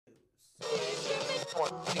You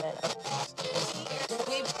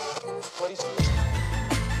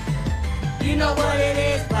know what it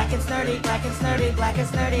is, black and sturdy, black and sturdy, black and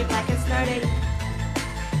sturdy, black and sturdy.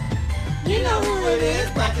 You know who it is,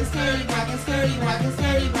 black and sturdy, black and sturdy, black and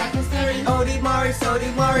sturdy, black and sturdy. Odie Morris,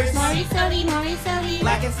 Odie Morris. Morris, Odie, Morris, Odie.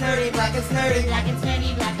 Black and sturdy, black and sturdy. Black and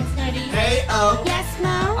sturdy, black and sturdy. Hey, oh. Yes,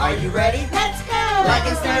 Mo? Are you ready? Let's go. Black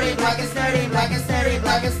and sturdy, black and sturdy, black and sturdy,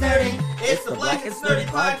 black and sturdy. It's the Black and Sturdy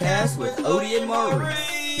Podcast with Odie and Maurice.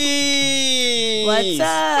 What's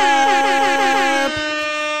up?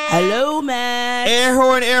 Hello, man. Air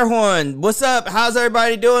horn. What's up? How's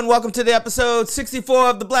everybody doing? Welcome to the episode 64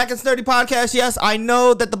 of the Black and Sturdy Podcast. Yes, I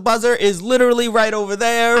know that the buzzer is literally right over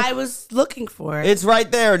there. I was looking for it. It's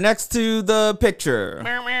right there next to the picture.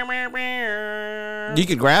 You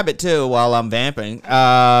could grab it too while I'm vamping.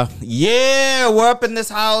 Yeah, we're up in this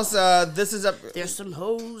house. This is up. There's some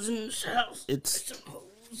hoes in this house. It's. There's some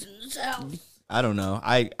hoes in this house. I don't know.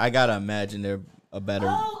 I gotta imagine there a better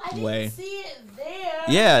way. I didn't see it there.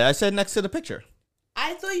 Yeah, I said next to the picture.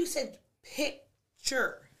 I thought you said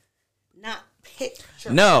picture, not picture.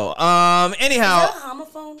 No. Anyhow. Is that a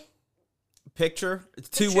homophone? Picture. It's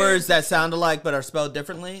two words that sound alike but are spelled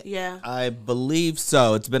differently. Yeah. I believe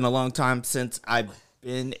so. It's been a long time since I've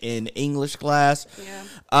been in English class. Yeah.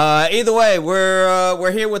 Either way,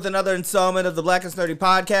 we're here with another installment of the Black and Sturdy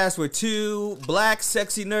Podcast where two black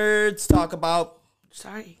sexy nerds talk about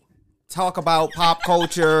pop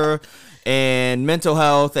culture and mental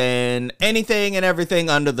health and anything and everything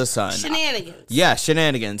under the sun. Shenanigans. Yeah,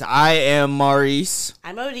 shenanigans. I am Maurice.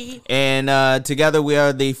 I'm Odie. And together we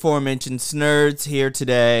are the aforementioned nerds here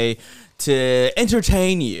today to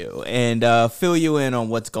entertain you and fill you in on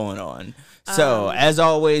what's going on. So, as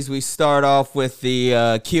always, we start off with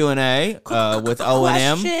the Q&A with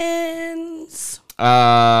O&M. Questions.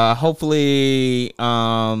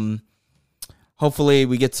 Hopefully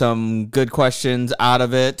we get some good questions out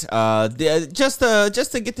of it. Just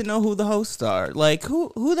to get to know who the hosts are. Like,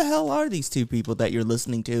 who the hell are these two people that you're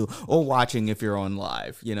listening to or watching if you're on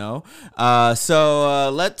live, you know? So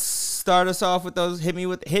let's start us off with those. Hit me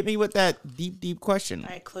with that deep question. All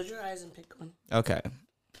right, close your eyes and pick one. Okay.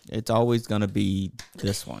 It's always going to be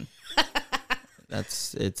this one.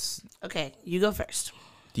 It's. Okay, you go first.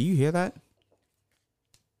 Do you hear that?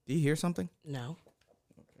 Do you hear something? No.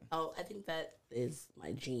 Okay. Oh, I think that is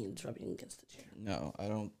my jeans rubbing against the chair. No, I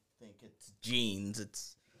don't think it's jeans. It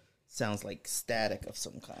sounds like static of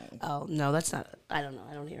some kind. Oh, no, that's not. I don't know.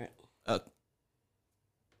 I don't hear it.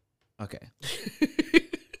 Okay.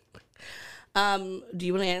 Do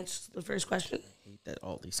you want to answer the first question? I hate that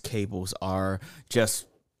all these cables are just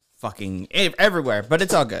fucking everywhere, but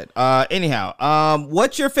it's all good. Anyhow,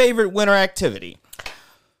 what's your favorite winter activity?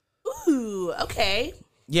 Ooh, okay.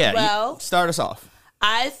 Yeah, well, start us off.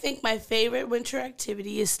 I think my favorite winter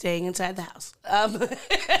activity is staying inside the house.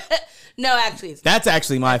 No, actually, it's that's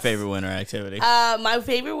actually my favorite winter activity. My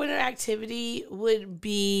favorite winter activity would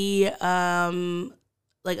be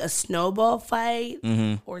like a snowball fight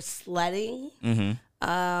or sledding.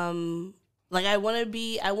 Like I want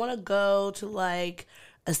to go to like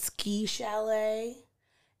a ski chalet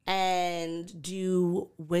and do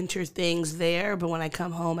winter things there. But when I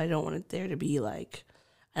come home, I don't want it there to be like,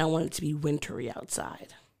 I don't want it to be wintry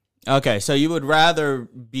outside. Okay, so you would rather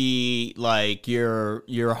be like your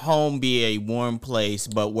home be a warm place,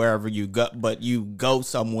 but wherever you go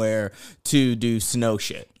somewhere to do snow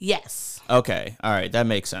shit. Yes. Okay, all right, that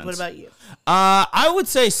makes sense. What about you? I would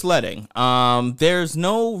say sledding. There's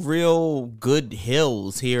no real good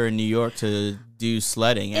hills here in New York to do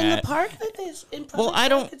sledding in at. The park that is in Well, I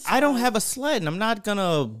don't have a sled, and I'm not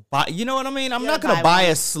gonna buy. You know what I mean? I'm not gonna buy buy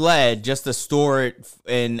a sled just to store it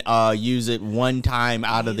and use it one time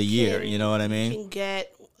out of the year. You know what I mean? You can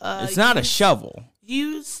get. It's not a shovel.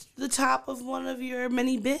 Use the top of one of your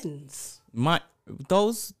mini bins.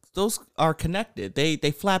 Those are connected.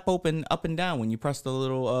 They flap open up and down when you press the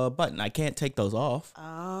little button. I can't take those off.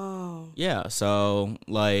 Oh. Yeah, so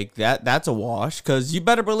like that's a wash, because you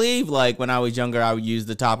better believe like when I was younger I would use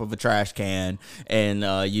the top of a trash can and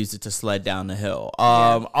use it to sled down the hill.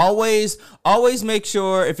 Always make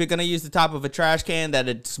sure if you're going to use the top of a trash can that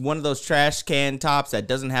it's one of those trash can tops that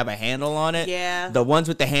doesn't have a handle on it. Yeah. The ones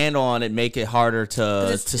with the handle on it make it harder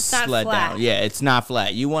to sled down. Yeah, it's not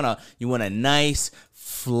flat. You want a nice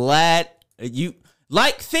flat,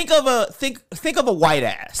 think of a white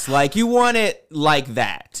ass. Like you want it like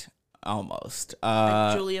that almost.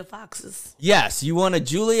 Like Julia Fox's. Yes, you want a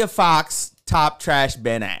Julia Fox top trash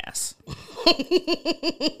bin ass.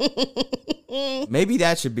 Maybe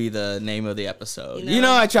that should be the name of the episode. You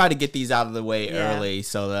know I try to get these out of the way early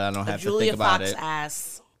so that I don't have to think about it. Julia Fox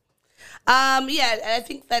ass. Yeah, I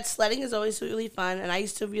think that sledding is always really fun, and I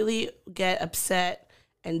used to really get upset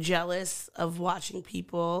and jealous of watching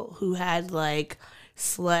people who had like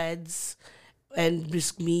sleds, and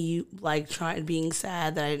just me like being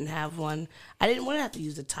sad that I didn't have one. I didn't want to have to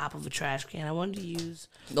use the top of a trash can. I wanted to use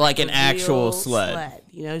Like an a actual real sled.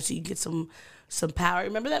 you know, so you get some power.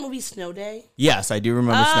 Remember that movie Snow Day? Yes, I do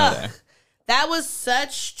remember Snow Day. That was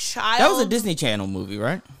such child. That was a Disney Channel movie,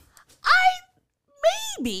 right?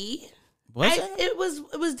 Maybe. Was it? It was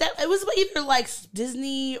either like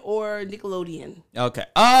Disney or Nickelodeon. Okay.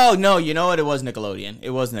 Oh no, you know what? It was Nickelodeon.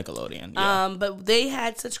 It was Nickelodeon. Yeah. But they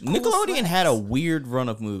had such cool Nickelodeon sleds. had a weird run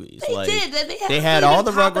of movies. They like, did. They had really all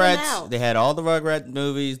the been popping them Rugrats. out. They had all the Rugrats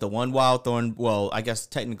movies. The one Wild Thorn. Well, I guess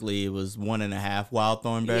technically it was 1.5 Wild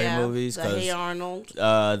Thornberry movies. The Hey Arnold.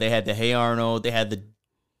 They had the Hey Arnold. They had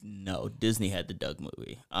Disney had the Doug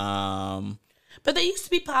movie. But they used to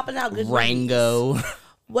be popping out good Rango. movies.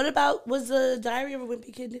 What about, was the Diary of a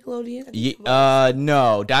Wimpy Kid Nickelodeon? I think it was.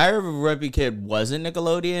 No. Diary of a Wimpy Kid wasn't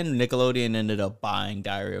Nickelodeon. Nickelodeon ended up buying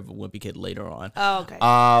Diary of a Wimpy Kid later on. Oh, okay.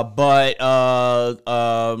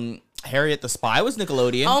 Harriet the Spy was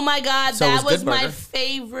Nickelodeon. Oh my God, So that was was Good my Burger.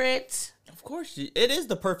 favorite. Of course, it is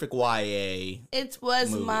the perfect YA. It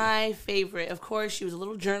was movie. my favorite. Of course, she was a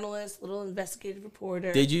little journalist, little investigative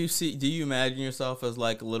reporter. Do you imagine yourself as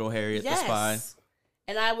like a little Harriet the Spy?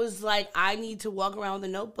 And I was like, I need to walk around with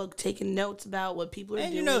a notebook taking notes about what people are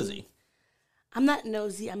And doing. you're nosy. I'm not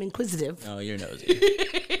nosy. I'm inquisitive. No, you're nosy.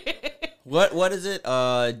 What is it?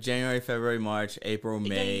 January, February, March, April,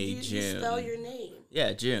 May, You June. spell your name.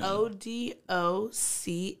 Yeah, June. Odocchi.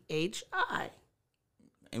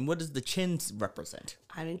 And what does the chin represent?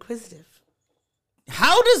 I'm inquisitive.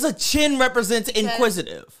 How does a chin represent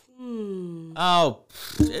inquisitive? Oh,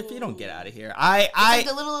 if you don't get out of here, Like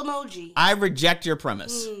the little emoji. I reject your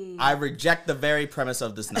premise. I reject the very premise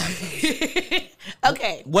of this nonsense.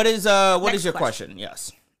 Okay. What is Next your question. question?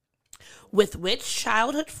 Yes. With which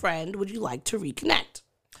childhood friend would you like to reconnect?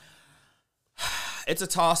 It's a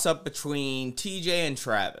toss up between TJ and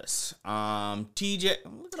Travis. TJ,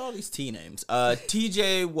 look at all these T names.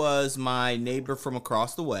 TJ was my neighbor from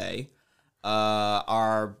across the way.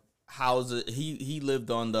 Our houses, he lived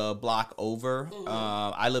on the block over.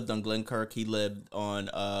 I lived on Glenkirk. He lived on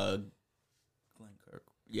Glenkirk.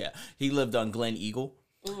 Yeah, he lived on Glen Eagle.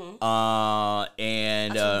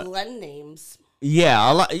 And Some Glen names.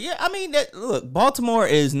 yeah, I mean, look, Baltimore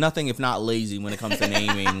is nothing if not lazy when it comes to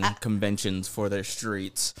naming conventions for their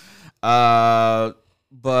streets. But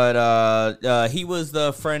he was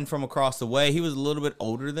the friend from across the way. He was a little bit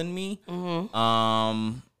older than me.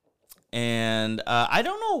 And I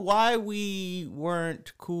don't know why we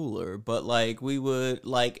weren't cooler, but like we would,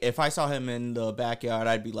 like, if I saw him in the backyard,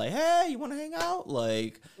 I'd be like, hey, you want to hang out?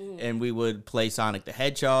 Like, and we would play Sonic the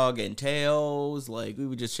Hedgehog and Tails. Like, we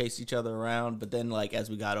would just chase each other around. But then, like, as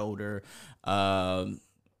we got older,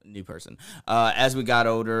 new person. As we got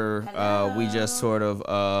older, we just sort of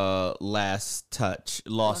lost touch.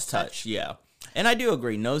 Yeah. And I do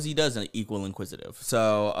agree, nosy doesn't equal inquisitive.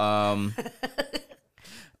 So,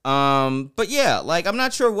 but yeah, like, I'm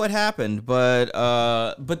not sure what happened, but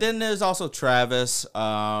then there's also Travis,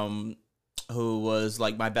 who was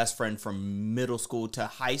like my best friend from middle school to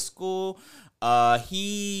high school.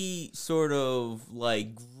 He sort of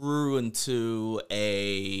like grew into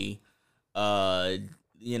a,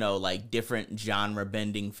 like different genre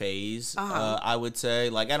bending phase. I would say,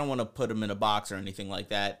 like, I don't want to put him in a box or anything like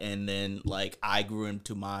that. And then like I grew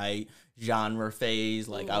into my genre phase.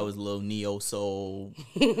 Like I was a little neo soul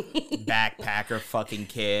backpacker fucking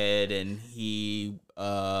kid, and he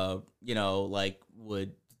like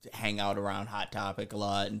would hang out around Hot Topic a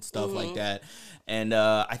lot and stuff like that. And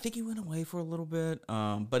I think he went away for a little bit,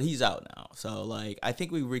 but he's out now. So like I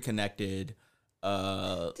think we reconnected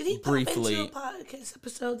Did he briefly. pop into a podcast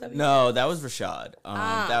episode? No, that was Rashad.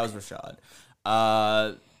 That was Rashad.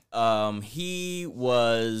 He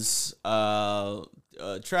was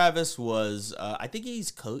Travis was I think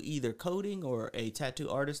he's either coding or a tattoo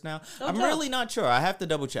artist now. I'm really not sure. I have to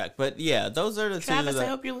double check. But yeah, those are the Travis, two. I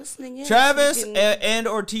hope you're listening in. Travis So you can- and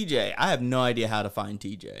or TJ. I have no idea how to find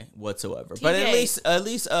TJ whatsoever. But at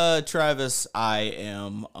least Travis I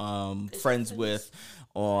am friends with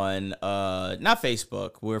on not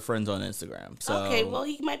Facebook. We're friends on Instagram. So okay, well,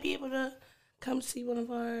 he might be able to come see one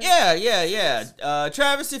of our. Yeah.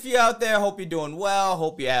 Travis, if you're out there, hope you're doing well.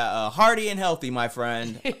 Hope you're hearty and healthy, my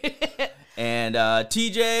friend. And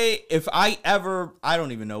TJ, if I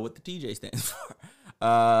don't even know what the TJ stands for.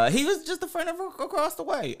 He was just a friend across the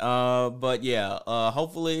way. But yeah,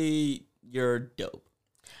 hopefully you're dope.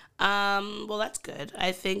 Well, that's good.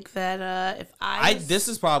 I think that if I was- This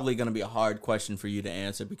is probably going to be a hard question for you to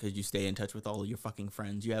answer because you stay in touch with all of your fucking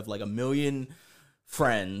friends. You have like 1 million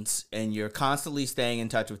friends and you're constantly staying in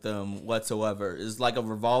touch with them whatsoever. It's like a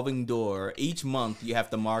revolving door. Each month you have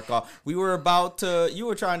to mark off. You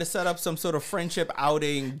were trying to set up some sort of friendship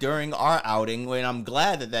outing during our outing, and I'm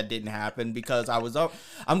glad that didn't happen because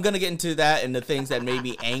I'm going to get into that and the things that made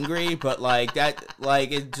me angry, but like that,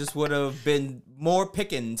 like it just would have been more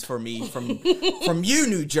pickings for me from you,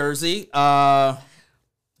 New Jersey.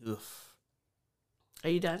 Oof. Are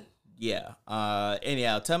you done? Yeah.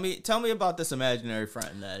 Anyhow, tell me about this imaginary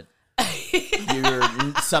friend that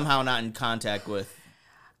you're somehow not in contact with.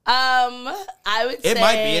 I would say It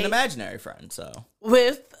might be an imaginary friend. So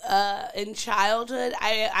with in childhood,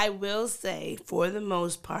 I will say for the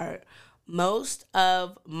most part, most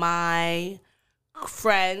of my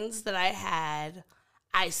friends that I had,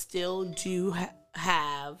 I still do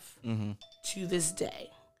have to this day.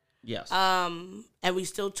 yes. And we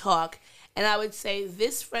still talk. And I would say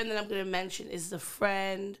this friend that I'm going to mention is the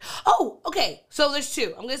friend. Oh, okay. So there's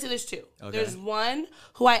two. I'm going to say there's two. Okay. There's one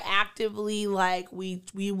who I actively like. We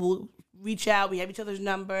will reach out. We have each other's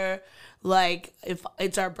number. Like if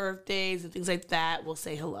it's our birthdays and things like that, we'll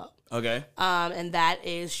say hello. Okay. And that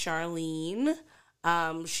is Charlene.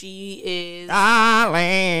 She is.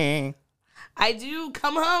 Darling. I do.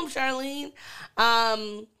 Come home, Charlene.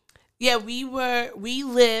 Yeah, we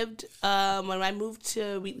lived, when I moved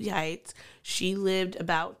to Wheatley Heights, she lived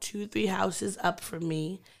about 2-3 houses up from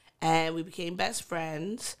me, and we became best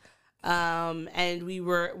friends. And we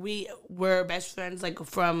were best friends like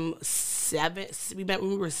from 7, we met when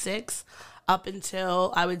we were 6, up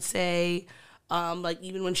until I would say, like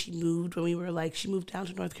even when she moved she moved down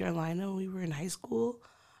to North Carolina when we were in high school.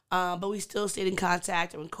 But we still stayed in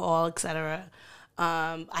contact and would call, etc.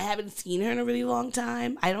 I haven't seen her in a really long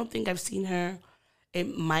time. I don't think I've seen her.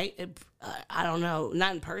 I don't know,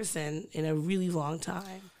 not in person in a really long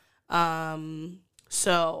time.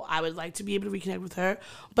 So I would like to be able to reconnect with her.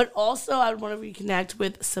 But also I would want to reconnect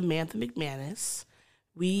with Samantha McManus.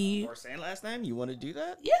 First and last name? You want to do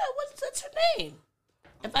that? Yeah, that's her name.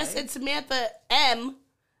 If I said Samantha M,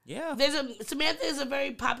 Yeah. Samantha is a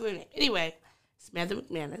very popular name. Anyway, Samantha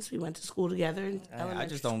McManus. We went to school together in elementary I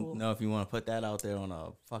just don't school. know if you want to put that out there on a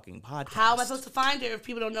fucking podcast. How am I supposed to find her if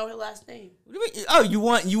people don't know her last name? What do you mean? Oh,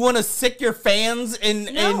 you want to sick your fans and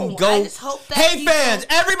No, go? I just hope that hey, people- fans!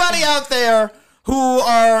 Everybody out there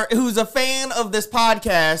who's a fan of this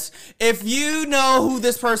podcast, if you know who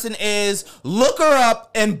this person is, look her up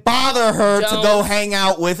and bother her to Don't go hang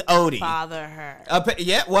out with Odie. Bother her.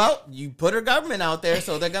 Yeah, well, you put her government out there,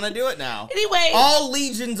 so they're gonna do it now. Anyway, all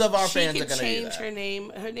legions of our she fans are could gonna do change that. her name.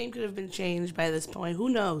 Her name could have been changed by this point. Who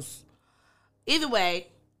knows? Either way,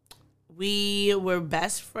 we were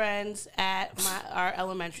best friends at our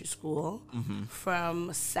elementary school from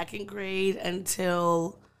 2nd grade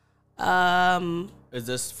until. Is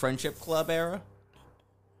this friendship club era?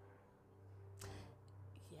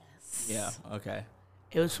 Yes. Yeah. Okay.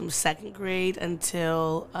 It was from 2nd grade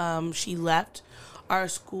until she left our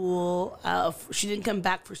school. She didn't come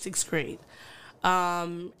back for 6th grade.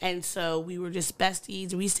 And so we were just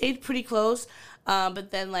besties. We stayed pretty close.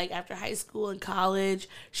 But then, like, after high school and college,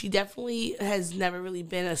 she definitely has never really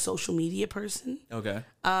been a social media person. Okay.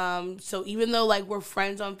 So even though, like, we're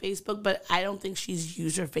friends on Facebook, but I don't think she's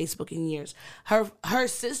used her Facebook in years. Her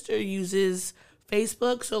sister uses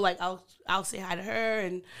Facebook, so, like, I'll say hi to her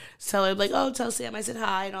and tell her, like, oh, tell Sam I said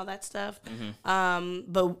hi and all that stuff.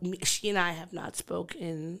 But she and I have not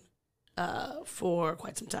spoken for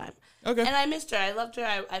quite some time. Okay. And I missed her. I loved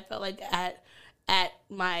her. I felt like at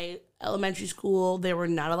my elementary school, there were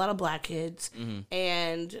not a lot of black kids.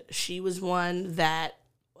 And she was one that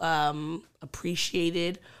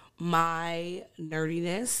appreciated my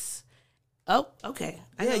nerdiness. Oh, okay.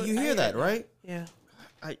 Yeah, you hear that, right? Yeah.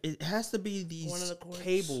 It has to be One of these the cords.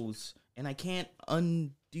 cables, and I can't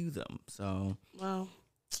undo them. So Well,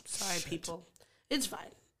 sorry, people. It's fine.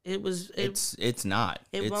 It's it's not.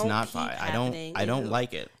 It It's won't not keep fine. happening. I don't It'll-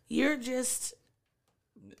 like it. You're just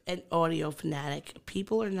an audio fanatic.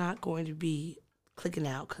 People are not going to be clicking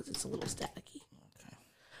out because it's a little staticky.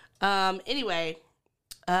 Okay. Anyway,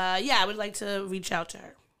 yeah, I would like to reach out to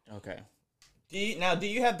her. Okay. Do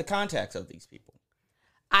you have the contacts of these people?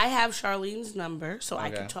 I have Charlene's number, so I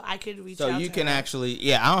Okay. could reach So out you to can her.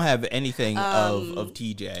 actually, I don't have anything of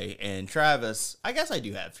TJ and Travis. I guess I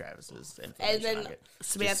do have Travis's information. And then I could just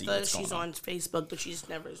see Samantha, what's she's going on Facebook, but she's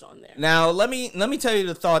never is on there. Now let me tell you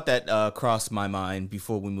the thought that crossed my mind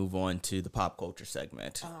before we move on to the pop culture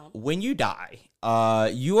segment. When you die,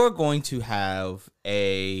 you are going to have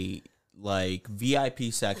a like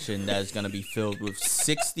VIP section that is going to be filled with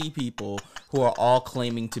 60 people who are all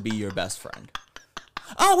claiming to be your best friend.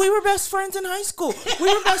 Oh, we were best friends in high school.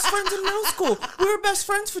 We were best friends in middle school. We were best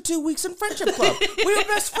friends for 2 weeks in friendship club. We were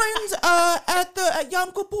best friends at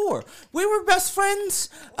Yom Kippur. We were best friends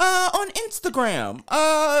on Instagram.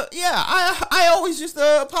 I always just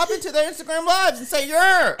pop into their Instagram lives and say,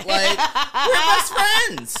 "You're like we're best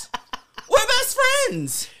friends. We're best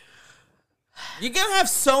friends." You're gonna have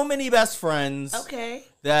so many best friends. Okay.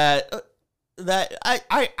 That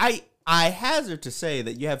I hazard to say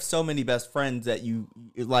that you have so many best friends that you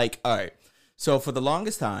like. All right. So for the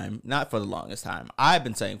longest time, not for the longest time, I've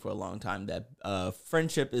been saying for a long time that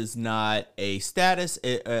friendship is not a status.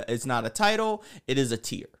 It's not a title. It is a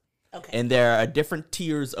tier. Okay. And there are different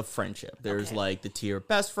tiers of friendship. There's like the tier of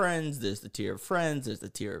best friends. There's the tier of friends. There's the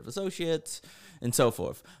tier of associates, and so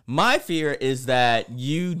forth. My fear is that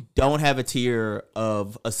you don't have a tier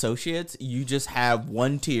of associates. You just have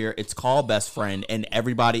one tier. It's called best friend, and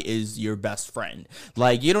everybody is your best friend.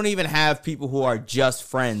 Like, you don't even have people who are just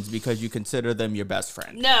friends because you consider them your best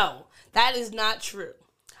friend. No, that is not true.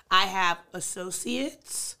 I have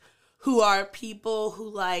associates who are people who,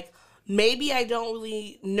 like, maybe I don't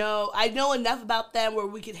really know. I know enough about them where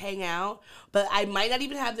we could hang out, but I might not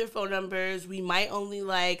even have their phone numbers. We might only,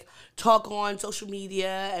 like, talk on social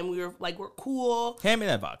media, and we're cool. Hand me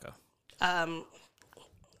that vodka.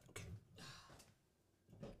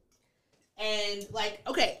 And, like,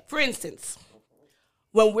 okay, for instance,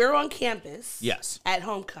 when we're on campus Yes. at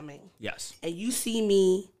homecoming, Yes. and you see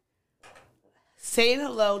me saying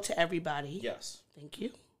hello to everybody. Yes. Thank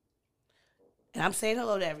you. And I'm saying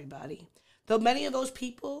hello to everybody. Though many of those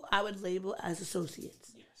people I would label as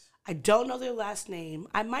associates. Yes. I don't know their last name.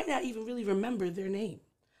 I might not even really remember their name.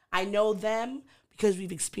 I know them because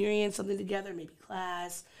we've experienced something together, maybe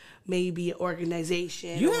class, maybe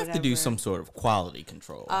organization. You or have to do whatever. some sort of quality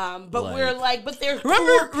control. But Like- they're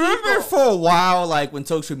Remember, cool people. for a while, like when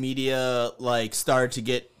social media like started to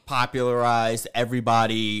get popularized,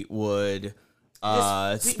 everybody would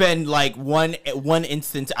spend like one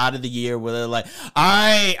instance out of the year where they're like, all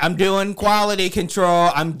right, I'm doing quality control.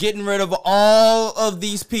 I'm getting rid of all of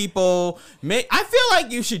these people. I feel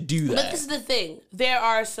like you should do that. But this is the thing. There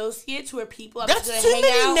are associates who are people I'm That's just too going to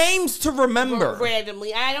hang many out names to remember.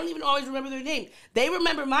 randomly. And I don't even always remember their name. They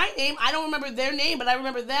remember my name. I don't remember their name, but I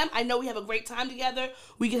remember them. I know we have a great time together.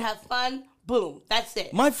 We can have fun. Boom. That's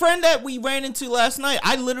it. My friend that we ran into last night,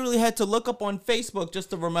 I literally had to look up on Facebook just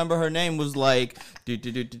to remember her name. Was like,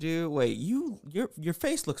 wait, your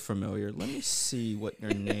face looks familiar. Let me see what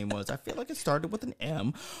your name was. I feel like it started with an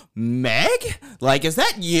M. Meg? Like, is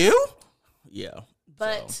that you? Yeah.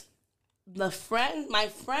 But my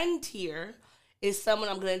friend tier is someone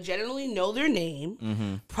I'm going to generally know their name.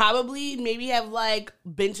 Mm-hmm. Probably maybe have like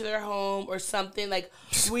been to their home or something. Like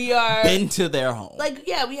we are Been to their home. like,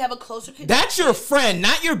 yeah, we have a closer connection. That's your friend,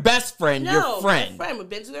 not your best friend. No, your friend. my friend. We've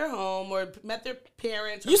been to their home or met their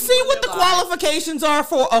parents. Or You people see in what the their lives. qualifications are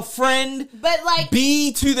for a friend? But like,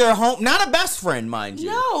 Be to their home, not a best friend, mind you.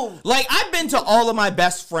 No. Like, I've been to all of my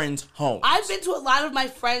best friends' homes. I've been to a lot of my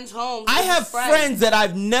friends' homes. I with have friends that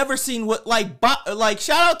I've never seen with like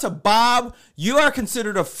shout out to Bob. You are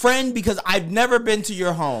considered a friend because I've never been to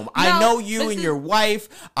your home. I know you and your wife.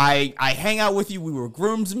 I hang out with you. We were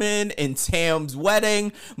groomsmen in Sam's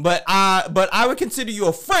wedding, but I would consider you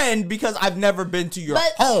a friend because I've never been to your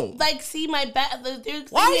home. Like, see, my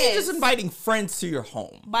Why are you just inviting friends to your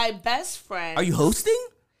home? my best friend? Are you hosting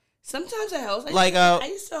Sometimes I host. Like, I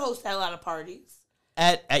used to host at a lot of parties.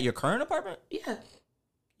 at your current apartment? Yeah,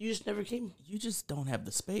 you just never came. You just don't have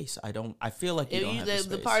the space. I feel like you don't have the space.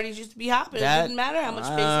 The parties used to be hopping. It That- didn't matter how much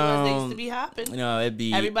space it was. They used to be hopping. You know, it'd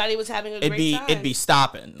be Everybody was having a great time. it'd be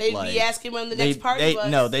stopping. They'd like, be asking when the next party was.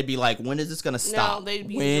 No, they'd be like, when is this gonna stop? No, they'd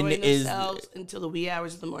be when enjoying is themselves until the wee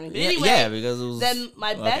hours of the morning. But yeah, anyway, yeah, because it was then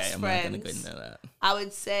my best I'm not gonna friends, go into that. I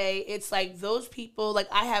would say it's like those people. Like,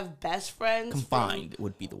 I have best friends Confined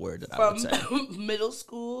would be the word that I would say. from middle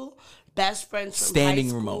school, best friends from Standing high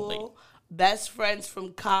school, remotely. best friends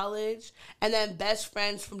from college, and then best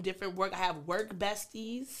friends from different work. I have work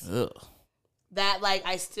besties Ugh. that like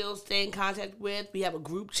I still stay in contact with. We have a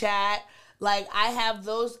group chat. Like, I have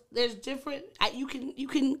those. There's different. You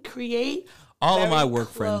can create All of very my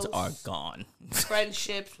work friends are close gone.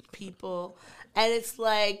 friendships with people, and it's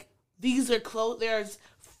like these are close. There's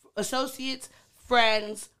associates,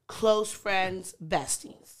 friends, close friends,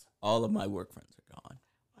 besties. All of my work friends are gone.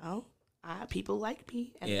 Well, people like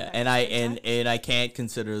me. Yeah, I and I spend time. and I can't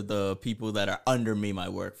consider the people that are under me my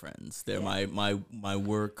work friends. They're my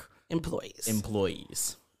work employees.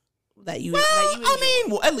 employees. that you. Well, that you enjoy? I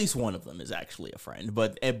mean, well, at least one of them is actually a friend,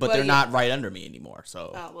 but they're yeah. not right under me anymore.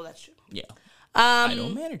 So Oh, well, that's true. yeah, I don't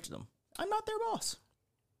Um, manage them. I'm not their boss.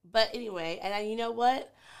 but anyway, and you know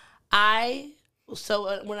what? When I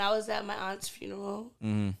was at my aunt's funeral,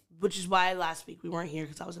 which is why last week we weren't here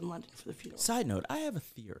because I was in London for the funeral. Side note: I have a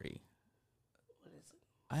theory. What is it?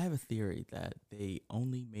 I have a theory that they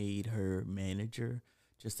only made her manager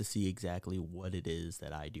just to see exactly what it is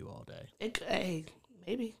that I do all day. Hey,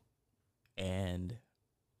 maybe. And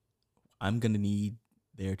I'm going to need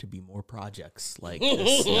there to be more projects like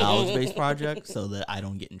this knowledge-based project so that I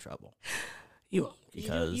don't get in trouble.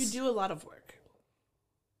 Because you do a lot of work.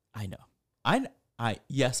 I know.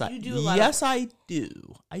 Yes, I do.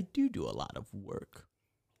 I do a lot of work.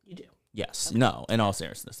 You do. Yes. Okay. No, in all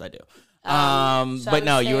seriousness, I do. So but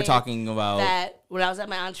no, you were talking about that when I was at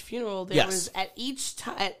my aunt's funeral, there was at each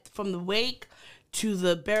time from the wake to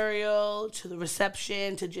the burial to the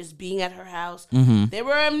reception to just being at her house, there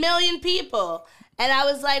were 1 million people. And I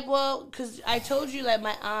was like, well, because I told you that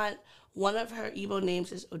my aunt, one of her Igbo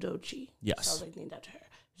names is Odochi. Yes. So I was like named after her.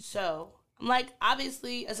 So I'm like,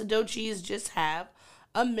 obviously, as Odochis just have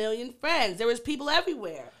 1 million friends. There was people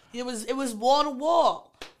everywhere. It was wall to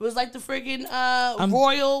wall. It was like the freaking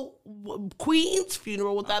royal queen's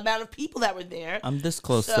funeral with the amount of people that were there. I'm this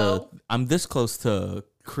close to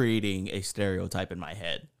creating a stereotype in my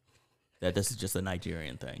head that this is just a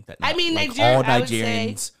Nigerian thing. That I mean, like all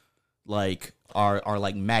Nigerians like are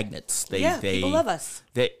like magnets. They people love us.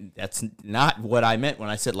 That's not what I meant when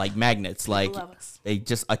I said like magnets. People like love us. They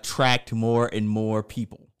just attract more and more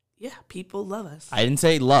people. Yeah, people love us. I didn't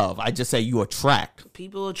say love. I just say you attract.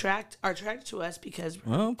 People are attracted to us because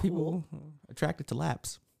we're people attracted to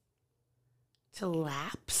laps. To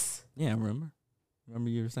laps? Yeah, remember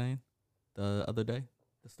you were saying the other day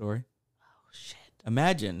the story. Oh shit!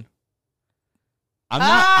 Imagine. I'm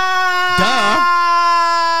not. Duh.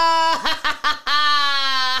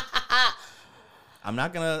 I'm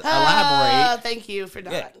not gonna elaborate. Thank you for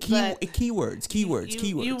not. Yeah, keywords.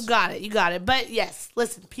 You got it. But yes,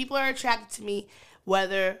 listen. People are attracted to me,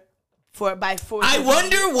 whether by force. I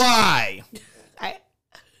wonder why.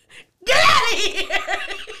 Get out of here.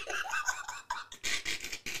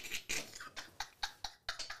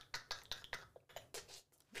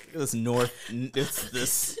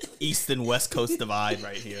 This east and west coast divide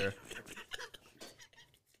right here.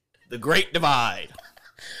 The Great Divide.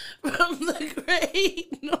 From the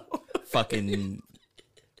Great North. Fucking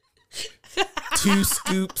 2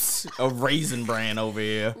 scoops of Raisin Bran over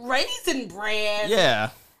here. Raisin Bran?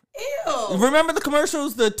 Yeah. Ew. Remember the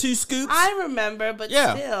commercials, the 2 scoops? I remember, but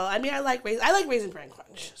still. I mean, I like Raisin Bran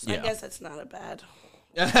Crunch. So I guess that's not a bad.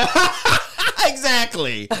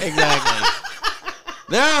 Exactly.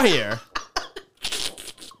 They're out here.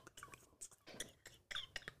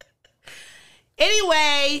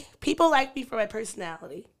 Anyway, people like me for my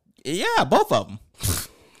personality. Yeah, both of them.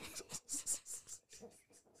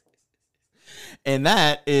 And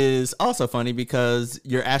that is also funny because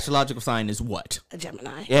your astrological sign is what? A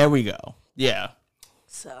Gemini. There we go. Yeah.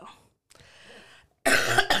 So.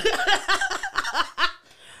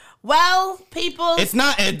 Well, people. It's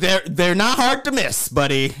not. They're not hard to miss,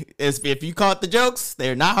 buddy. If you caught the jokes,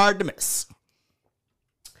 they're not hard to miss.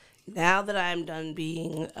 Now that I'm done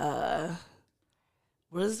being,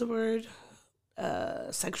 what is the word?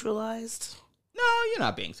 Sexualized? No, you're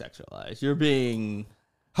not being sexualized. You're being.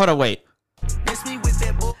 Hold on, wait. Miss me with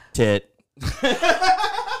that Tit.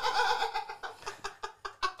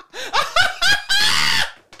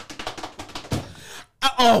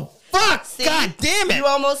 Oh, fuck! See, God damn it! You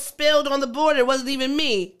almost spilled on the board. It wasn't even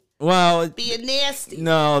me. Well, being nasty.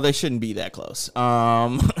 No, they shouldn't be that close.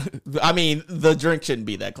 I mean, the drink shouldn't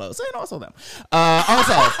be that close, and also them.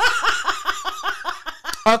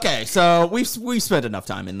 Okay, so we've spent enough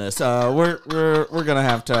time in this. We're gonna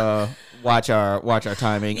have to watch our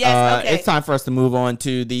timing. Yes, okay. It's time for us to move on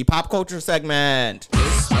to the pop culture segment.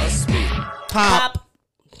 Pop.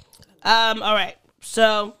 All right.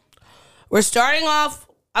 So we're starting off.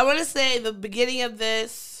 I want to say the beginning of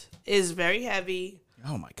this is very heavy.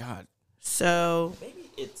 Oh my god. So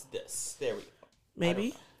maybe it's this. There we go.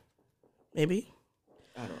 Maybe.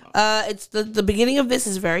 I don't know. It's the beginning of this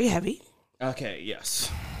is very heavy. Okay, yes.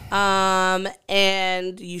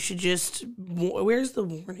 And you should just where's the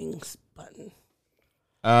warnings button?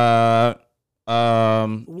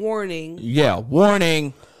 Warning. Yeah,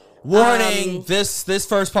 warning. This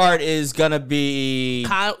first part is gonna be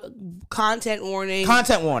content warning.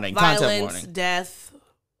 Violence, death,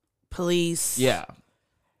 police. Yeah.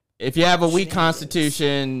 If you have a weak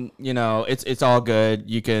constitution, you know, it's all good.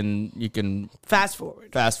 You can fast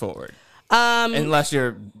forward. Unless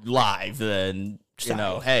you're live, then,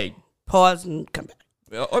 Sorry. hey. Pause and come back.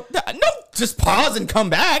 No, just pause and come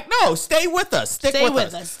back. No, stay with us. Stay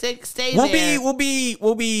with us. Stay We'll there.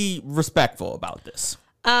 we'll be respectful about this.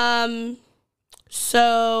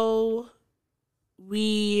 So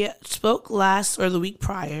we spoke last or the week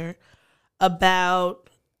prior about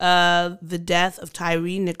the death of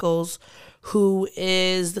Tyree Nichols, who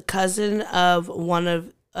is the cousin of one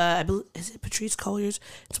of I believe, is it Patrisse Cullors?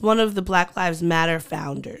 It's one of the Black Lives Matter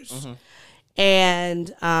founders,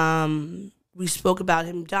 and we spoke about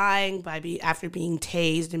him dying after being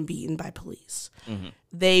tased and beaten by police.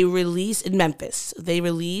 They released in Memphis. They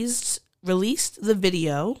released the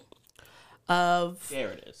video of.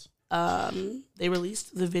 There it is. They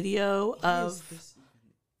released the video of.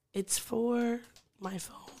 It's for my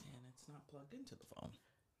phone. And it's not plugged into the phone.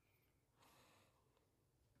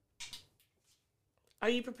 Are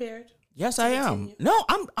you prepared? Yes, I am. No,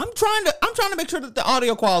 I'm trying to make sure that the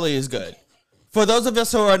audio quality is good. For those of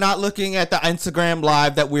us who are not looking at the Instagram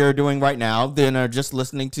live that we are doing right now, then are just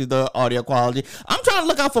listening to the audio quality, I'm trying to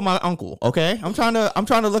look out for my uncle. Okay, I'm trying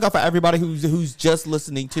to look out for everybody who's just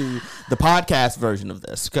listening to the podcast version of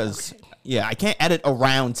this, because I can't edit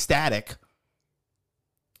around static.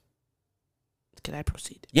 Can I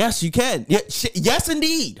proceed? Yes, you can. Yes,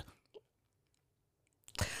 indeed.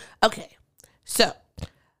 Okay, so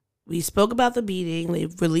we spoke about the beating. They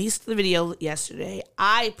released the video yesterday.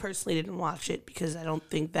 I personally didn't watch it because I don't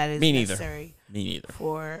think that is necessary. Me neither.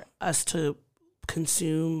 For us to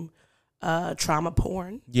consume trauma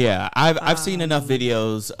porn. Yeah, I've seen enough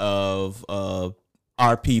videos of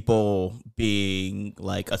our people being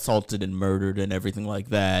like assaulted and murdered and everything like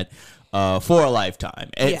that for a lifetime,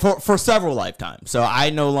 and for several lifetimes. So I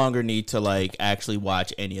no longer need to like actually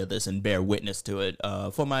watch any of this and bear witness to it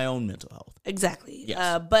for my own mental health. Exactly.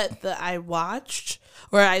 Yes. But I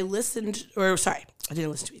didn't listen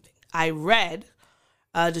to anything. I read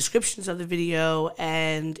descriptions of the video,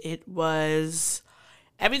 and it was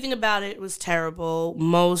everything about it was terrible.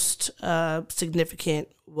 Most significant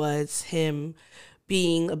was him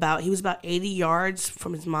he was about 80 yards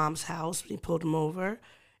from his mom's house when he pulled him over.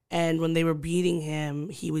 And when they were beating him,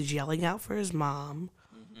 he was yelling out for his mom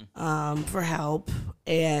for help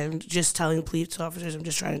and just telling police officers, I'm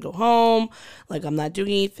just trying to go home. Like, I'm not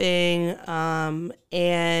doing anything.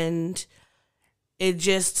 And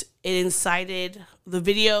it incited, the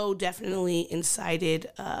video definitely incited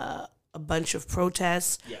a bunch of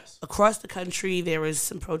protests across the country. There was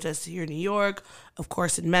some protests here in New York, of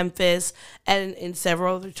course in Memphis, and in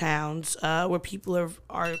several other towns where people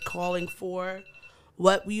are calling for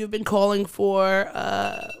what we have been calling for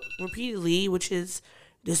repeatedly, which is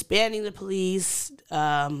disbanding the police,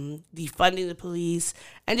 defunding the police,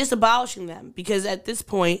 and just abolishing them. Because at this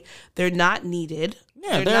point, they're not needed.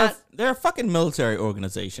 Yeah, they're a fucking military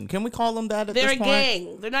organization. Can we call them that at this point? They're a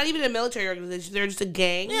gang. They're not even a military organization. They're just a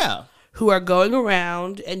gang. Yeah. Who are going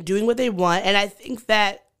around and doing what they want. And I think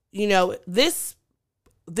that, this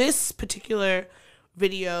particular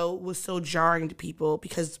video was so jarring to people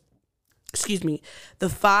because, the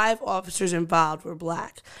 5 officers involved were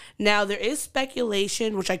black. Now, there is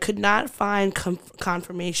speculation, which I could not find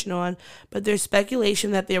confirmation on, but there's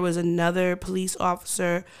speculation that there was another police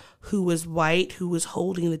officer who was white who was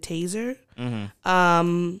holding the taser.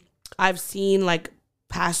 I've seen,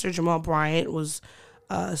 Pastor Jamal Bryant was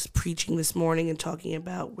preaching this morning and talking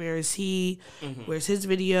about where is he, where's his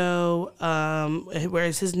video, where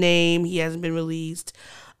is his name, he hasn't been released.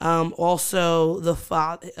 Also,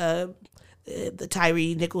 the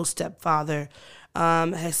Tyree Nichols stepfather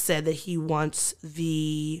has said that he wants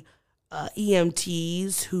the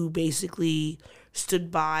EMTs who basically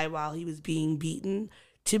stood by while he was being beaten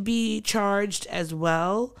to be charged as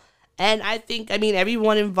well. And I think,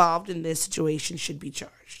 everyone involved in this situation should be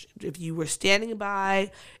charged. If you were standing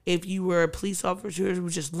by, if you were a police officer who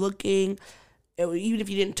was just looking, even if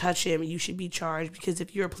you didn't touch him, you should be charged, because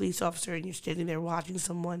if you're a police officer and you're standing there watching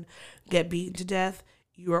someone get beaten to death,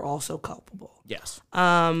 you are also culpable. Yes.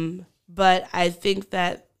 But I think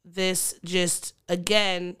that this just,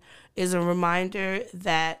 again, is a reminder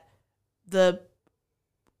that the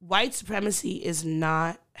white supremacy has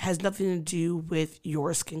nothing to do with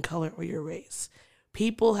your skin color or your race.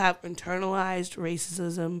 People have internalized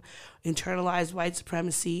racism, internalized white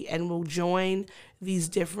supremacy, and will join these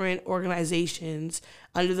different organizations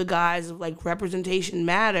under the guise of representation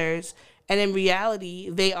matters. And in reality,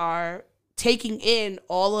 they are taking in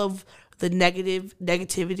all of the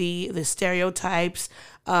negativity, the stereotypes,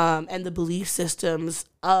 and the belief systems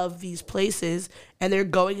of these places, and they're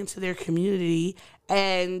going into their community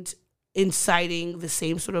and inciting the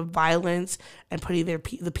same sort of violence and putting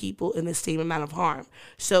the people in the same amount of harm.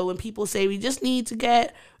 So when people say we just need to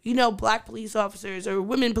get, black police officers or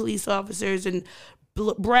women police officers and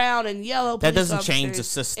brown and yellow police that doesn't officers, change the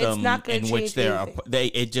system it's not gonna in which change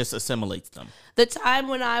anything. it just assimilates them. The time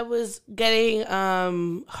when I was getting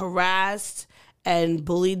harassed and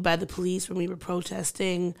bullied by the police when we were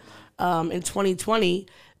protesting in 2020,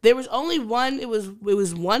 there was only one. It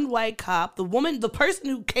was one white cop. The person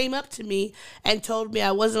who came up to me and told me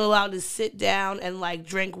I wasn't allowed to sit down and like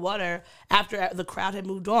drink water after the crowd had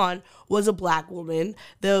moved on was a black woman.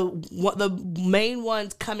 The main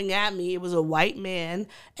ones coming at me, it was a white man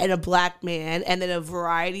and a black man, and then a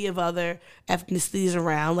variety of other ethnicities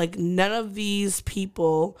around. Like none of these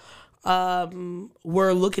people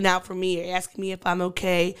were looking out for me or asking me if I'm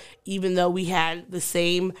okay, even though we had the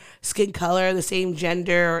same skin color, the same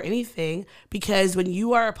gender, or anything. Because when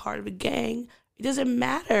you are a part of a gang, it doesn't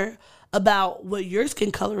matter about what your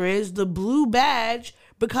skin color is. The blue badge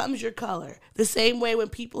becomes your color. The same way when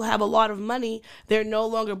people have a lot of money, they're no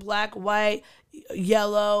longer black, white,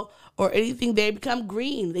 yellow, or anything. They become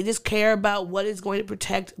green. They just care about what is going to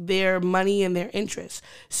protect their money and their interests.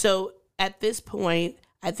 So at this point,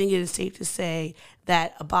 I think it is safe to say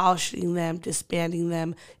that abolishing them, disbanding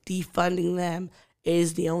them, defunding them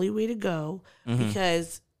is the only way to go.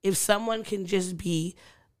 Because if someone can just be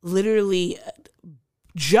literally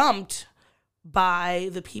jumped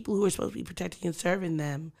by the people who are supposed to be protecting and serving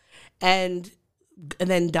them, and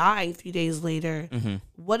then dying 3 days later,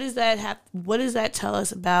 what does that tell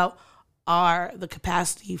us about the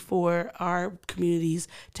capacity for our communities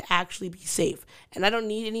to actually be safe? And I don't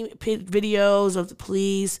need any videos of the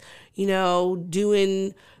police,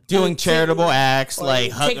 doing charitable acts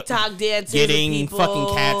like TikTok dances, getting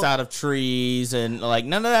fucking cats out of trees, and like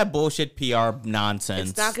none of that bullshit PR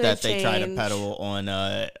nonsense that they try to peddle on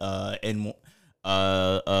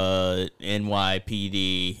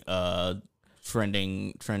NYPD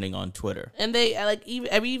trending on Twitter. And they like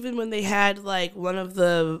even when they had like one of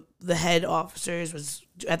the head officers was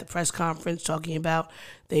at the press conference talking about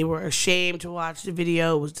they were ashamed to watch the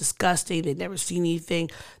video. It was disgusting. They'd never seen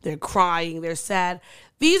anything. They're crying. They're sad.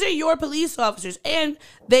 These are your police officers, and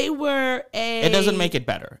they were It doesn't make it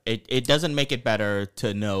better. It doesn't make it better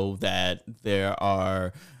to know that there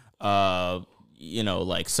are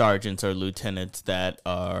like sergeants or lieutenants that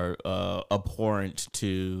are abhorrent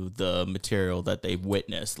to the material that they've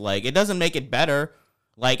witnessed. Like, it doesn't make it better.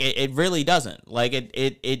 Like, it really doesn't. Like,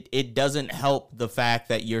 it doesn't help the fact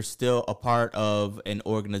that you're still a part of an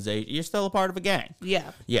organization. You're still a part of a gang.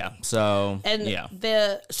 Yeah. Yeah. So, and yeah.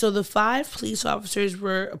 The 5 police officers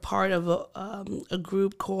were a part of a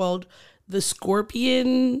group called the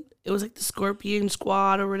Scorpion. It was like the Scorpion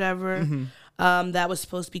Squad or whatever. That was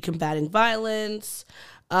supposed to be combating violence.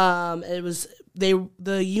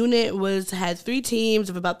 The unit had 3 teams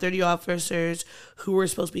of about 30 officers who were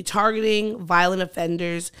supposed to be targeting violent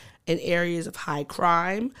offenders in areas of high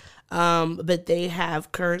crime. But they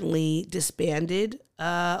have currently disbanded.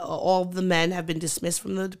 All of the men have been dismissed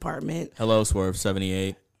from the department. Hello, Swerve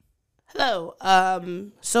 78. Hello.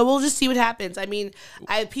 So we'll just see what happens. I mean,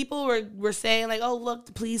 people were saying like, oh, look,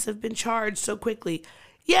 the police have been charged so quickly.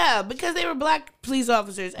 Yeah, because they were black police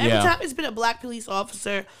officers. Every time it's been a black police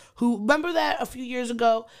officer who, remember that a few years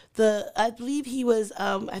ago, I believe he was,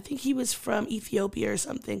 I think he was from Ethiopia or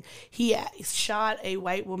something. He shot a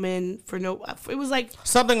white woman it was like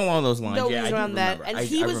something along those lines. No Yeah, reason around that. And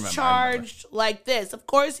he was charged like this. Of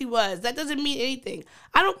course he was. That doesn't mean anything.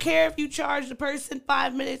 I don't care if you charge the person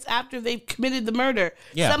 5 minutes after they've committed the murder.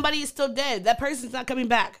 Yeah. Somebody is still dead. That person's not coming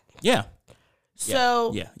back. Yeah.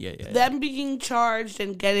 So yeah. them being charged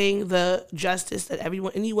and getting the justice that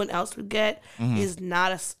anyone else would get is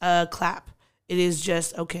not a clap. It is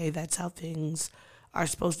just, okay, that's how things are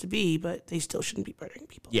supposed to be, but they still shouldn't be murdering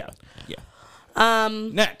people. Yeah.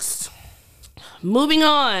 Next. Moving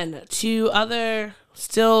on to other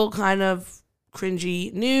still kind of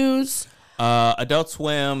cringy news. Adult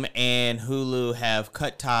Swim and Hulu have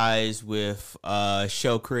cut ties with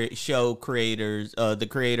show creators, the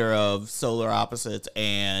creator of Solar Opposites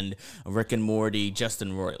and Rick and Morty,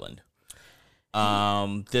 Justin Roiland.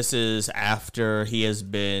 This is after he has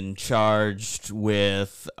been charged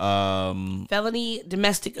with felony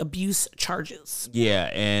domestic abuse charges. Yeah,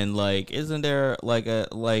 and like, isn't there like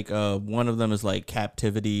one of them is like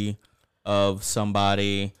captivity of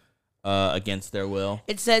somebody against their will?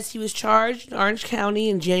 It says he was charged in Orange County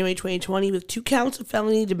in January 2020 with 2 counts of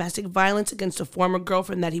felony domestic violence against a former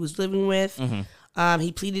girlfriend that he was living with.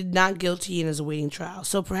 He pleaded not guilty and is awaiting trial.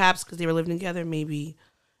 So perhaps because they were living together, maybe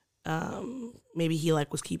maybe he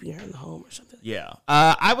like was keeping her in the home or something. Yeah.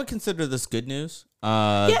 I would consider this good news.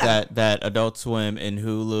 That Adult Swim and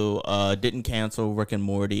Hulu didn't cancel Rick and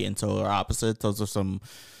Morty and Solar Opposites. Those are some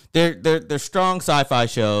they're strong sci-fi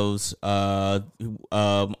shows.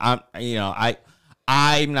 I'm not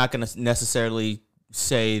gonna necessarily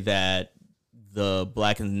say that the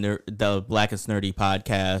Blackest Nerdy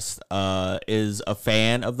podcast is a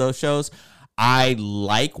fan of those shows. I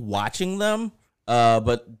like watching them,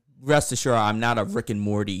 but rest assured, I'm not a Rick and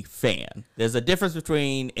Morty fan. There's a difference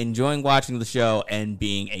between enjoying watching the show and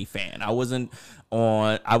being a fan. I wasn't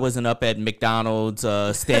up at McDonald's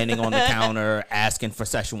standing on the counter asking for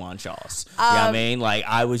Szechuan sauce. You know what I mean? Like,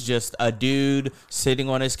 I was just a dude sitting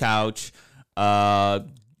on his couch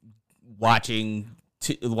watching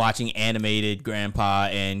animated grandpa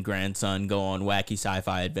and grandson go on wacky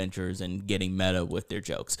sci-fi adventures and getting meta with their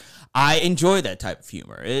jokes. I enjoy that type of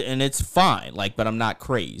humor, and it's fine. Like, but I'm not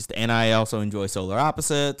crazed. And I also enjoy Solar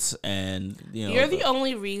Opposites, and You're the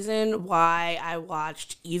only reason why I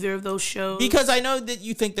watched either of those shows, because I know that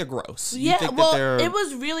you think they're gross. Yeah, it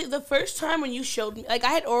was really the first time when you showed me. Like, I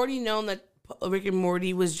had already known that Rick and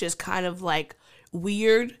Morty was just kind of like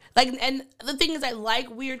weird, like, and the thing is, I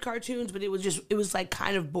like weird cartoons, but it was like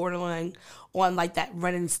kind of borderline on like that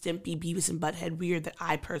Ren and Stimpy, Beavis and Butthead weird that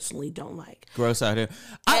I personally don't like. Gross out here.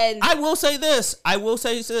 I will say this.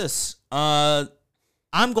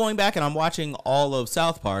 I'm going back and I'm watching all of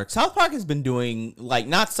South Park. South Park has been doing, like,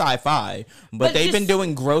 not sci-fi, but they've been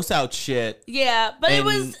doing gross out shit. Yeah, but it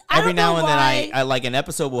was every now and then I like an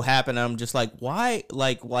episode will happen and I'm just like, why?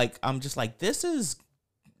 Like I'm just like, this is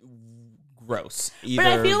gross. Either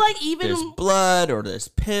but I feel like even there's blood or there's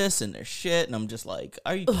piss and there's shit, and I'm just like,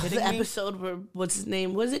 are you kidding the me? episode where what's his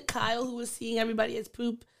name? Was it Kyle who was seeing everybody as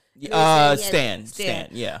poop? Stan.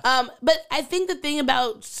 Yeah. But I think the thing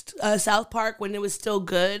about South Park when it was still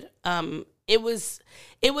good, it was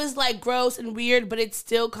like gross and weird, but it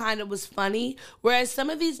still kind of was funny. Whereas some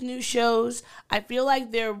of these new shows, I feel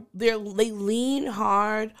like they lean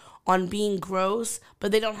hard on being gross,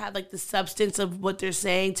 but they don't have like the substance of what they're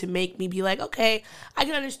saying to make me be like, okay, I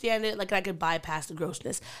can understand it. Like, I could bypass the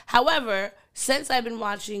grossness. However, since I've been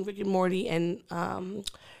watching Rick and Morty and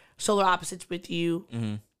Solar Opposites with you,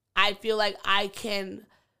 I feel like I feel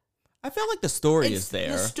like the story is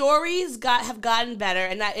there. The stories have gotten better,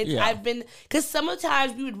 and I've been, because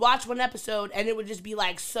sometimes we would watch one episode and it would just be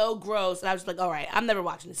like so gross, and I was like, all right, I'm never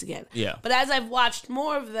watching this again. Yeah. But as I've watched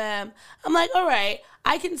more of them, I'm like, all right,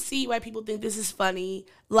 I can see why people think this is funny.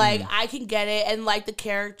 Like, I can get it, and like the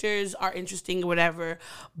characters are interesting or whatever.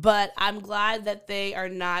 But I'm glad that they are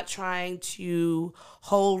not trying to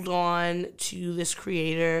hold on to this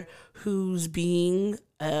creator who's being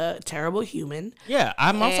a terrible human. Yeah,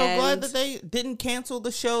 I'm also glad that they didn't cancel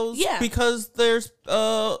the shows. Yeah. Because there's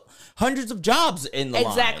hundreds of jobs on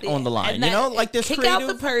the line. And like this kick creative. Out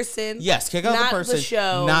the person. Yes, kick out the person. The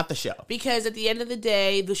show, not the show. Because at the end of the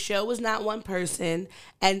day, the show was not one person,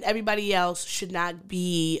 and everybody else should not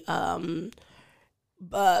be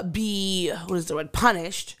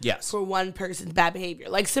punished. Yes. For one person's bad behavior.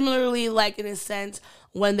 Like, similarly, like in a sense,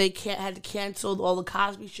 when they had to cancel all the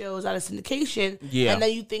Cosby shows out of syndication, and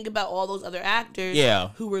then you think about all those other actors,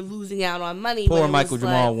 who were losing out on money. Poor Michael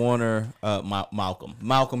Jamal Warner,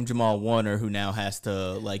 Malcolm Jamal Warner, who now has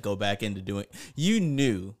to like go back into doing. You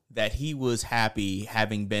knew that he was happy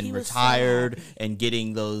having been retired and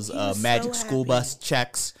getting those Magic School Bus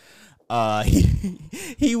checks.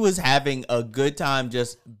 He was having a good time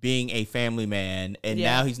just being a family man, and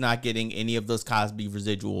now he's not getting any of those Cosby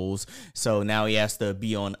residuals. So now he has to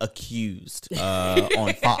be on Accused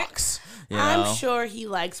on Fox. I'm sure he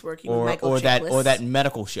likes working with Michael Chiklis. Or that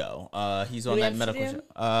medical show. He's on that medical show.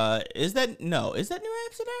 Is that New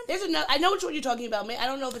Amsterdam? There's another. I know which one you're talking about. I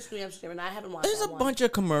don't know if it's New Amsterdam, and I haven't watched. There's a bunch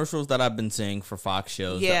of commercials that I've been seeing for Fox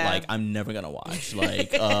shows that like I'm never gonna watch,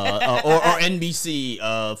 like or NBC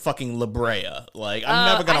fucking La Brea. Like,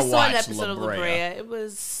 I'm never gonna watch an episode La of La Brea. It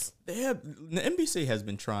was. NBC has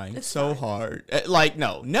been trying hard.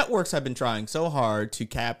 Networks have been trying so hard to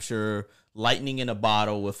capture lightning in a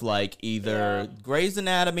bottle with like either Grey's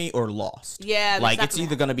Anatomy or Lost. Yeah, like it's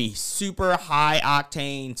either gonna be super high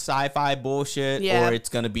octane sci-fi bullshit, or it's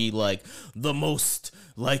gonna be like the most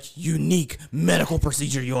like unique medical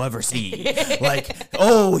procedure you'll ever see. Like,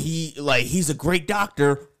 he's a great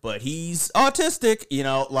doctor, but he's autistic.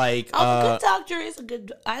 Good Doctor is a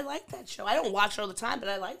good. I like that show. I don't watch it all the time, but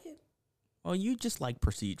I like it. Well, you just like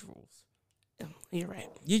procedurals. You're right.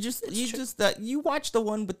 You watch the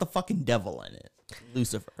one with the fucking devil in it,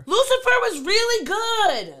 Lucifer. Lucifer was really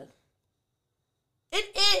good. It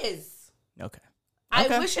is. Okay. I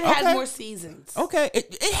Okay, wish it had okay. more seasons. Okay,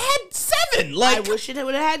 it had 7. Like, I wish it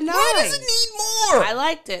would have had 9. why does it need more? I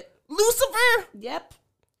liked it. Lucifer. Yep.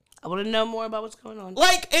 I want to know more about what's going on.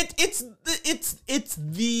 Like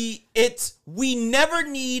we never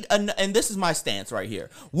need and this is my stance right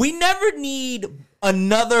here. We never need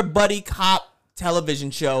another buddy cop television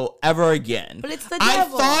show ever again. But it's the I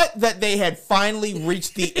devil. thought that they had finally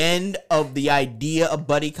reached the end of the idea of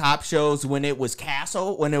buddy cop shows when it was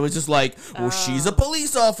Castle, when it was just like, well, she's a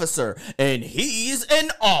police officer and he's an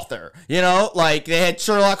author. You know, like they had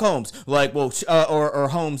Sherlock Holmes, like, well, or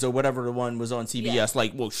Holmes or whatever the one was on CBS. Yeah.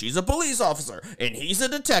 Like, well, she's a police officer and he's a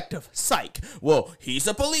detective. Psych. Well, he's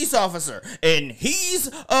a police officer and he's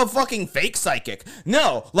a fucking fake psychic.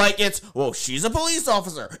 No, like it's, well, she's a police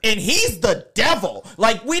officer and he's the devil.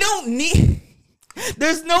 Like, we don't need.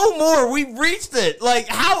 There's no more. We've reached it. Like,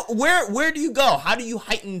 how? Where do you go? How do you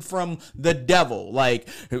heighten from the devil? Like,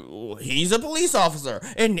 he's a police officer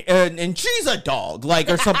and she's a dog, like,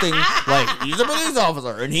 or something. Like, he's a police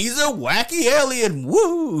officer and he's a wacky alien,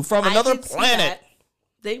 woo, from another I can see planet. that.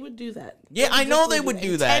 They would do that. Yeah, I know they would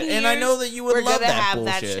do that, and I know that you would love that have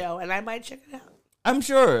bullshit. that show, and I might check it out. I'm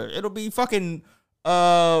sure it'll be fucking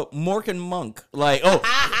Mork and Monk. Like, oh,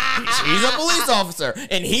 he's a police officer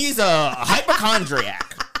and he's a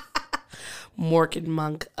hypochondriac. Mork and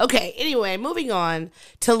Monk. Okay, anyway, moving on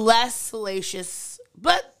to less salacious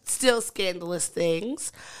but still scandalous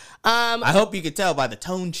things. I hope you could tell by the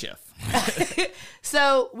tone shift.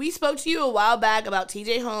 So we spoke to you a while back about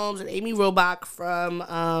TJ Holmes and Amy Robach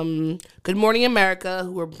from Good Morning America,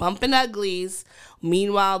 who were bumping uglies.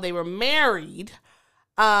 Meanwhile, they were married.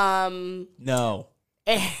 No.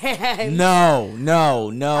 And No.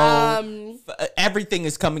 Everything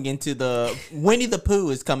is coming into the Winnie the Pooh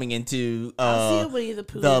is coming into I'll see a Winnie the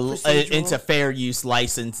Pooh procedural. into fair use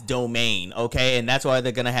license domain, okay? And that's why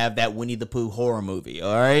they're gonna have that Winnie the Pooh horror movie,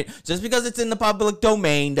 all right? Just because it's in the public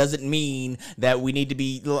domain doesn't mean that we need to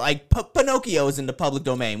be like Pinocchio is in the public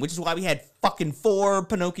domain, which is why we had fucking 4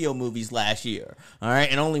 Pinocchio movies last year, all right?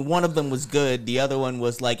 And only one of them was good. The other one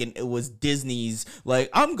was like it was Disney's like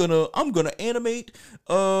I'm gonna animate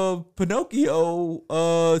Pinocchio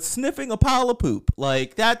sniffing a pile of poop.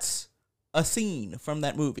 Like, that's a scene from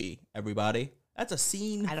that movie, everybody. That's a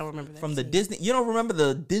scene I don't remember that from the scene. Disney. You don't remember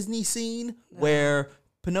the Disney scene where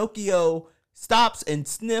Pinocchio stops and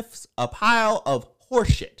sniffs a pile of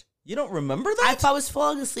horseshit? You don't remember that? I was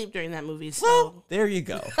falling asleep during that movie, so Well, there you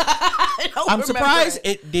go. I don't I'm remember surprised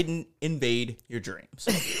it. it didn't invade your dreams.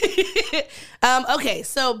 Okay,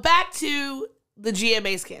 so back to the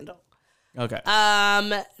GMA scandal. Okay.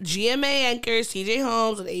 GMA anchors TJ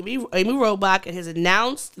Holmes and Amy Robach has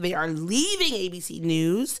announced they are leaving ABC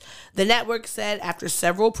News. The network said after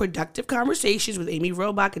several productive conversations with Amy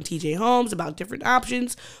Robach and TJ Holmes about different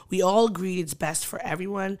options, we all agreed it's best for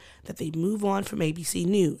everyone that they move on from ABC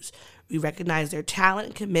News. We recognize their talent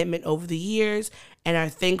and commitment over the years and are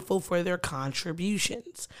thankful for their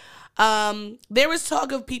contributions. There was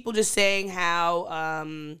talk of people just saying how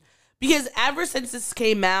because ever since this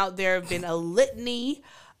came out, there have been a litany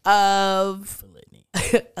of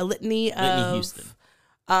Whitney Houston.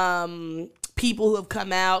 People who have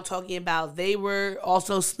come out talking about they were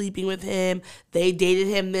also sleeping with him. They dated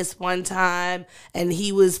him this one time, and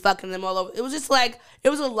he was fucking them all over. It was just like it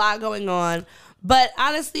was a lot going on. But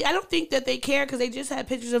honestly, I don't think that they care because they just had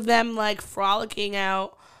pictures of them like frolicking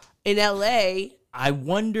out in LA, I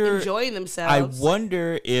wonder. enjoying I themselves.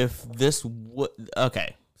 wonder if this would.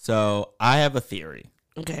 Okay, so I have a theory.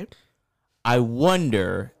 Okay. I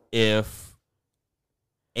wonder if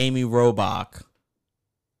Amy Robach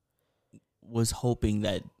was hoping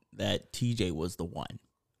that TJ was the one,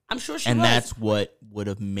 I'm sure she and was. that's what would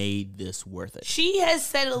have made this worth it. She has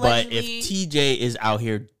said But allegedly. if TJ is out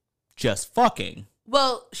here just fucking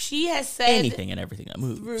Well, she has said anything and everything that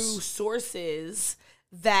moves, through sources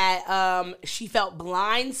that she felt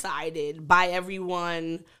blindsided by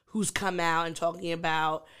everyone who's come out and talking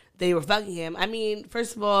about they were fucking him. I mean,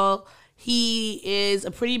 first of all, he is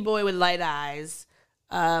a pretty boy with light eyes.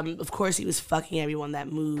 Of course, he was fucking everyone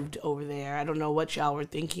that moved over there. I don't know what y'all were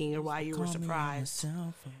thinking or why you were surprised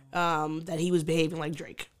that he was behaving like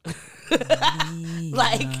Drake.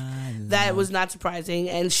 Like, that was not surprising.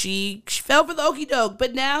 And she fell for the okie doke.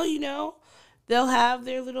 But now, you know, they'll have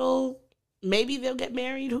their little, maybe they'll get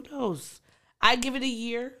married. Who knows? I'd give it a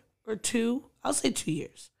year or 2. I'll say 2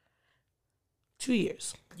 years. 2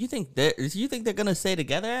 years. You think they're gonna stay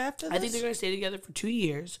together after this? I think they're going to stay together for 2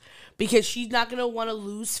 years because she's not going to want to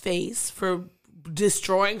lose face for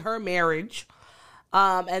destroying her marriage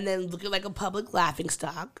and then looking like a public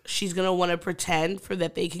laughingstock. She's going to want to pretend for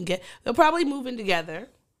that they can get, they'll probably move in together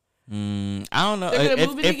I don't know. They're gonna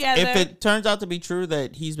move in together. If it turns out to be true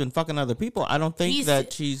that he's been fucking other people, I don't think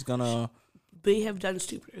that she's gonna. They have done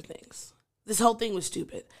stupider things. This whole thing was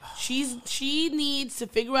stupid. She needs to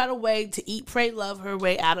figure out a way to eat, pray, love her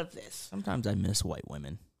way out of this. Sometimes I miss white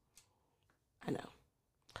women. I know.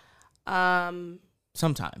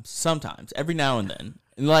 Sometimes, every now and then,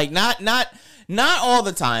 like not all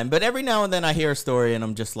the time, but every now and then I hear a story and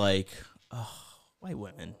I'm just like, oh, white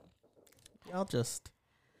women, y'all just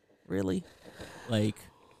really like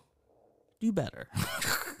do better.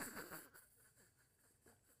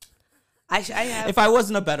 I have. If I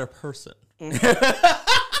wasn't a better person, if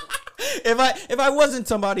I wasn't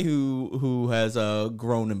somebody who has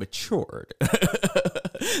grown and matured,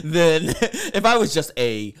 then if I was just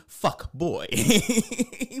a fuck boy,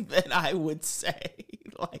 then I would say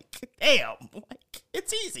like, damn, like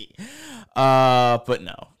it's easy. But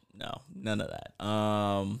no, none of that.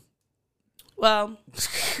 Well,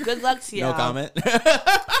 good luck to you. No comment.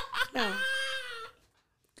 No.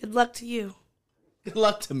 Good luck to you. Good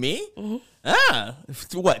luck to me.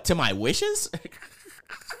 Mm-hmm. What, to my wishes?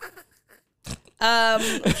 I'm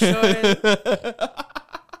sure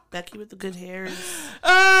Becky with the good hair is.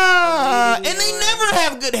 And they never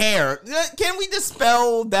have good hair. Can we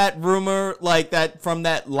dispel that rumor, like that from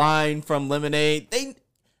that line from Lemonade?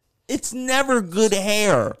 It's never good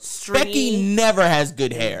hair. Stringy. Becky never has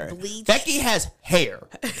good hair. Bleach. Becky has hair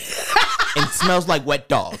and smells like wet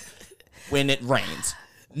dog when it rains.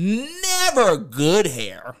 Never good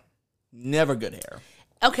hair. Never good hair.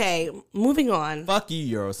 Okay, moving on. Fuck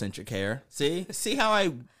you, Eurocentric hair. See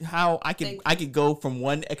how I could go from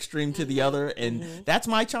one extreme to the other, and that's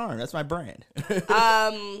my charm. That's my brand.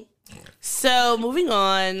 So moving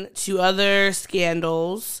on to other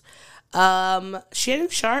scandals. Shannon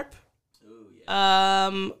Sharp,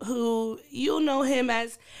 who you'll know him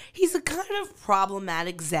as, he's a kind of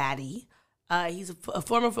problematic zaddy. He's a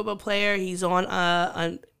former football player. He's on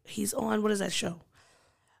what is that show?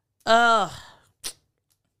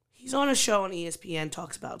 He's on a show on ESPN,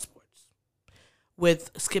 talks about sports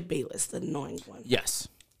with Skip Bayless, the annoying one. Yes.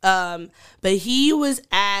 But he was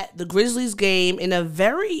at the Grizzlies game in a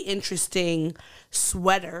very interesting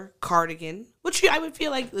sweater cardigan, which I would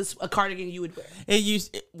feel like is a cardigan you would wear.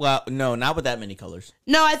 Well, no, not with that many colors.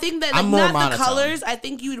 No, I think that I'm more not monotone. the colors. I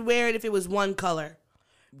think you would wear it if it was one color.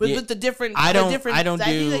 With the different, I don't you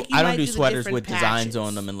might do the sweaters different with designs patches.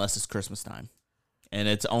 on them unless it's Christmas time. And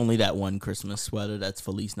it's only that one Christmas sweater that's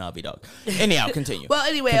Feliz Navidad. Anyhow, continue. Well,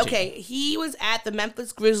 anyway, Continue. okay. He was at the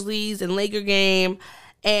Memphis Grizzlies and Laker game,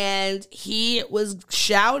 and he was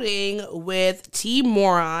shouting with T.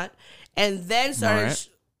 Morant, and then started.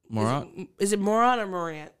 Morant? Is it Morant or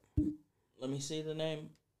Morant? Let me see the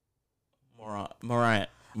name. Morant.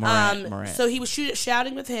 So he was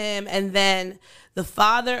shouting with him, and then the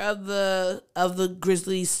father of the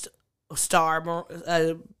Grizzlies star,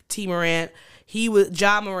 T. Morant,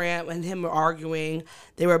 John Morant and him were arguing.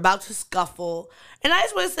 They were about to scuffle, and I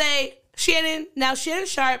just want to say, Shannon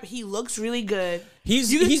Sharp, he looks really good.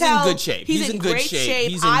 He's You can in tell good shape. He's in good great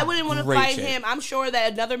shape. He's in I wouldn't want to great fight shape. him. I'm sure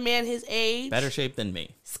that another man his age. Better shape than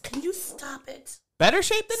me. Can you stop it? Better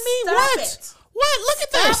shape than me? Stop What? it. What? Look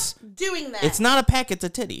at this. Stop doing that. It's not a peck, it's a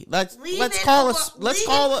titty. Let's Leave call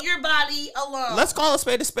your body alone. Let's call a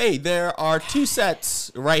spade a spade. There are two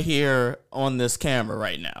sets right here on this camera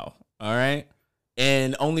right now. All right?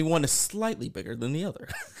 And only one is slightly bigger than the other.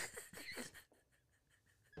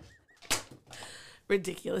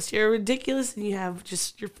 Ridiculous. You're ridiculous, and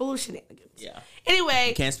you're full of shenanigans. Yeah. Anyway,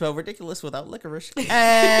 You can't spell ridiculous without licorice.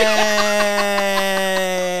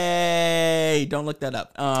 Hey, don't look that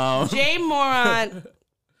up. Jay Morant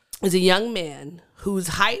is a young man whose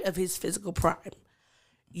height of his physical prime.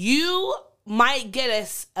 You might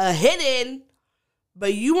get a hit in,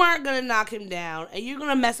 but you aren't going to knock him down, and you're going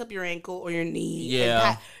to mess up your ankle or your knee.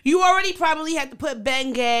 Yeah. You already probably had to put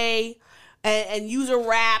Bengay and use a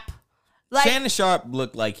wrap. Like, Shannon Sharp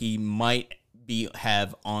looked like he might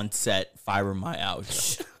have onset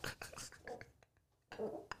fibromyalgia.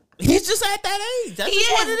 He's just at that age. That's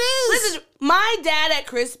just what it is. Listen, my dad at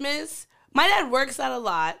Christmas, my dad works out a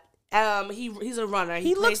lot. He's a runner.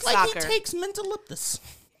 He plays looks like soccer. he takes Mentoliptus.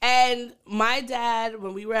 And my dad,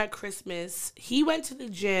 when we were at Christmas, he went to the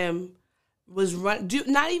gym, was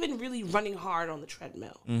not even really running hard on the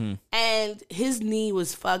treadmill, and his knee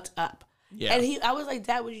was fucked up. Yeah. And I was like,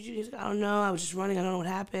 Dad, what did you do? He's like, I don't know. I was just running. I don't know what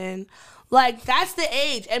happened. Like, that's the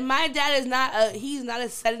age. And my dad is he's not a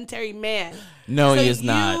sedentary man. No, So he is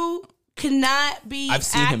not. You cannot be I've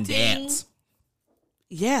seen him acting- dance.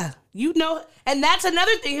 Yeah, you know, and that's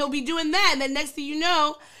another thing. He'll be doing that, and then next thing you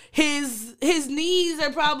know, his knees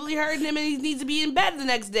are probably hurting him, and he needs to be in bed the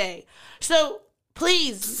next day. So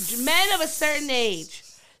please, men of a certain age,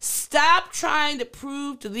 stop trying to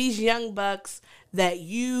prove to these young bucks that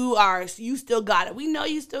you still got it. We know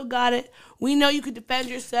you still got it. We know you could defend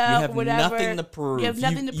yourself. You have or whatever. nothing to prove. You have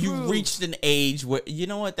nothing to prove. You reached an age where, you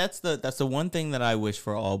know what? That's the one thing that I wish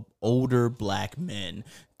for all older black men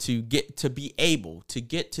to get to be able to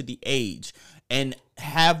get to the age and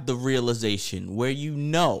have the realization where you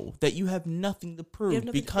know that you have nothing to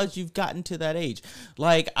prove because you've gotten to that age.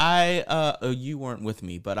 Like you weren't with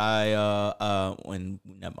me, but never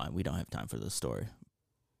mind, we don't have time for this story.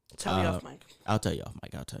 Tell me off mic. I'll tell you off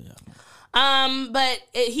mic. But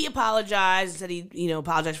he apologized, said he,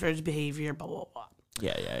 apologized for his behavior, blah, blah, blah.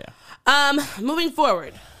 Yeah. Moving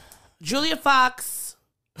forward, Julia Fox,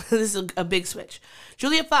 this is a big switch.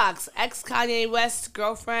 Julia Fox, ex-Kanye West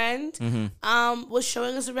girlfriend, was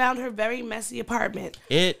showing us around her very messy apartment.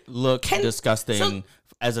 It looked disgusting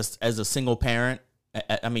as a single parent.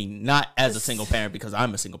 I mean, not as a single parent because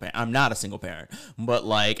I'm a single parent. I'm not a single parent. But,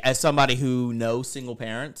 like, as somebody who knows single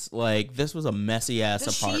parents, like, this was a messy-ass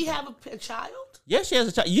apartment. Does she have a child? Yeah, she has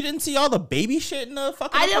a child. You didn't see all the baby shit in the fucking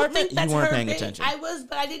apartment? I don't think that's you weren't her paying thing. attention. I was,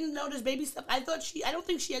 but I didn't notice baby stuff. I don't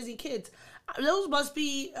think she has any kids. Those must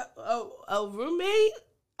be a roommate.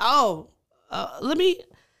 Let me...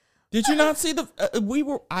 Did you not see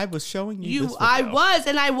I was showing you this video. I was,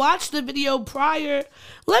 and I watched the video prior.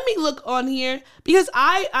 Let me look on here because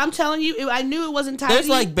I'm telling you, I knew it wasn't tidy. There's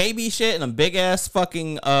like baby shit and a big ass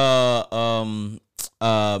fucking mounted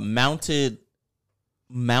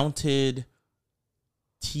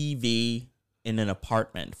TV in an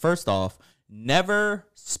apartment. First off, never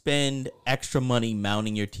spend extra money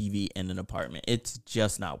mounting your TV in an apartment. It's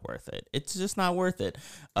just not worth it. It's just not worth it.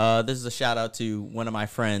 This is a shout out to one of my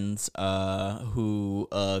friends who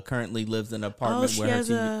currently lives in an apartment where she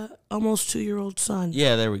has a almost 2-year-old son.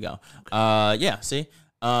 Yeah, there we go. Yeah, see?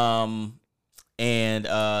 And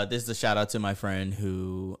this is a shout out to my friend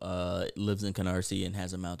who lives in Canarsie and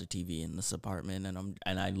has a mounted TV in this apartment.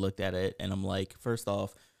 And I looked at it and I'm like, first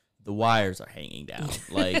off, the wires are hanging down.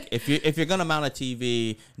 Like if you're gonna mount a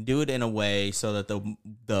TV, do it in a way so that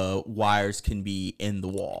the wires can be in the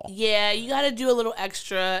wall. Yeah, you got to do a little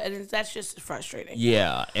extra, and that's just frustrating.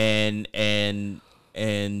 Yeah, and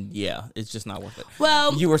yeah, it's just not worth it.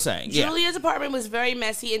 Well, you were saying Julia's apartment was very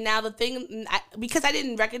messy, and now the thing, because I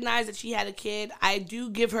didn't recognize that she had a kid, I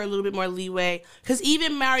do give her a little bit more leeway. Because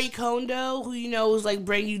even Marie Kondo, who was like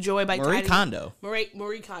Bring You Joy by Marie Kondo.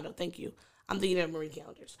 Marie Kondo, thank you. I'm thinking of Marie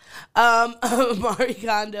Callender's. Marie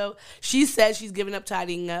Kondo, she says she's giving up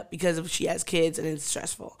tidying up because she has kids and it's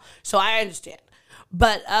stressful. So I understand.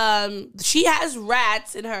 But she has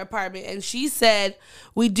rats in her apartment, and she said,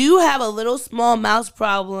 we do have a little small mouse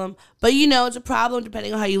problem, but it's a problem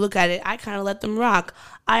depending on how you look at it. I kind of let them rock.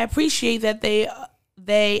 I appreciate that they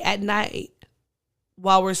at night,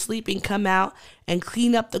 while we're sleeping, come out and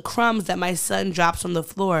clean up the crumbs that my son drops on the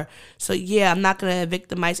floor. So yeah, I'm not going to evict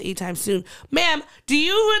the mice anytime soon. Ma'am, do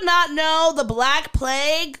you not know the Black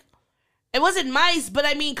Plague? It wasn't mice, but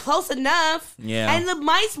I mean close enough. Yeah. And the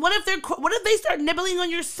mice, what if they start nibbling on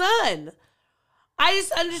your son? I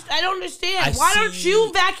don't understand. Why aren't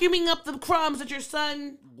you vacuuming up the crumbs that your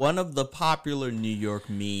son... One of the popular New York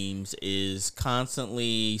memes is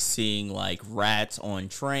constantly seeing like rats on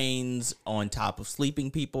trains on top of sleeping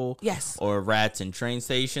people. Yes. Or rats in train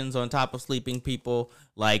stations on top of sleeping people.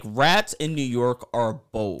 Like rats in New York are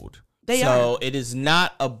bold. They are. So it is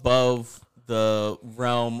not above the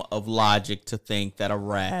realm of logic to think that a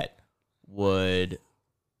rat would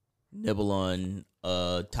nibble on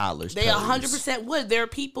toddlers. They 100% would. There are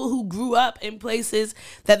people who grew up in places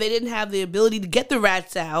that they didn't have the ability to get the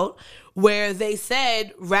rats out, where they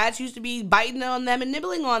said rats used to be biting on them and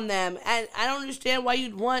nibbling on them. And I don't understand why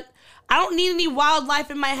you'd want... I don't need any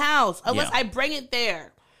wildlife in my house unless I bring it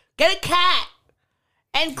there. Get a cat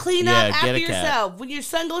and clean up after yourself. When your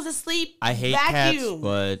son goes to sleep, I hate vacuum. cats,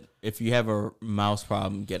 but if you have a mouse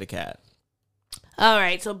problem, get a cat. All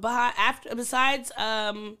right. So besides...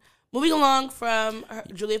 moving along from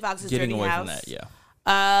Julia Fox's Getting dirty away house. from that, yeah.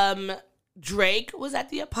 Drake was at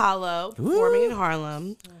the Apollo performing in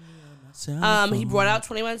Harlem. He brought out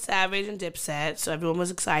 21 Savage and Dipset, so everyone was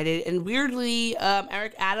excited. And weirdly,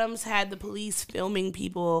 Eric Adams had the police filming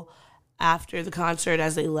people after the concert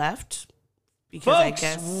as they left. Because I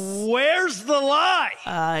guess... where's the lie?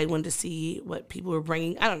 I wanted to see what people were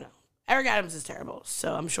bringing. I don't know. Eric Adams is terrible,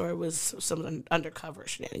 so I'm sure it was some undercover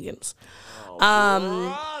shenanigans.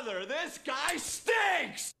 Brother, this guy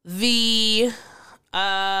stinks! The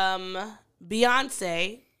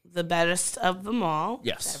Beyonce, the best of them all,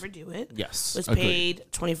 Yes. to ever do it, Yes. was Agreed. paid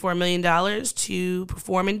 $24 million to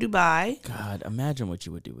perform in Dubai. God, imagine what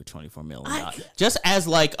you would do with $24 million. I- Just as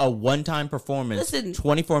like a one-time performance, Listen.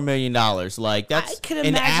 $24 million. Like I that's can an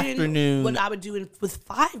imagine afternoon. what I would do with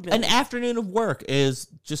 $5 million. An afternoon of work is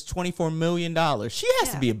just $24 million. She has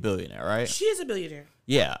to Yeah. be a billionaire, right? She is a billionaire.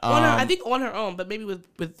 Yeah. I think on her own, but maybe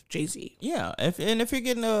with Jay-Z. Yeah. If you're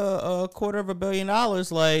getting a $250 million,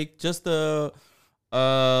 like just to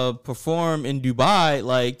perform in Dubai,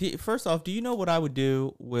 like first off, do you know what I would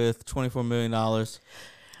do with $24 million?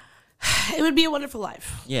 It would be a wonderful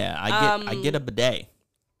life. Yeah, I get a bidet.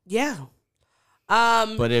 Yeah.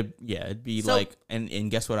 But it'd be So- like,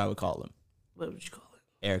 and guess what I would call him? What would you call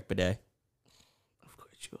it? Eric Bidet. Of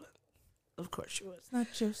course you would. Of course you would.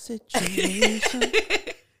 Not your situation.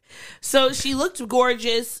 So she looked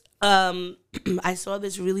gorgeous. I saw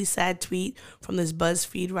this really sad tweet from this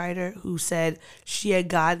BuzzFeed writer who said she had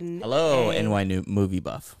gotten Hello, NY new movie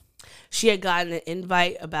buff. she had gotten an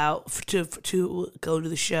invite to go to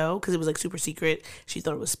the show because it was like super secret. She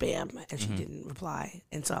thought it was spam and she didn't reply.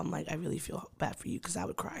 And so I'm like, I really feel bad for you because I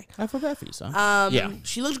would cry. I feel bad for you, son. Yeah,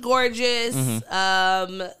 she looked gorgeous.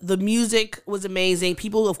 The music was amazing.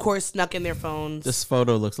 People, of course, snuck in their phones. This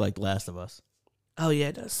photo looks like Last of Us. Oh yeah,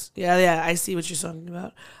 it does. Yeah, I see what you're talking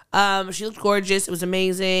about. She looked gorgeous. It was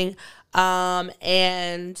amazing.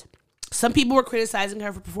 And some people were criticizing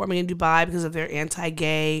her for performing in Dubai because of their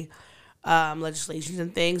anti-gay legislations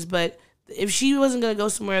and things. But if she wasn't gonna go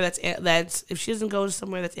somewhere that's if she doesn't go to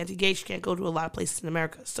somewhere that's anti-gay, she can't go to a lot of places in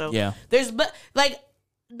America. So Yeah.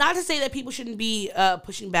 not to say that people shouldn't be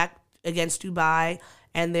pushing back against Dubai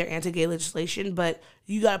and their anti-gay legislation, but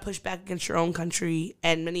you got to push back against your own country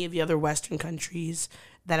and many of the other Western countries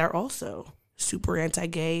that are also super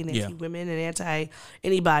anti-gay and anti-women and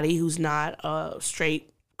anti-anybody who's not a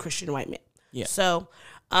straight Christian white man. Yeah. So,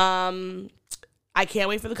 I can't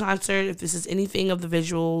wait for the concert. If this is anything of the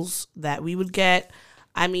visuals that we would get,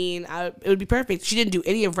 I mean, it would be perfect. She didn't do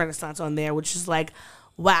any of Renaissance on there, which is like,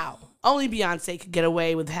 wow. Only Beyonce could get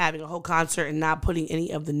away with having a whole concert and not putting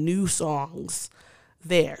any of the new songs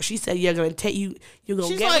there. She said you're gonna take you're gonna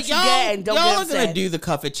She's get like, what you get and don't y'all get are upset. gonna do the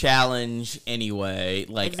Cuff It challenge anyway,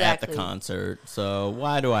 like at the Exactly. concert. So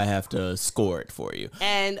why do I have to score it for you?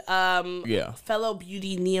 And Yeah. fellow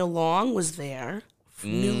beauty Nia Long was there,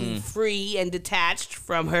 newly free and detached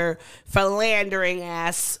from her philandering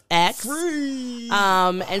ass ex. Free.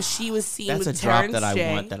 And she was seen That's with a drop Terrence that I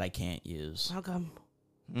J. want that I can't use How come?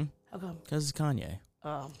 How come? because it's Kanye.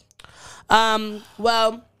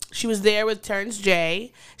 Well, she was there with Terrence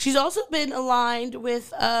J. She's also been aligned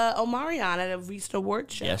with Omarion at a recent award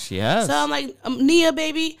show. Yes, she has. So I'm like, Nia,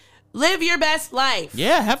 baby, live your best life.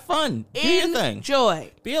 Yeah, have fun. Do your thing.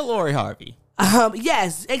 Enjoy. Be a Lori Harvey.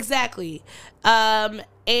 Yes, exactly. And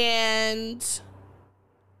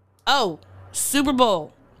Super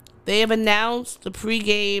Bowl. They have announced the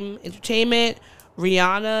pregame entertainment.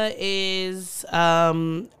 Rihanna is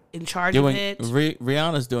in charge of Doing it.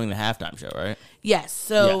 Rihanna's doing the halftime show, right? Yes.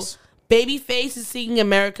 So Yes. Babyface is singing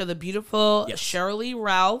 "America the Beautiful." Yes. Shirley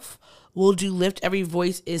Ralph will do "Lift Every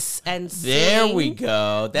Voice Is and Sing." There we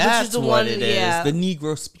go. That's the what one- it is. yeah. The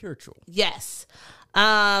Negro spiritual. Yes.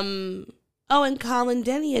 And Colin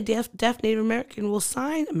Denny, a deaf Native American, will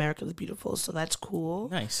sign "America the Beautiful," so that's cool.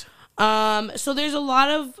 Nice. So there's a lot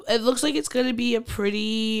of. It looks like it's going to be a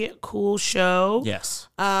pretty cool show. Yes.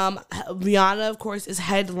 Rihanna, of course, is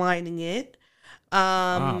headlining it.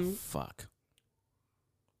 Oh, fuck.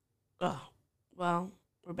 Oh, well,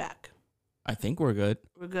 we're back. I think we're good.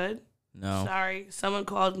 We're good. No. Sorry, someone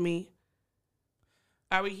called me.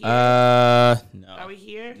 Are we here? No. Are we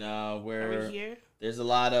here? No, Are we here? There's a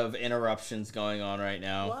lot of interruptions going on right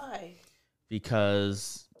now Why?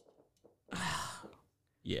 because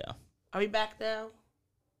yeah. Are we back now?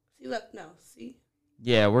 See, look, no, see.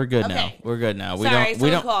 Yeah, we're good now. Okay. We're good now. Sorry, we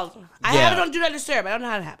don't called. I Yeah. have it on Do Not Disturb. I don't know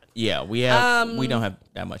how it happened. Yeah, we don't have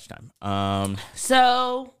that much time.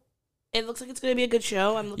 So it looks like it's going to be a good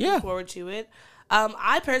show. I'm looking Yeah. forward to it.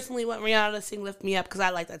 I personally want Rihanna to sing "Lift Me Up" because I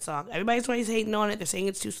like that song. Everybody's always hating on it. They're saying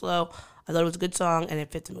it's too slow. I thought it was a good song and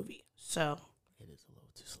it fit the movie. So. It is a little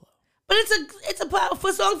too slow. But it's a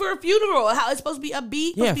powerful song for a funeral. How it's supposed to be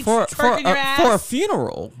upbeat. Yeah, supposed to be twerking your ass. for a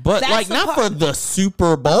funeral, but That's like the not part- for the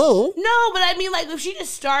Super Bowl. No, but I mean, like if she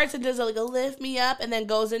just starts and does like a "Lift Me Up" and then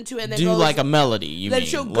goes into it and then Do goes, like a melody. You then mean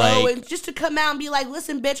she'll go like and just to come out and be like,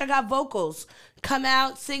 "Listen, bitch, I got vocals. Come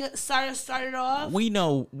out, sing, start it off." we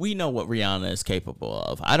know what Rihanna is capable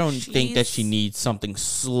of. I don't think that She's- she needs something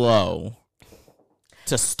slow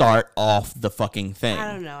to start off the fucking thing.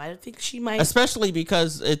 I don't know. I think she might. Especially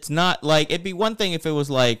because it's not like, it'd be one thing if it was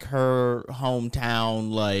like her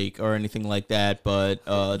hometown, like, or anything like that, but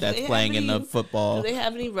that's playing in the football. Do they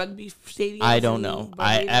have any rugby stadiums? I don't know.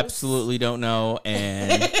 I Barbados? absolutely don't know,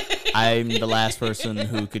 and I'm the last person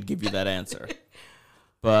who could give you that answer.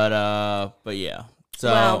 But yeah.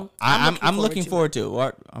 So Well, I'm looking to forward to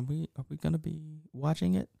it. Are we gonna be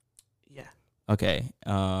watching it? Yeah. Okay.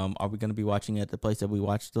 Are we gonna be watching it at the place that we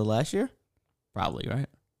watched the last year? Probably, right?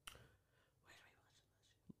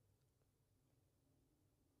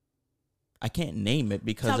 I can't name it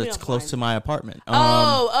because Tell me it's close offline. to my apartment.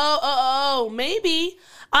 Maybe.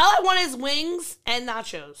 All I want is wings and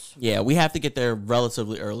nachos. Yeah, we have to get there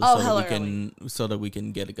relatively early so that we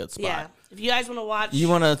can get a good spot. Yeah. If you guys want to watch. You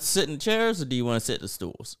want to sit in chairs or do you want to sit in the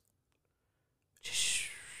stools?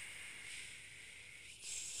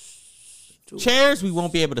 Chairs, we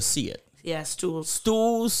won't be able to see it. Yeah, stools.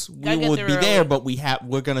 Stools, we Gotta get would there be there, early. but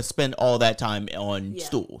we're gonna spend all that time on Yeah.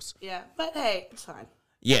 stools. Yeah, but hey, it's fine.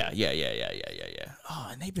 Yeah. Oh,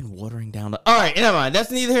 and they've been watering down the. All right, never mind.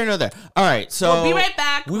 That's neither here nor there. All right, so We'll be right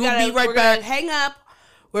back. We will We're be right gonna back. hang up.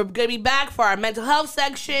 We're gonna be back for our mental health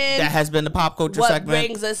section. That has been the pop culture what segment.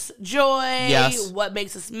 brings us joy? Yes. What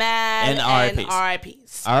makes us mad? And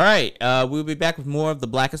RIPs. All right, we'll be back with more of the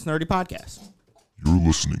Blackest Nerdy podcast. You're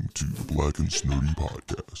listening to the Black and Snurdy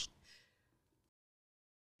Podcast.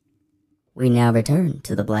 We now return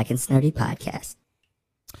to the Black and Snurdy podcast.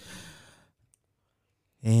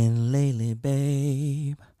 And lately,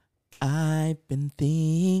 babe, I've been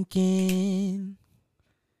thinking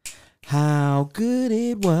how good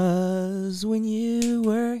it was when you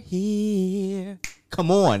were here.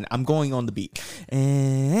 Come on, I'm going on the beat.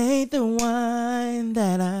 Ain't the wine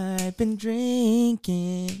that I've been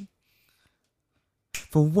drinking.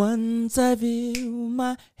 For once I feel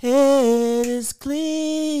my head is clear.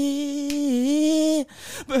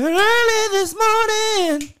 But early this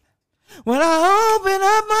morning, when I open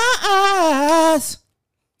up my eyes,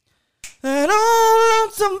 that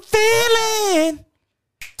old lonesome feeling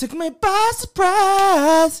took me by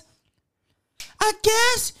surprise. I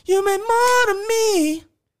guess you meant more to me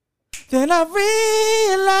than I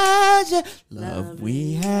realized. Yeah. Love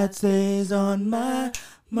we had stays on my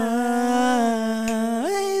mind.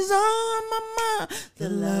 Stays on my mind. The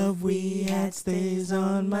love we had stays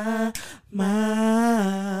on my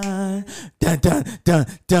mind. Dun dun dun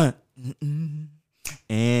dun. Mm-mm.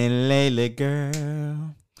 And lately,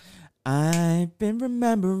 girl, I've been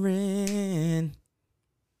remembering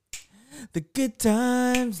the good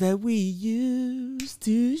times that we used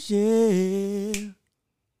to share.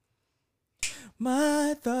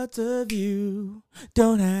 My thoughts of you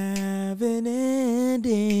don't have an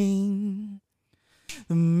ending.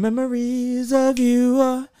 The memories of you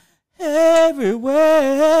are everywhere.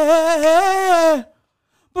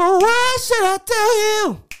 But why should I tell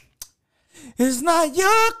you? It's not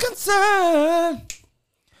your concern.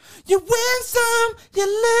 You win some, you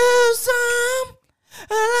lose some. And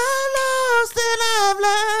I lost and I've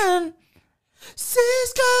learned.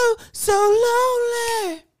 Cisco so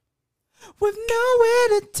lonely with nowhere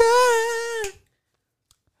to turn.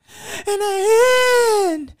 And I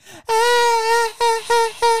end.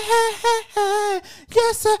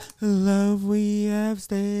 Yes, the love we have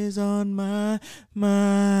stays on my mind.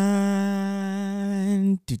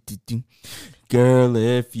 Girl,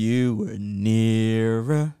 if you were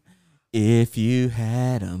nearer, if you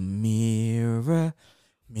had a mirror,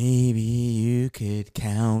 maybe you could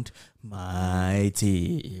count my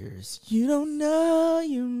tears. You don't know,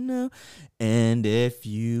 you know. And if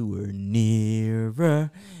you were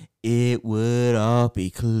nearer, it would all be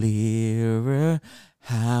clearer.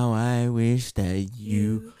 How I wish that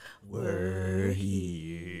you were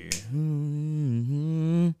here.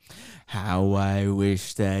 How I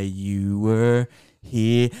wish that you were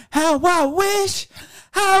here. How I wish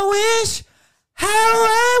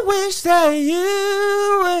that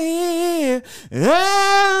you were here.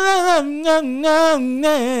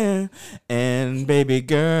 And baby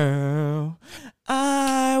girl,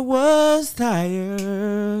 I was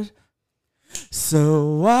tired,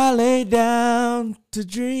 so I lay down to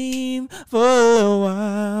dream for a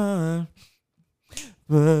while.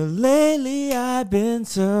 But lately I've been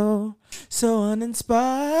so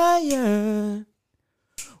uninspired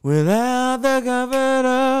without the comfort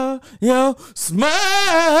of your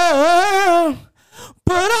smile.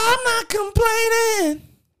 But I'm not complaining,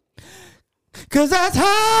 'cause that's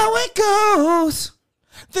how it goes.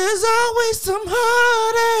 There's always some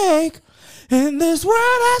heartache in this world,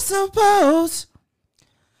 I suppose.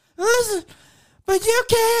 Listen, but you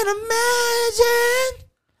can't imagine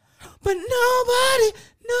but nobody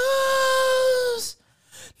knows.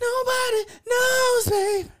 Nobody knows,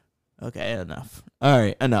 babe. Okay, enough. All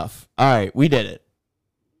right, enough. All right, we did it.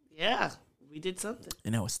 Yeah, we did something.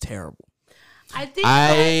 And that was terrible. I think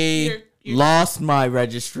I lost my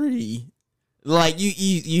registry. Like,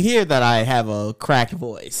 you hear that I have a cracked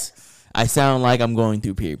voice. I sound like I'm going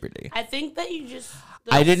through puberty. I think that you just...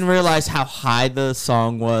 I didn't realize how high the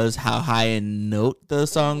song was, how high in note the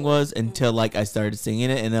song was until like I started singing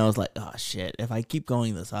it, and I was like, oh shit, if I keep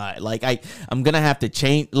going this high, like I'm gonna have to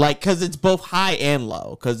change, like, cause it's both high and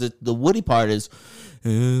low, cause the woody part is,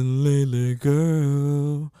 and lately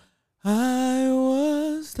girl, I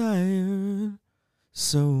was tired,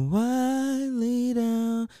 so I lay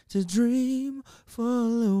down to dream for a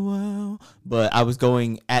little while. But I was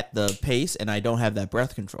going at the pace, and I don't have that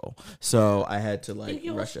breath control, so I had to I like think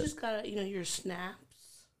you rush also it. just gotta, your snaps.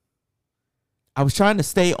 I was trying to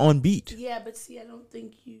stay on beat. Yeah, but see, I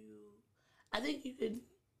think you could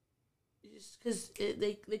just because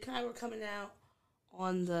they kind of were coming out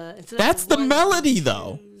on the. That's the melody,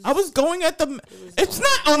 though. I was going at the. It's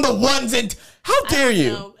not on the ones and. How dare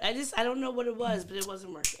you? Know. I don't know what it was, but it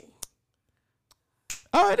wasn't working.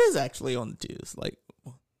 Oh, it is actually on the twos. Like.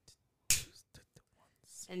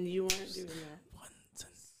 And you weren't doing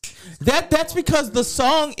that. That's because the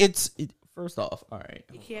song. First off, all right.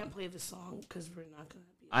 You can't play the song because we're not gonna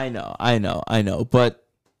be. I know, but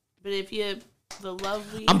if you the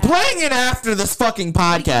lovely. I'm playing it after this fucking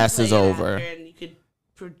podcast is over. And you could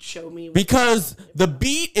show me Because the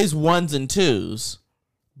beat is ones and twos,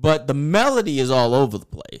 but the melody is all over the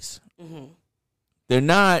place. Mm-hmm. They're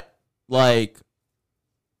not like.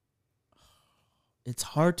 It's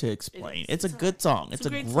hard to explain. It's a good song. It's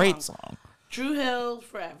a great song. Drew Hill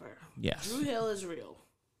forever. Yes. Drew Hill is real.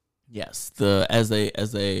 Yes. As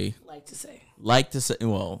they like to say.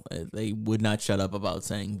 Well, they would not shut up about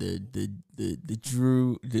saying the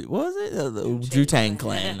Drew. What was it? The Drew Tang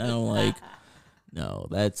Clan. I don't like. No,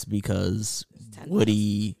 that's because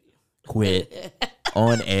Woody quit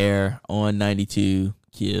on air on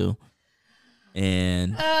 92Q,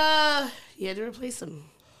 and you had to replace him.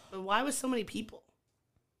 But why with so many people?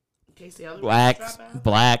 In case the other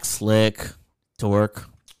Black, Slick, Torque,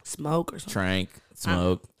 Smoke or something. Trank,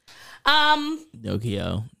 Smoke.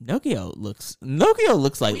 Nokia looks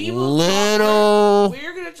like little.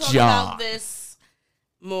 We're gonna talk John. about this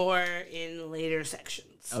more in later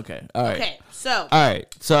sections. Okay. All right. Okay. So. All right.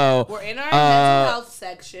 So We're in our mental health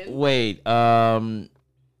section. Wait.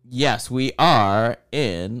 Yes, we are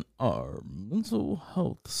in our mental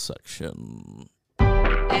health section.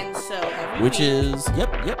 And so every Which week, is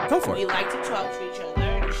go for we it. like to talk to each other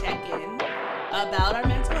and check in about our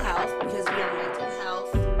mental health because we are mental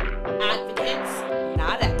health advocates,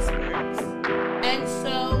 not experts. And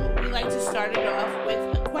so we like to start it off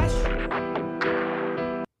with a question.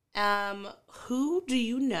 Who do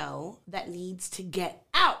you know that needs to get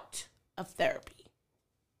out of therapy?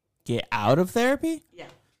 Get out of therapy? Yeah.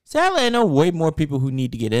 Sadly, I know way more people who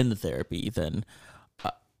need to get into therapy than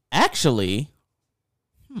actually.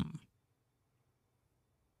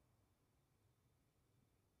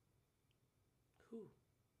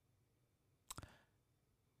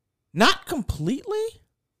 Not completely,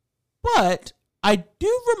 but I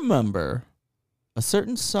do remember a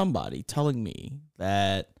certain somebody telling me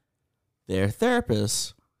that their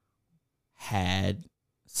therapist had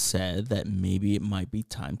said that maybe it might be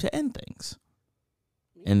time to end things.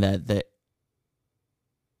 And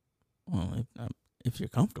well, if you're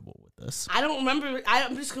comfortable with this. I don't remember.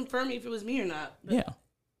 I'm just confirming if it was me or not. Yeah.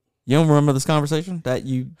 You don't remember this conversation that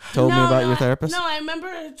you told me about your therapist? I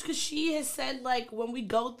remember because she has said, like, when we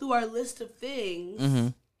go through our list of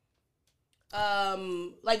things,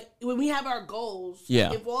 like, when we have our goals,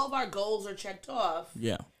 if all of our goals are checked off,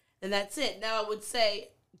 then that's it. Now, I would say,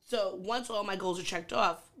 so once all my goals are checked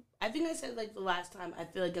off, I think I said, like, the last time, I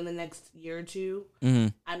feel like in the next year or two,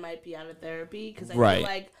 I might be out of therapy because I feel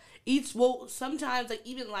like sometimes, like,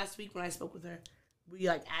 even last week when I spoke with her, we,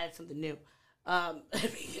 like, added something new.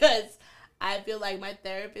 Because I feel like my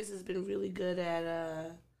therapist has been really good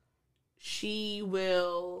at, she's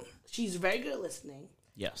very good at listening.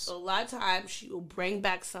 Yes. So a lot of times she will bring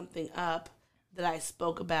back something up that I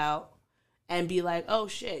spoke about and be like, oh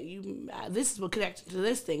shit, this is what connected to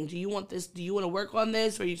this thing. Do you want this? Do you want to work on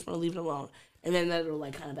this or you just want to leave it alone? And then that'll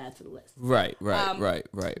like kind of add to the list. Right.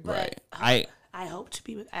 I hope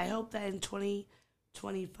that in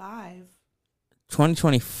 2025.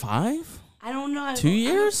 2025? I don't know. 2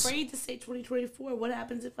 years? I'm afraid to say 2024. What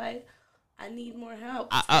happens if I need more help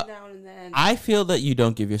between now and then? I feel that you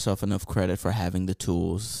don't give yourself enough credit for having the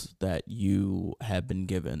tools that you have been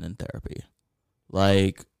given in therapy.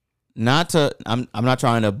 Like, I'm not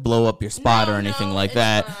trying to blow up your spot or anything like it's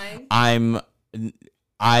that. fine.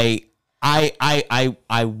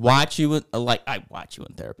 I watch you I watch you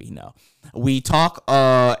in therapy. No, we talk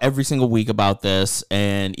every single week about this,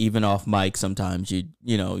 and even off mic sometimes you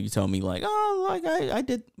tell me like, oh, like I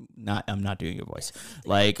did not. I'm not doing your voice.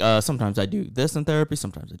 Like sometimes I do this in therapy,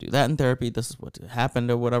 sometimes I do that in therapy. This is what happened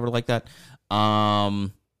or whatever like that.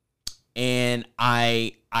 And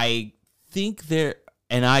I think there.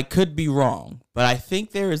 And I could be wrong, but I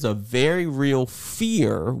think there is a very real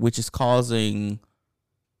fear which is causing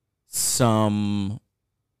some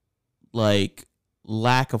like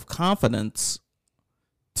lack of confidence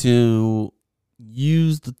to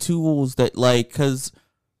use the tools that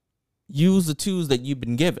use the tools that you've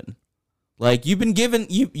been given. Like you've been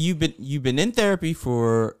in therapy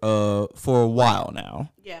for a while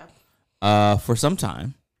now. Yeah. For some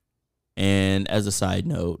time. And as a side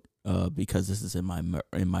note, because this is in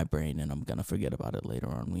my brain and I'm gonna forget about it later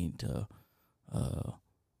on, we need to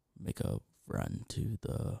make a run to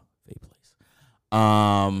the vape place.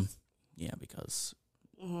 Yeah, because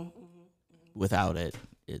without it,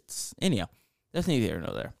 it's anyhow. That's neither here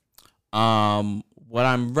nor there. What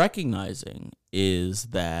I'm recognizing is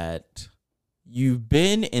that you've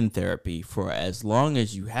been in therapy for as long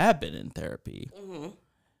as you have been in therapy.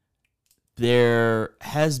 There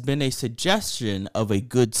has been a suggestion of a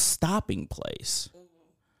good stopping place,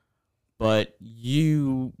 but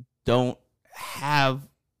you don't have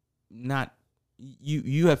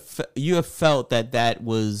you have felt that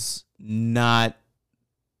was not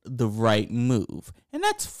the right move, and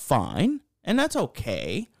that's fine and that's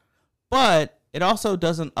okay, but it also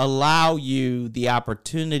doesn't allow you the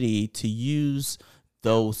opportunity to use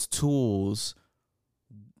those tools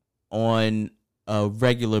on a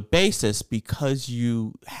regular basis because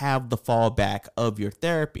you have the fallback of your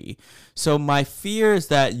therapy. So my fear is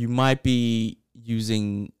that you might be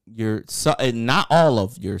using not all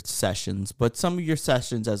of your sessions, but some of your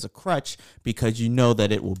sessions as a crutch because you know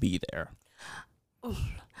that it will be there.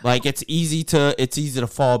 Like it's easy to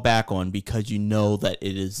fall back on because you know that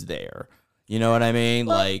it is there. You know what I mean?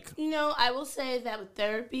 Well, like, I will say that with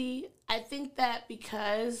therapy, I think that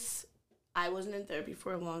because I wasn't in therapy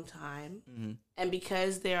for a long time, and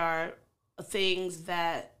because there are things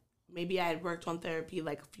that maybe I had worked on therapy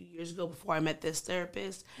like a few years ago before I met this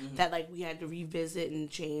therapist that like we had to revisit and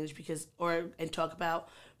change and talk about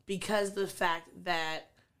because the fact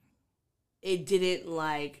that it didn't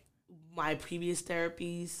like my previous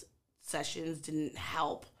therapies sessions didn't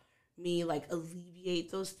help me like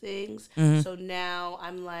alleviate those things. So now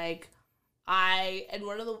I'm like,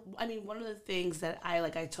 one of the things that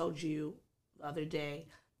I told you the other day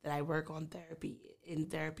that I work on in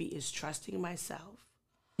therapy is trusting myself.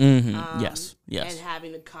 Yes. And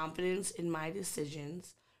having the confidence in my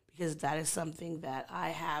decisions, because that is something that I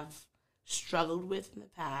have struggled with in the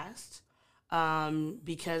past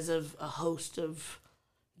because of a host of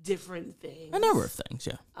different things. A number of things,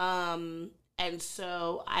 yeah. And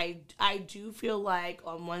so I do feel like,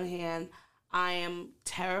 on one hand, I am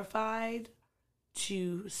terrified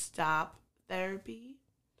to stop therapy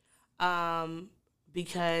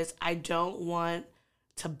because I don't want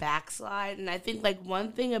to backslide. And I think like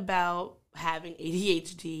one thing about having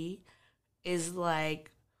ADHD is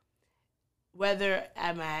like whether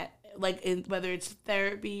it's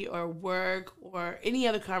therapy or work or any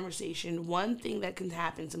other conversation, one thing that can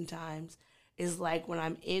happen sometimes is like when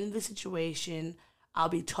I'm in the situation, I'll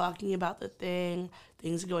be talking about the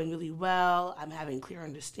things are going really well, I'm having clear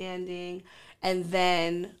understanding, and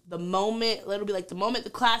then the moment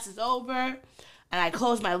the class is over and I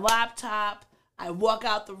close my laptop, I walk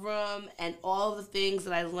out the room, and all the things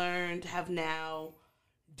that I learned have now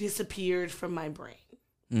disappeared from my brain.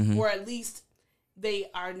 Or at least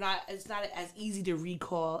it's not as easy to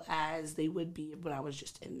recall as they would be when I was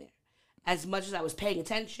just in there. As much as I was paying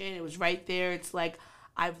attention, it was right there. It's like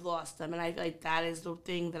I've lost them. And I feel like that is the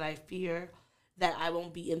thing that I fear, that I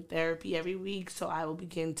won't be in therapy every week, so I will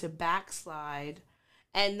begin to backslide.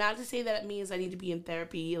 And not to say that it means I need to be in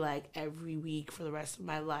therapy like every week for the rest of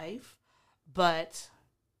my life, but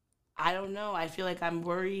I don't know. I feel like I'm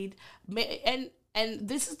worried. And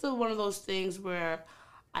this is one of those things where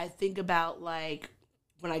I think about like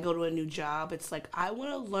when I go to a new job, it's like I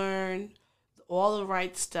want to learn all the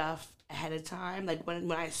right stuff ahead of time. Like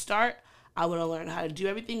when I start, I want to learn how to do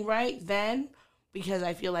everything right then, because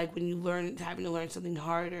I feel like when you having to learn something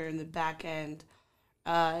harder in the back end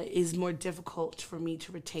is more difficult for me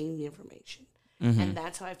to retain the information. And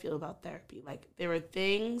that's how I feel about therapy. Like there are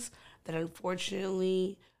things that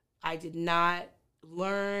unfortunately I did not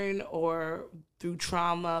learn or through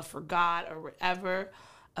trauma forgot or whatever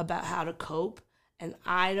about how to cope, and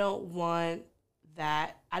I don't want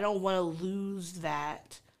that. I don't want to lose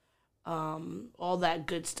that, all that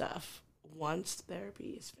good stuff once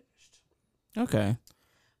therapy is finished. Okay.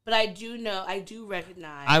 But I do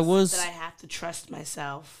recognize that I have to trust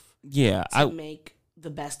myself. Yeah, to make the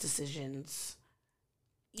best decisions,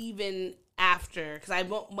 even after,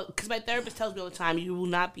 because my therapist tells me all the time, we will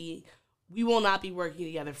not be working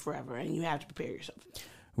together forever, and you have to prepare yourself for that.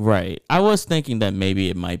 Right. I was thinking that maybe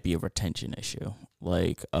it might be a retention issue,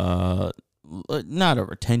 like not a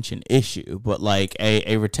retention issue, but like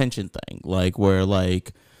a retention thing, like where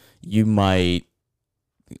like you might.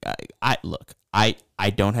 I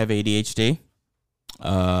don't have ADHD.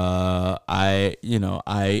 I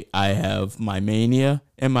have my mania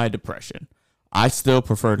and my depression. I still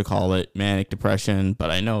prefer to call it manic depression, but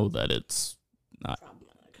I know that it's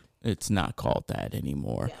not called that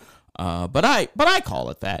anymore. Yeah. But I call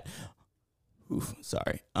it that. Oof,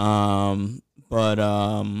 sorry. I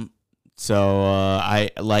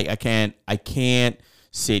can't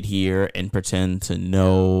sit here and pretend to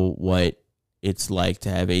know what it's like to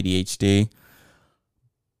have ADHD.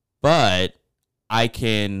 But I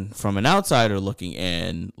can, from an outsider looking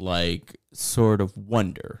in, like sort of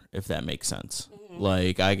wonder if that makes sense. Mm-hmm.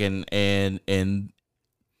 Like I can, and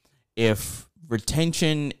if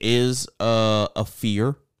retention is a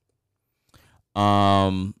fear,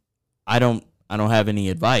 I don't have any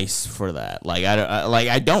advice for that. Like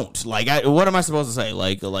I don't. What am I supposed to say?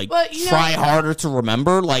 Like try harder to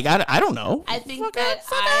remember. Like I don't know. I think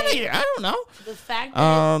I don't know. The fact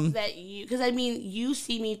that you, because I mean, you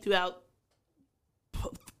see me throughout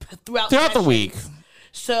the week.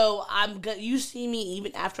 So you see me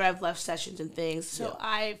even after I've left sessions and things. So yeah.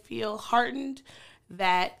 I feel heartened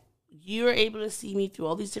that you're able to see me through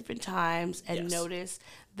all these different times and notice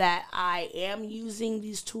that I am using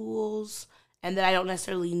these tools, and that I don't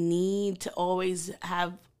necessarily need to always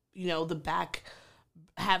have, on the back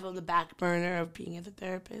burner of being a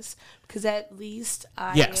therapist, because at least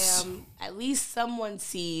at least someone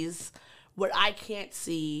sees what I can't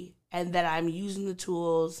see, and that I'm using the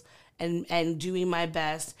tools and doing my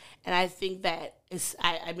best. And I think that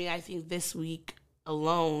I think this week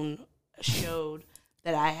alone showed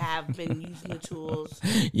that I have been using the tools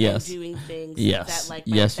and doing things that like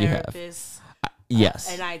my therapist.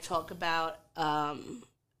 Yes. And I talk about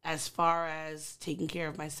as far as taking care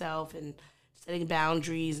of myself and setting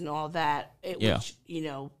boundaries and all that, which,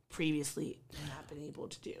 previously I've not been able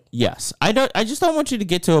to do. Yes. I just don't want you to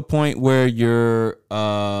get to a point where you're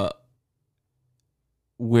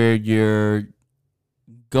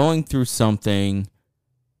going through something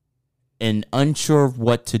and unsure of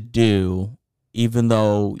what to do, even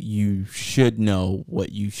though you should know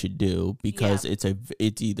what you should do, because it's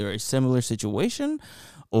either a similar situation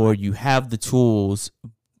or you have the tools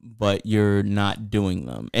but you're not doing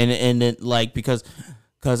them. And it, like, because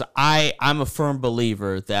I'm a firm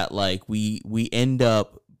believer that like we end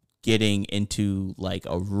up getting into like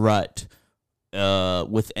a rut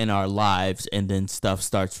within our lives, and then stuff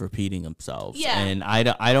starts repeating themselves. Yeah. And I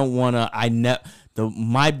don't want to.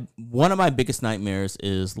 One of my biggest nightmares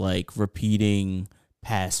is like repeating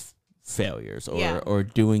past failures or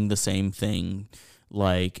doing the same thing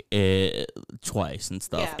like twice and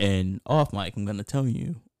stuff. Yeah. And off mic, I'm gonna tell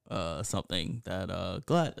you something that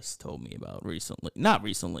Gladys told me about recently. Not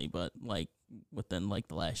recently, but like within like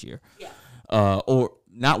the last year. Yeah. Or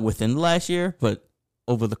not within the last year, but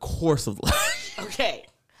over the course of the last year. Okay.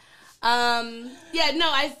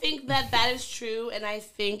 I think that is true, and I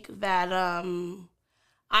think that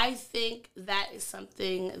is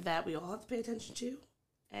something that we all have to pay attention to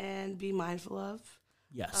and be mindful of.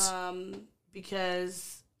 Yes.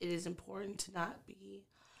 Because it is important to not be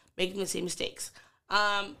making the same mistakes.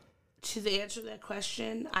 To the answer to that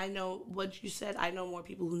question, I know what you said. I know more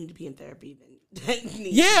people who need to be in therapy than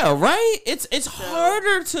need. Yeah, right. It's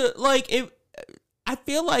harder to like it. I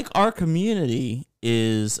feel like our community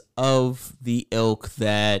is of the ilk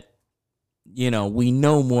that, we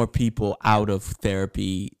know more people out of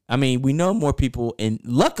therapy. I mean, we know more people, and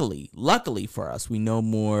luckily for us, we know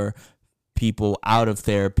more people out of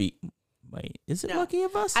therapy. Wait, is it lucky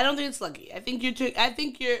of us? I don't think it's lucky. I think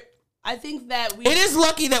that it is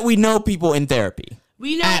lucky that we know people in therapy.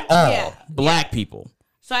 We know at all black people.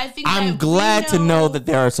 So I think I'm glad to know that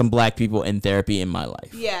there are some black people in therapy in my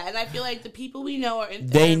life. Yeah, and I feel like the people we know are in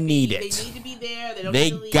therapy. They need it. They need to be there.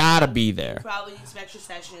 They gotta be there. Probably need some extra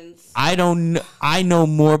sessions. I know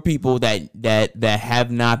more people that have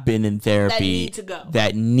not been in therapy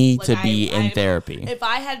that need to be in therapy. If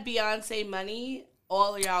I had Beyonce money,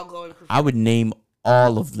 all of y'all going for free. I would name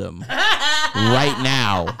all of them right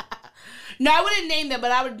now. No, I wouldn't name them,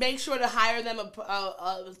 but I would make sure to hire them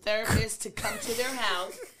a therapist to come to their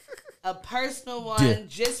house, a personal one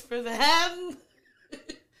just for them.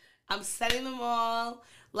 I'm setting them all.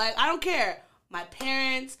 Like, I don't care. My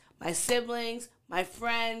parents, my siblings, my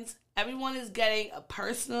friends, everyone is getting a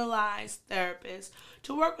personalized therapist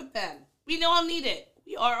to work with them. We all need it.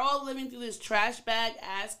 We are all living through this trash bag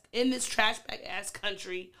ass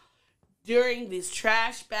country during this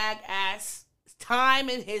trash bag ass time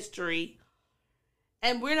in history,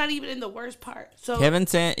 and we're not even in the worst part. So Kevin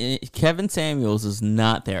Samuels is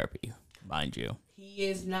not therapy, mind you. he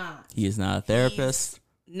is not. He is not a therapist.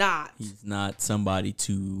 He's not somebody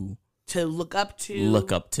to look up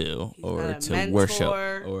to, or not a to mentor. worship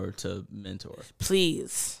or to mentor.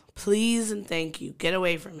 Please, and thank you. Get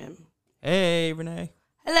away from him. Hey, Renee.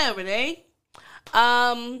 Hello, Renee.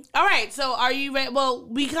 All right. So, are you ready? Well,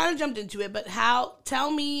 we kind of jumped into it, but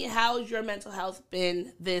tell me, how's your mental health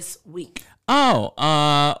been this week? Oh,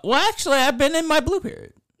 well, actually, I've been in my blue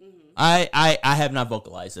period. I have not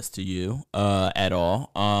vocalized this to you, at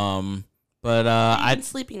all. But I've been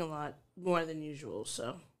sleeping a lot more than usual,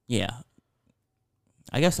 so yeah,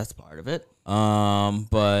 I guess that's part of it.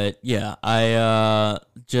 But yeah, I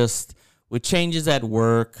just with changes at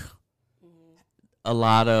work, a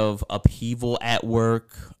lot of upheaval at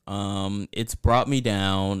work. It's brought me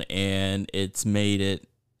down, and it's made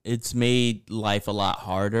life a lot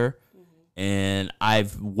harder. And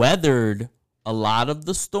I've weathered a lot of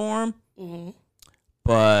the storm,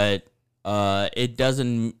 but it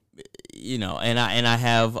doesn't. And I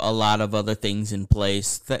have a lot of other things in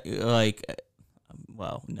place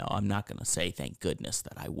well, no, I'm not going to say thank goodness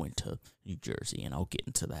that I went to New Jersey, and I'll get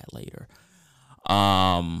into that later.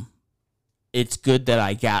 It's good that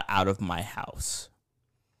I got out of my house,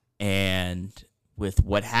 and with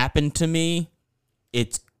what happened to me,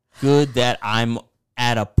 it's good that I'm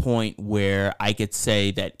at a point where I could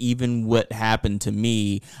say that even what happened to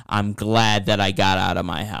me, I'm glad that I got out of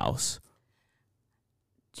my house.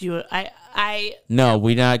 No,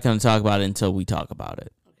 we're not going to talk about it until we talk about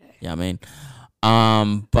it. Okay. Yeah, I mean,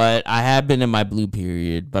 but I have been in my blue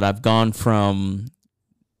period, but I've gone from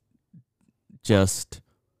just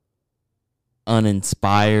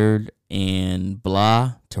uninspired and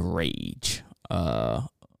blah to rage,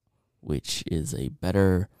 which is a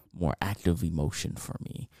better, more active emotion for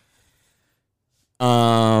me.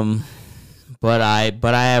 But I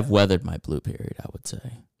have weathered my blue period, I would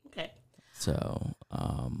say. Okay. So,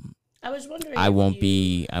 I was wondering. I won't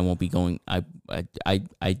be going. I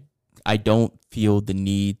don't feel the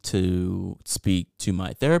need to speak to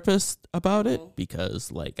my therapist about it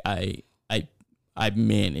because, like, I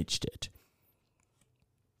managed it.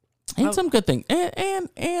 And some good things, and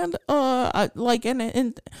I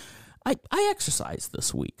exercised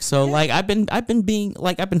this week, so like I've been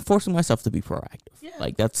forcing myself to be proactive. Yeah.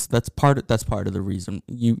 Like that's part of the reason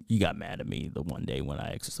you got mad at me the one day when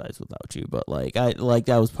I exercised without you, but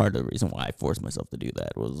that was part of the reason why I forced myself to do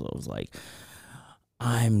that. I was like,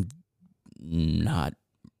 I'm not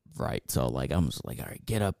right, so like I'm just like, all right,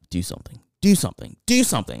 get up, do something.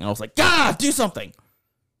 And I was like, God, do something.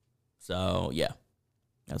 So yeah.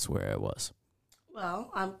 That's where I was.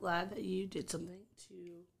 Well, I'm glad that you did something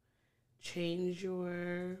to change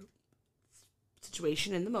your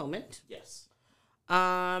situation in the moment. Yes.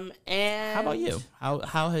 And how about you?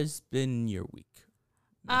 How has been your week?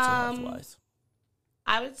 Mental health-wise?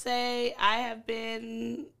 I would say I have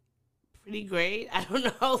been pretty great. I don't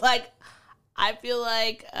know, like I feel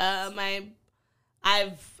like I've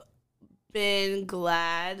been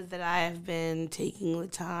glad that I have been taking the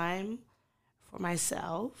time for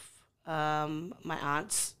myself. My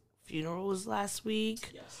aunt's funeral was last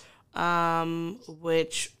week. Yes.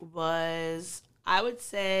 Which was, I would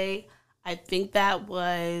say, I think that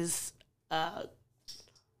was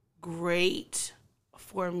great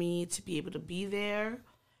for me to be able to be there,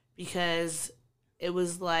 because it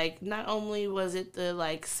was like, not only was it the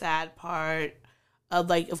like sad part of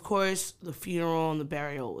like, of course, the funeral and the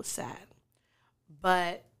burial was sad,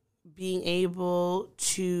 but being able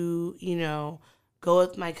to, go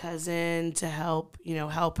with my cousin to help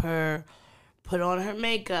her put on her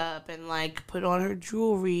makeup and like put on her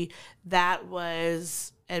jewelry,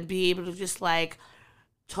 and be able to just like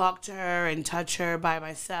talk to her and touch her by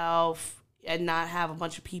myself and not have a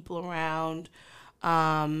bunch of people around,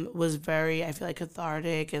 was very, I feel like,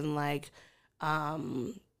 cathartic, and like, I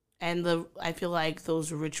feel like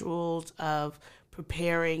those rituals of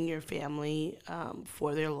preparing your family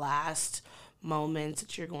for their last moments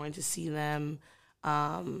that you're going to see them,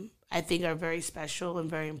 I think are very special and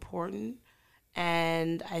very important.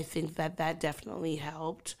 And I think that definitely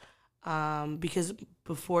helped. because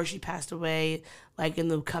before she passed away, like in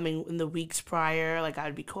the weeks prior, like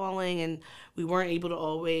I'd be calling and we weren't able to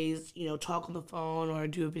always, talk on the phone or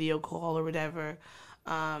do a video call or whatever.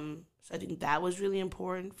 So I think that was really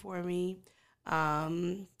important for me.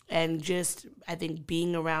 And just, I think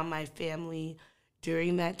being around my family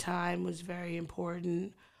during that time was very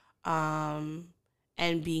important.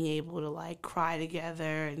 And being able to like cry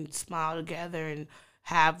together and smile together and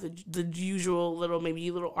have the usual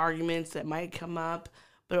little arguments that might come up,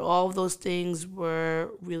 but all of those things were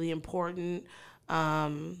really important.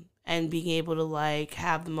 And being able to like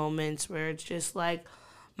have the moments where it's just like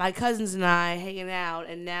my cousins and I hanging out,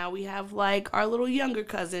 and now we have like our little younger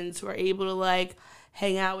cousins who are able to like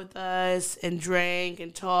hang out with us and drink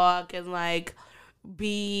and talk and like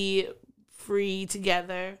be free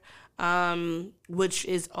together, which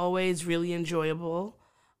is always really enjoyable.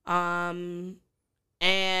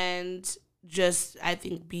 And just, I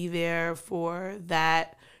think, be there for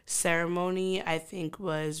that ceremony, I think,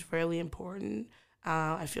 was really important.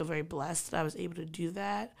 I feel very blessed that I was able to do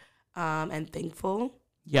that, and thankful.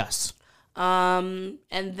 Yes. And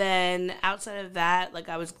then outside of that, like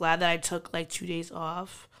I was glad that I took like 2 days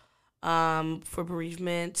off for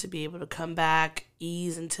bereavement to be able to come back,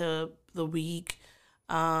 ease into the week.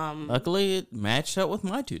 Luckily, it matched up with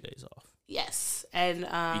my 2 days off. Yes, and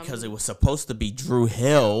Because it was supposed to be Drew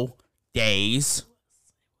Hill days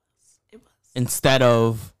it was. instead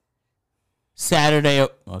of Saturday.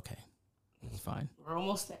 Okay, it's fine. We're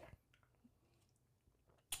almost there.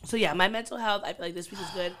 So yeah, my mental health, I feel like this week is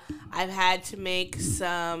good. I had to make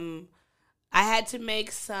some, I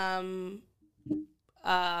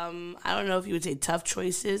don't know if you would say tough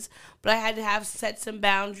choices, but I had to set some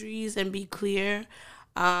boundaries and be clear.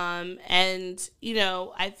 And,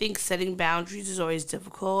 I think setting boundaries is always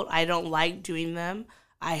difficult. I don't like doing them.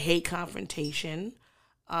 I hate confrontation.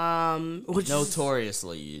 Which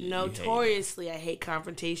Notoriously, I hate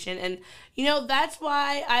confrontation. And, that's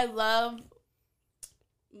why I love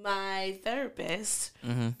my therapist,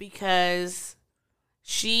 because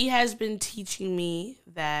she has been teaching me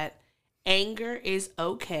that anger is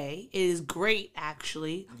okay. It is great,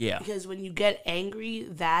 actually. Yeah. Because when you get angry,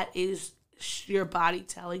 that is your body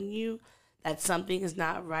telling you that something is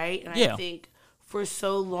not right. And I think for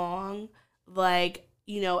so long, like,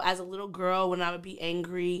 as a little girl, when I would be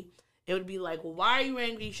angry, it would be like, well, why are you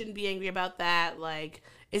angry? You shouldn't be angry about that. Like,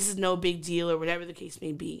 this is no big deal, or whatever the case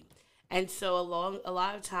may be. And so a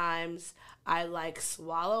lot of times I like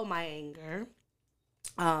swallow my anger,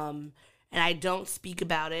 and I don't speak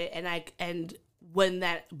about it.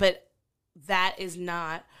 But that is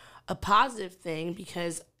not a positive thing,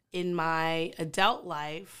 because in my adult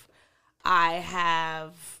life, I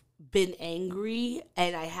have been angry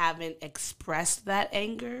and I haven't expressed that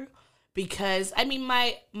anger, because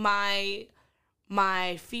my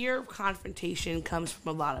fear of confrontation comes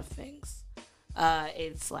from a lot of things.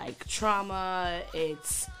 It's like trauma.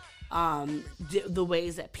 It's the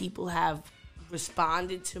ways that people have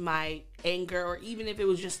responded to my anger, or even if it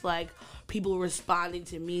was just like people responding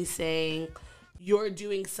to me saying, you're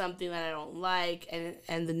doing something that I don't like,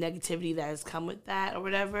 and the negativity that has come with that or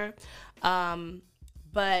whatever.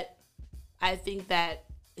 But I think that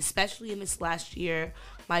especially in this last year,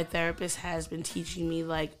 my therapist has been teaching me,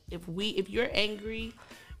 like, if you're angry,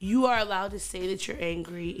 you are allowed to say that you're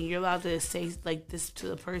angry, and you're allowed to say like this to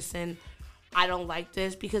the person, I don't like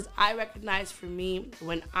this, because I recognize for me,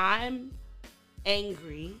 when I'm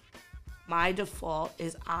angry, my default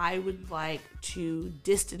is I would like to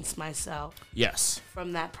distance myself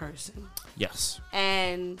from that person. Yes.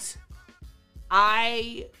 And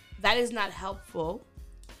that is not helpful,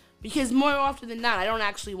 because more often than not, I don't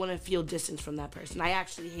actually want to feel distance from that person. I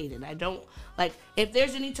actually hate it. I don't, like, if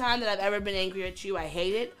there's any time that I've ever been angry at you, I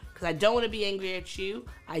hate it, because I don't want to be angry at you.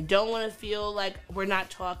 I don't want to feel like we're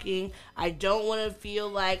not talking. I don't want to feel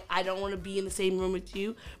like I don't want to be in the same room with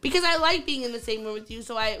you, because I like being in the same room with you.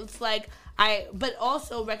 So but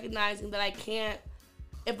also recognizing that I can't,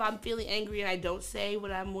 if I'm feeling angry and I don't say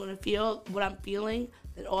what I'm feeling,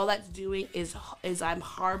 then all that's doing is I'm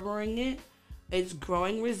harboring it. It's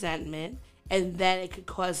growing resentment, and then it could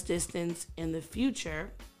cause distance in the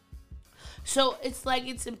future. So it's like,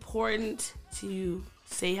 it's important to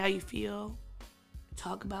say how you feel,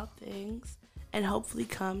 talk about things, and hopefully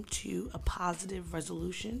come to a positive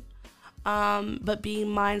resolution. But being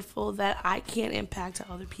mindful that I can't impact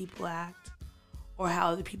how other people act or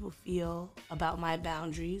how other people feel about my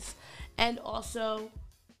boundaries. And also,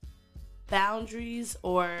 boundaries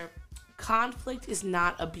or conflict is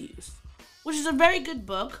not abuse, which is a very good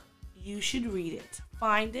book. You should read it.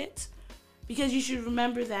 Find it. Because you should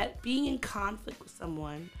remember that being in conflict with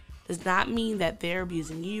someone does not mean that they're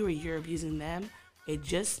abusing you or you're abusing them. It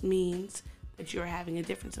just means that you're having a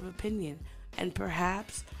difference of opinion. And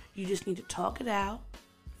perhaps you just need to talk it out,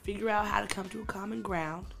 figure out how to come to a common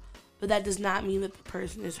ground. But that does not mean that the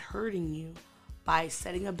person is hurting you by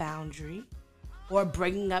setting a boundary or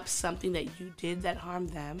bringing up something that you did that harmed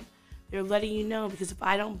them. They're letting you know, because if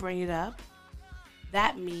I don't bring it up,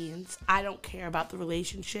 that means I don't care about the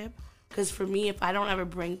relationship. Because for me, if I don't ever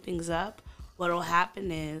bring things up, what will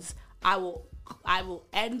happen is I will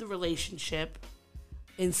end the relationship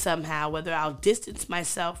in somehow, whether I'll distance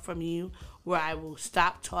myself from you, where I will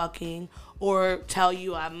stop talking, or tell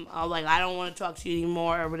you I'm like, I don't want to talk to you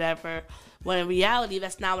anymore or whatever. When in reality,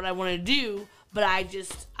 that's not what I want to do. But I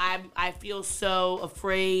feel so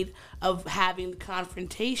afraid of having the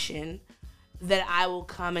confrontation that I will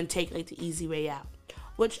come and take like the easy way out,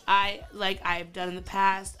 which I've done in the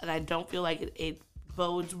past, and I don't feel like it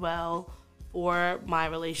bodes well for my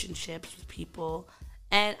relationships with people,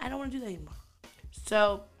 and I don't want to do that anymore.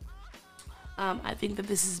 So I think that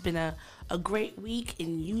this has been a great week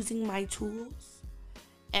in using my tools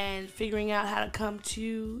and figuring out how to come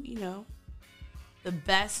to, the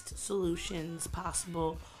best solutions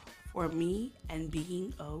possible for me and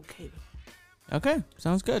being okay with it. Okay,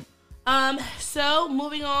 sounds good. So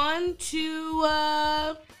moving on to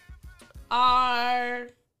our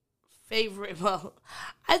favorite. Well,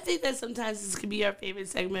 I think that sometimes this could be our favorite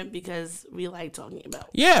segment because we like talking about.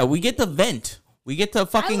 Yeah, we get to vent. We get to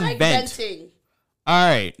fucking I like vent. venting. All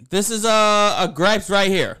right, this is a gripes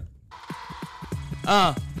right here.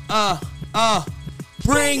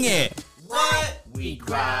 Bring it. What? We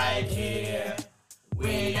gripe here.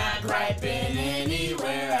 We're not griping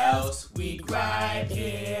anywhere else. We gripe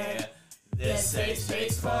here. This safe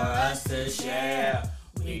space for us to share.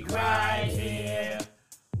 We gripe here.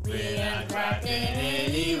 We're not griping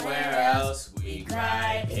anywhere else. We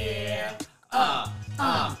gripe here.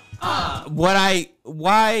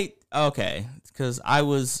 Why? Okay, because I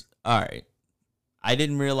was, all right. I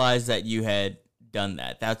didn't realize that you had done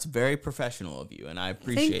that. That's very professional of you, and I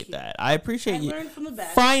appreciate that. I appreciate you. I learned from the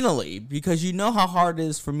best. Finally, because you know how hard it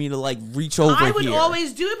is for me to like reach over here. I would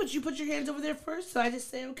always do it, but you put your hands over there first, so I just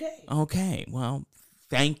say okay. Okay, well,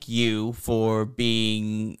 thank you for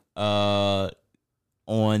being on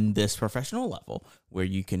this professional level where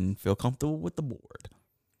you can feel comfortable with the board.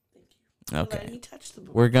 Thank you. Okay. Let me touch the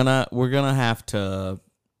board. We're gonna have to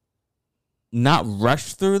not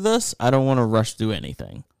rush through this. I don't want to rush through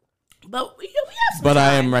anything. But we have some But time.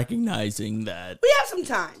 I am recognizing that We have some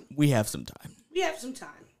time. we have some time. We have some time.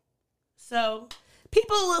 So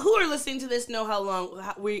people who are listening to this know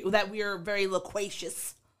that we are very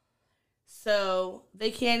loquacious. So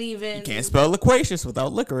they can't even. You can't spell loquacious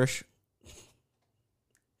without licorice.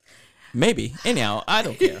 Maybe. Anyhow, I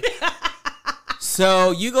don't care. So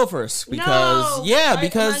you go first because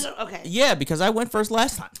No. Okay. yeah, because I went first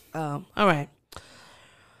last time. All right.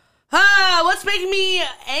 What's making me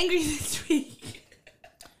angry this week?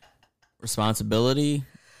 Responsibility,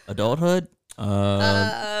 adulthood.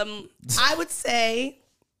 I would say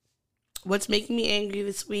what's making me angry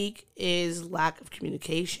this week is lack of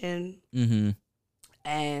communication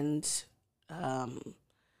and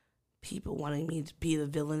people wanting me to be the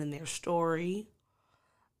villain in their story.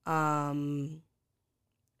 And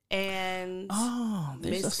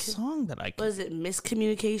There's a song that I can. what is it?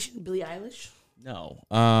 Miscommunication, Billie Eilish. No.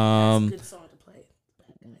 That's a good song to play.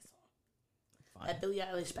 Bad guy song. That Billie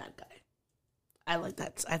Eilish bad guy. I like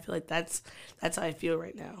that. I feel like that's how I feel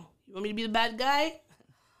right now. You want me to be the bad guy?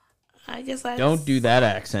 I guess I Don't do that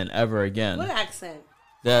accent ever again. What accent?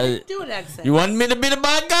 The- Do an accent. you want me to be the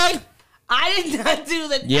bad guy? I did not do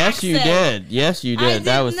the Yes, accent. you did. Yes, you did.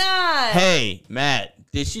 I did not. Hey, Matt.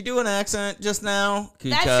 Did she do an accent just now?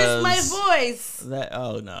 That's just my voice. That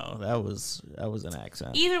was an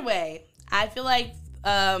accent. Either way, I feel like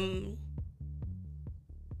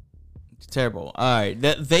It's terrible. All right,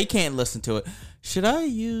 they can't listen to it. Should I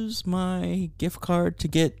use my gift card to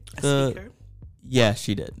get the? speaker. Yeah,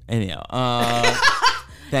 she did. Anyhow,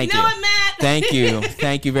 thank You you. know what, Matt? Thank you.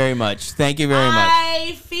 Thank you very much. Thank you very much.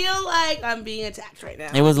 I feel like I'm being attacked right now.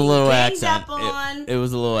 It was a little Being accent. ganged up on. It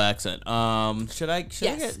was a little accent. Should I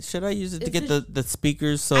Yes. use it to It's get just- the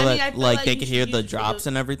speakers so I mean, I that feel like like they you can should hear use the it for drops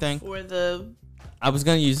and everything? For the, I was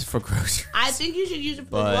gonna use it for groceries. I think you should use it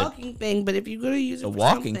for the But- walking thing. But if you're gonna use it The for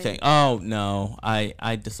walking something, thing. Oh no,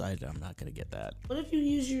 I decided I'm not gonna get that. What if you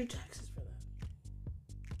use your taxes for that?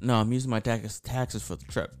 No, I'm using my taxes for the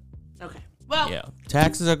trip. Okay. Well, Yeah,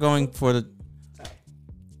 taxes are going for the.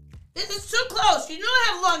 this is too close. You know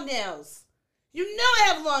I have long nails. You know I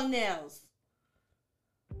have long nails.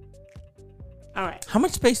 All right. How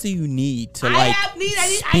much space do you need to I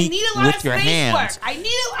speak need a lot with of your space hands? work. I need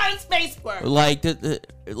a lot of space work.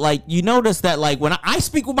 Like you notice that like when I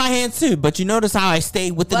speak with my hands too, but you notice how I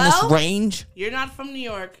stay within this range. You're not from New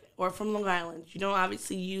York or from Long Island. You don't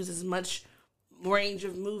obviously use as much range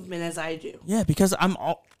of movement as I do. Yeah, because I'm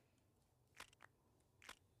all.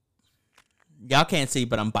 Y'all can't see,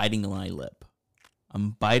 but I'm biting my lip.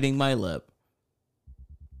 I'm biting my lip.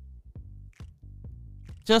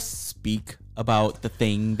 Just speak about the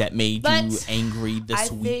thing that made you angry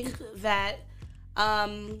this week. I think that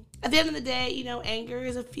at the end of the day, you know, anger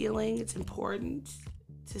is a feeling. It's important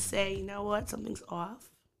to say, you know what, something's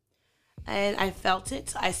off. And I felt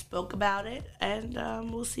it. I spoke about it, and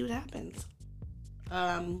we'll see what happens.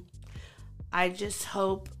 I just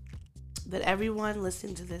hope that everyone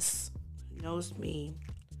listening to this who knows me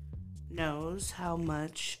knows how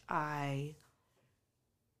much I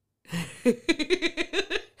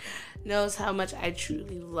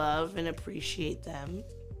truly love and appreciate them.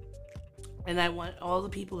 And I want all the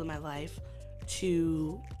people in my life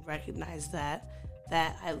to recognize that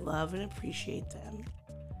I love and appreciate them.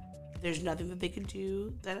 There's nothing that they could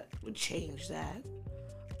do that would change that.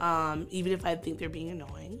 Even if I think they're being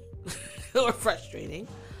annoying or frustrating.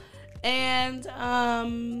 And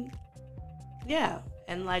yeah,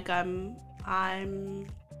 and like I'm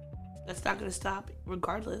that's not gonna stop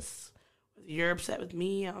regardless. Whether you're upset with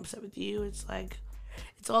me, I'm upset with you. It's like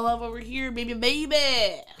it's all love over here, baby.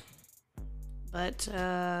 But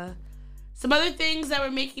some other things that were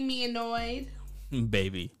making me annoyed.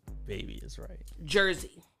 Baby is right.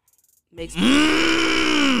 Jersey makes me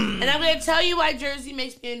and I'm gonna tell you why Jersey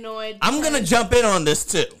makes me annoyed. I'm gonna jump in on this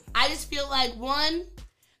too. I just feel like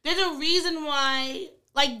there's a reason why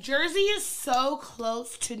like Jersey is so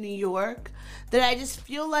close to New York that I just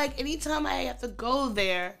feel like anytime I have to go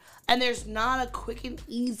there and there's not a quick and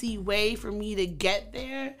easy way for me to get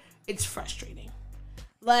there, it's frustrating.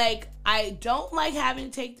 Like, I don't like having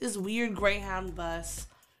to take this weird Greyhound bus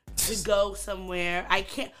to go somewhere. I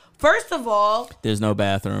can't. First of all, there's no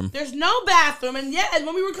bathroom. And yeah, and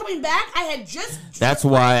when we were coming back, I had just That's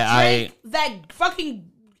why that fucking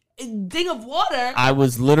thing of water. I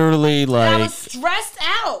was literally like, I was stressed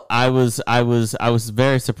out. I was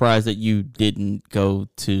very surprised that you didn't go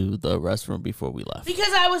to the restroom before we left.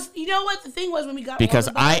 Because I was, you know what the thing was when we got because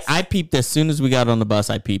on the bus? I peeped as soon as we got on the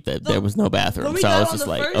bus. I peeped that there was no bathroom, so I was just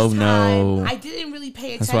like, oh no. I didn't really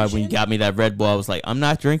pay attention. That's why when you got me that Red Bull, I was like, I'm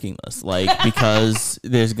not drinking this, like because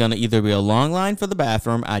there's gonna either be a long line for the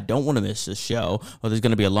bathroom. I don't want to miss the show, or there's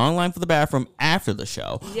gonna be a long line for the bathroom after the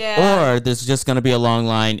show, or there's just gonna be a long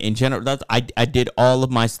line in general. I did all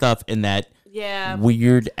of my stuff in that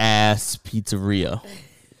weird ass pizzeria.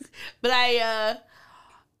 But I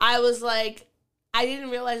was like, I didn't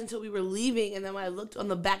realize until we were leaving, and then when I looked on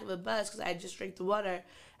the back of the bus because I had just drank the water,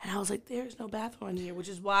 and I was like, there's no bathroom in here, which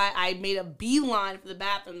is why I made a beeline for the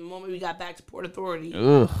bathroom the moment we got back to Port Authority.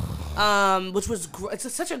 Which was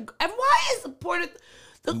it's such a. And why is the Port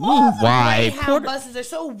the Greyhound buses are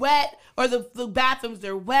so wet, or the bathrooms,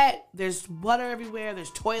 they're wet. There's water everywhere.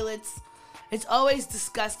 There's toilets. It's always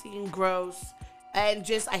disgusting and gross, and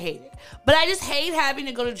just I hate it. But I just hate having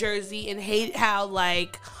to go to Jersey and hate how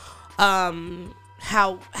like how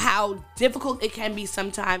difficult it can be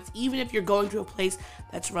sometimes, even if you're going to a place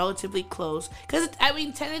that's relatively close. Because I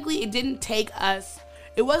mean, technically, it didn't take us.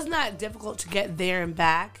 It was not difficult to get there and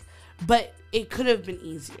back, but it could have been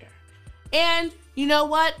easier. And you know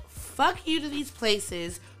what? Fuck you to these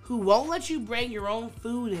places who won't let you bring your own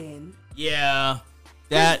food in. Yeah.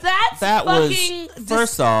 That was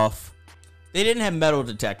first off, they didn't have metal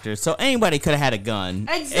detectors, so anybody could have had a gun.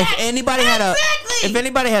 Exactly. If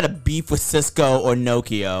anybody had a beef with Cisco or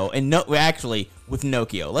Nokia, and actually with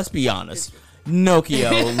Nokia, let's be honest,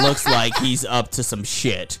 Nokia looks like he's up to some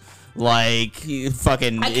shit. Like, he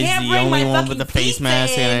fucking is the only one with the face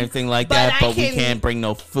mask and everything like that, but we can't bring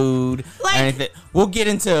no food or anything. We'll get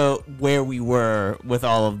into where we were with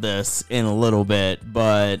all of this in a little bit,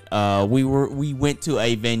 but we went to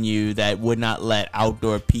a venue that would not let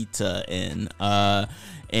outdoor pizza in. And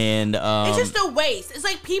it's just a waste. It's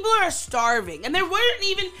like people are starving, and there weren't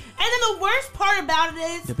even. And then the worst part about it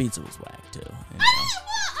is the pizza was whack too.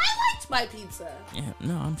 I liked my pizza. Yeah,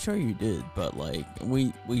 no, I'm sure you did, but like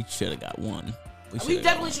we should have got one. We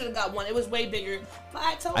definitely should have got one. It was way bigger.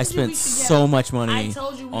 But I spent so much money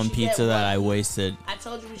on pizza that I wasted. I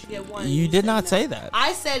told you we should get one. You did not say that.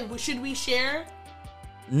 I said, should we share?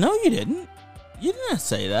 No, you didn't. You didn't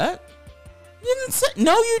say that. You didn't say.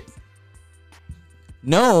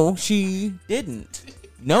 No, she didn't.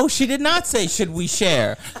 No, she did not say, should we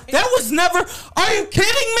share? That was never. Are you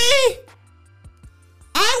kidding me?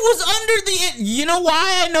 I I was under the. You know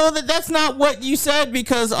why I know that that's not what you said?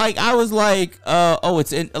 Because like I was like,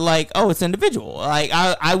 it's individual. Like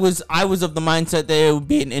I was of the mindset that it would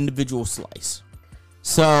be an individual slice.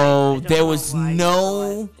 So there was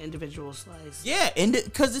no individual slice. Yeah,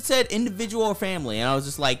 because it said individual or family, and I was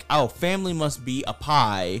just like, oh, family must be a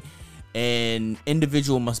pie, and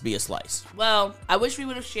individual must be a slice. Well, I wish we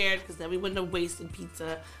would have shared because then we wouldn't have wasted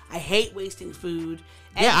pizza. I hate wasting food.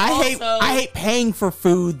 And yeah, I hate paying for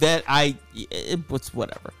food that it's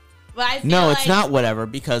whatever. But I feel no, like it's not whatever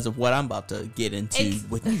because of what I'm about to get into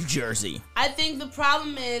with New Jersey. I think the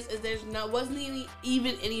problem is wasn't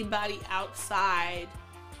even anybody outside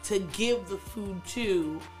to give the food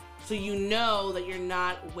to, so you know that you're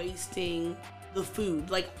not wasting the food.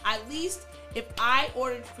 Like, at least if I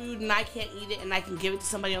ordered food and I can't eat it and I can give it to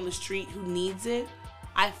somebody on the street who needs it,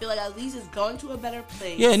 I feel like at least it's going to a better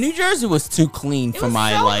place. Yeah, New Jersey was too clean for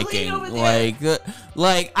my liking.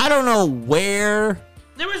 Like I don't know where.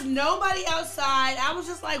 There was nobody outside. I was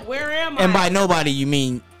just like, where am I? And by nobody, you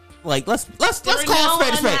mean like let's call it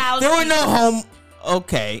spade a spade. There were no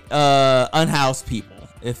unhoused people,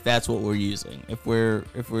 if that's what we're using. If we're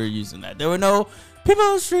using that, there were no people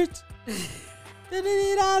on the streets. People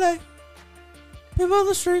on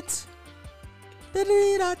the streets. There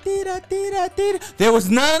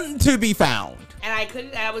was none to be found. And I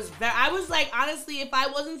couldn't. I was like, honestly, if I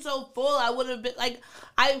wasn't so full, I would have been like,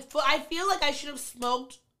 I feel like I should have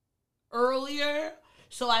smoked earlier,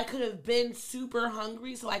 so I could have been super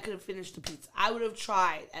hungry, so I could have finished the pizza. I would have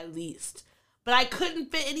tried at least, but I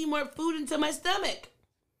couldn't fit any more food into my stomach.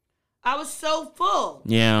 I was so full.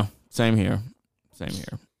 Yeah, same here.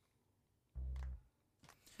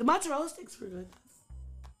 The mozzarella sticks were good.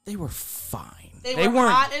 They were fine. They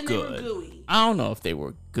weren't hot and good. they were gooey. I don't know if they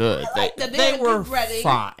were good. They were breading.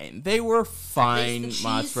 fine. They were fine The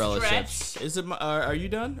mozzarella stretch. chips. Is it? Are you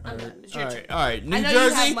done? I'm done. It's your turn. All right. New I know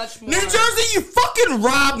Jersey. you have much more. New Jersey, you fucking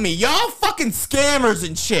robbed me. Y'all fucking scammers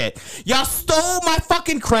and shit. Y'all stole my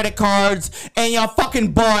fucking credit cards and y'all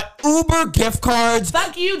fucking bought Uber gift cards.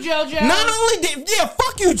 Fuck you, JoJo. Not only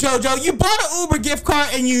fuck you, JoJo. You bought an Uber gift card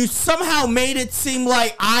and you somehow made it seem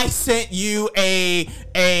like I sent you a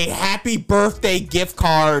happy birthday gift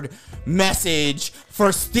card message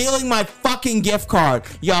for stealing my fucking gift card.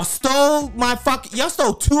 Y'all stole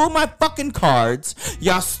two of my fucking cards.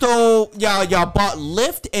 Y'all bought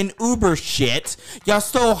Lyft and Uber shit. Y'all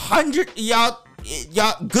stole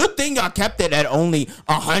good thing y'all kept it at only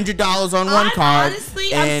 $100 on one card.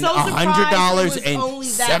 Honestly, and I'm so surprised it was and only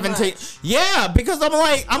that much. Yeah, because I'm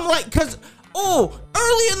like, cause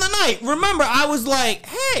early in the night, remember I was like,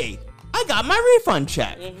 hey, I got my refund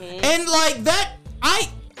check. Mm-hmm. And like that, I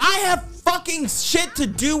have fucking shit to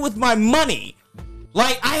do with my money.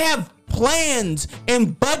 Like I have plans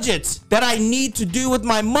and budgets that I need to do with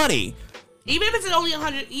my money. Even if it's only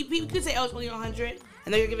 100, people could say, it's only 100,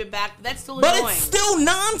 and then you give it back. That's still annoying. But it's still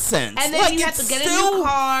nonsense. And then you have to get a new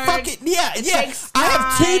card. I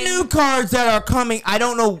have 2 new cards that are coming. I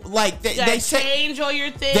don't know, like they say change all your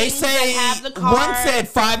things. They say have the card. One said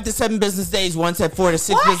 5 to 7 business days. One said 4 to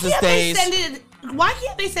 6 business days. Why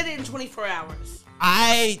can't they send it in 24 hours?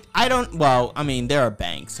 I don't. Well, I mean, they're a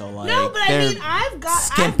bank, so like no, but I've got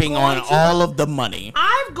skimping on all of the money.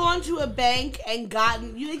 I've gone to a bank and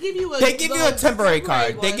gotten. They give you a temporary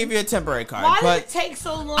card. They give you a temporary card. Why does it take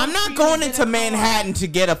so long? I'm not going into Manhattan to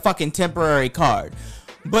get a fucking temporary card.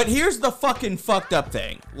 But here's the fucking fucked up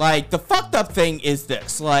thing. Like the fucked up thing is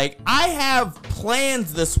this. Like I have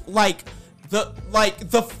plans.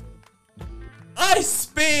 I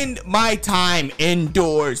spend my time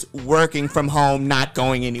indoors working from home, not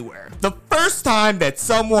going anywhere. The first time that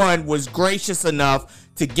someone was gracious enough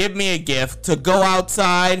to give me a gift to go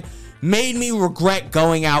outside made me regret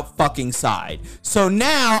going out fucking side. So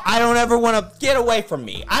now I don't ever want to get away from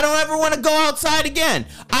me. I don't ever want to go outside again.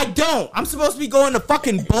 I don't. I'm supposed to be going to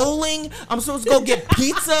fucking bowling. I'm supposed to go get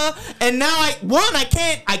pizza. And now I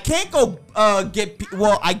can't go get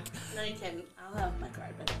No, you can. I'll have my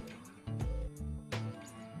card back.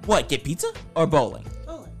 What, get pizza or bowling?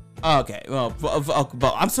 Bowling. Okay, well,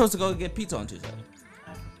 I'm supposed to go get pizza on Tuesday.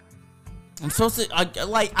 I'm supposed to,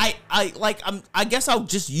 I guess I'll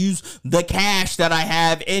just use the cash that I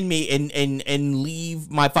have in me and leave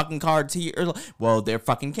my fucking cards here. Well, they're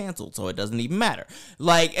fucking canceled, so it doesn't even matter. Ooh.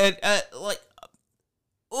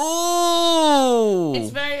 It's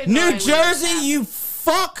very New annoying Jersey, you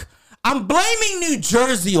fuck. I'm blaming New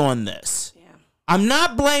Jersey on this. Yeah. I'm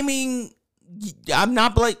not blaming. Yeah,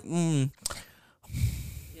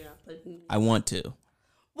 I want to.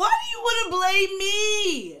 Why do you want to blame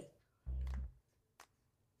me?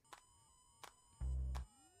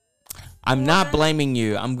 I'm not blaming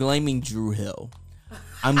you. I'm blaming Drew Hill.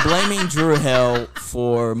 I'm blaming Drew Hill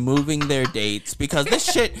for moving their dates because this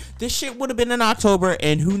shit would have been in October,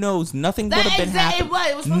 and who knows, nothing would have been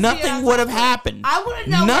happening. Nothing would have happened. I want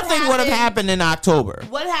to know nothing would have happened in October.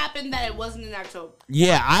 What happened that it wasn't in October?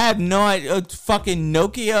 Yeah, I have no idea. Fucking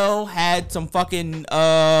Nokia had some fucking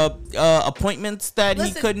appointments that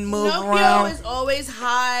he couldn't move around. Nokia is always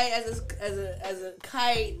high as a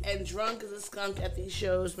kite and drunk as a skunk at these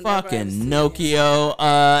shows. Fucking Nokia,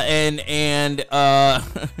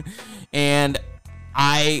 and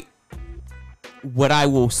what I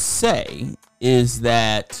will say is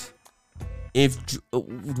that if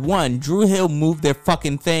Drew Hill moved their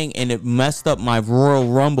fucking thing and it messed up my Royal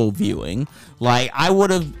Rumble viewing, like I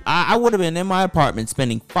would have been in my apartment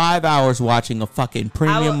spending 5 hours watching a fucking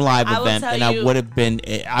premium live event, and I would have been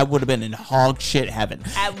in hog shit heaven.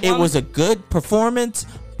 It was a good performance,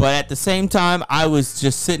 but at the same time, I was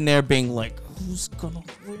just sitting there being like, who's gonna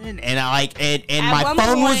win? And my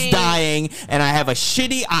phone was dying, and I have a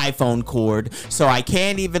shitty iPhone cord, so I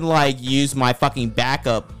can't even like use my fucking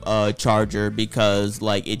backup charger because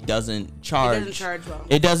like it doesn't charge.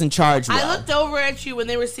 It doesn't charge well. I looked over at you when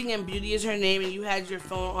they were singing "Beauty Is Her Name" and you had your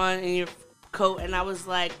phone on in your coat, and I was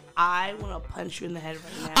like, I want to punch you in the head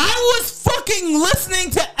right now. I was fucking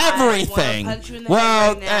listening to everything. Punch you in the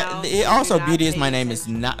head right now. Also, "Beauty Is My Name" is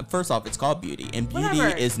not. First off, it's called "Beauty," and "Beauty"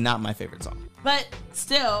 is not my favorite song. But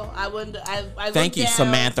still, I wouldn't. I Thank you,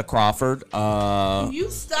 Samantha Crawford. Can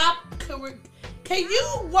you stop? Can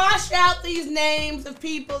you wash out these names of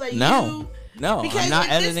people that No, because I'm not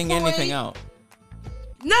editing anything out.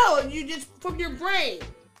 No, you just from your brain.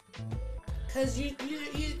 Cause you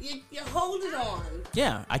hold it on.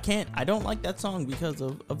 Yeah, I can't. I don't like that song because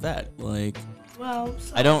of that. Like, well,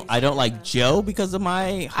 I don't like Joe because of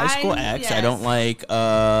my high school ex. Yes. I don't like.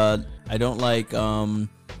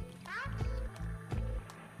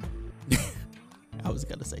 I was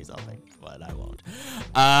gonna say something, but I won't.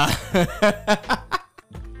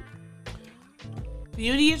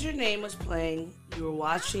 Beauty Is Your Name was playing. You were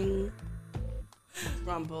watching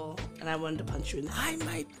Rumble, and I wanted to punch you in the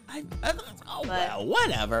head. Well,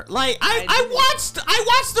 whatever. Like I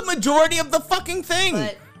watched the majority of the fucking thing.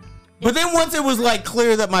 But then once it was like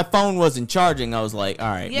clear that my phone wasn't charging, I was like, all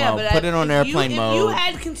right, put it on airplane mode. If you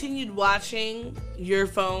had continued watching your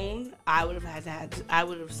phone, I would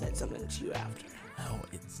have said something to you after. No,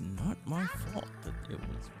 it's not my fault that it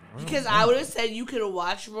was. Because I would have said you could have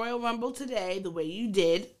watched Royal Rumble today the way you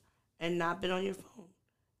did, and not been on your phone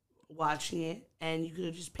watching it, and you could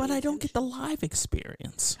have just. But I don't get the live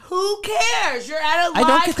experience. Who cares? You're at a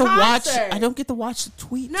live concert. I don't get to watch the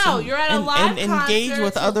tweets. No, you're at a live concert. And engage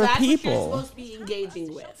with other people. What you're supposed to be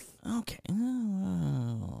engaging with. Okay.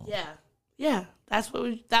 Yeah.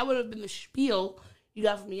 That would have been the spiel you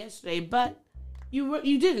got from me yesterday, but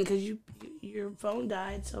you didn't because your phone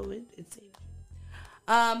died, so it saved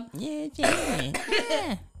you.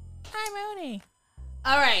 Yeah. Hi, Mooney.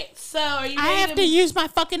 All right, so are you ready I have to use my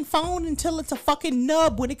fucking phone until it's a fucking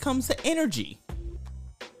nub when it comes to energy.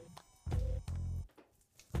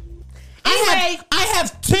 Anyway, I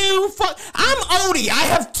have I'm Odie. I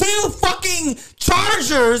have 2 fucking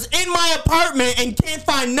chargers in my apartment and can't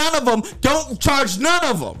find none of them. Don't charge none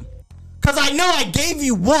of them. Because I know I gave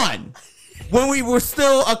you one. When we were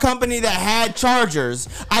still a company that had chargers,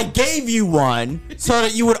 I gave you one so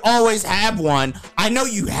that you would always have one. I know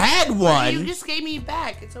you had one. You just gave me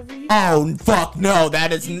back. It's over here. Oh fuck no!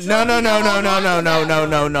 That is no. You told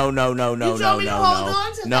me to hold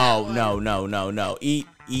on to that one. No. Eat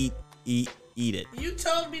it. You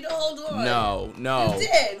told me to hold on. No. You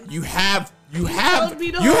did. You have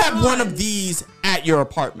one of these at your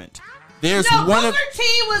apartment. There's one Booker T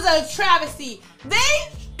was a travesty. They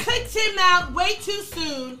kicked him out way too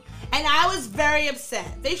soon, and I was very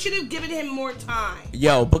upset. They should have given him more time.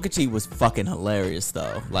 Yo, Booker T was fucking hilarious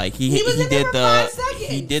though. Like he was in there for 5 seconds.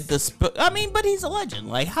 He did the but he's a legend.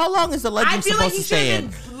 Like how long is a legend supposed to stay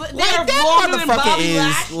in? Like that motherfucker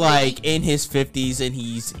is like in his 50s and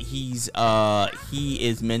he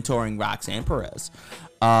is mentoring Roxanne Perez.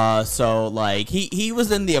 So like he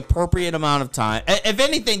was in the appropriate amount of time. If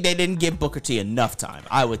anything, they didn't give Booker T enough time,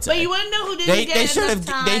 I would say. But you want to know who didn't get enough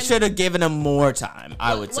time? They should have given him more time,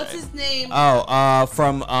 I would say. What's his name? Oh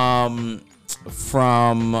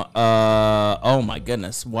my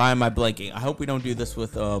goodness, why am I blanking? I hope we don't do this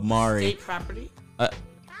with Mari. State Property.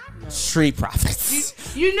 Street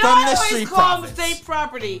Profits. You know I always call them State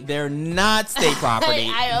Property. They're not State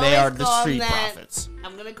Property. They are the Street Profits.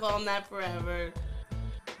 I'm gonna call them that forever.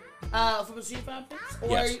 From the Street Profits? Or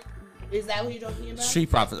yes. Is that what you're talking about? Street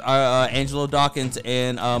Profits. Angelo Dawkins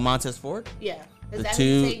and Montez Ford? Yeah. Is that who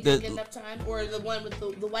you think didn't get enough time, or the one with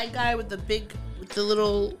the white guy with the big, with the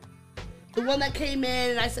little, the one that came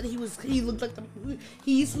in and I said he looked like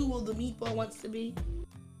he's who the meatball wants to be,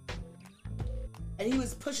 and he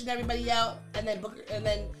was pushing everybody out, and then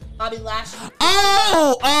Bobby Lashley.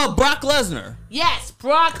 Oh, Brock Lesnar. Yes,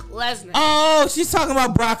 Brock Lesnar. Oh, she's talking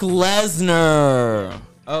about Brock Lesnar.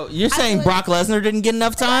 Oh, you're saying Brock Lesnar didn't get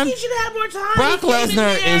enough time? He should have had more time. Brock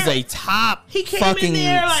Lesnar is a top fucking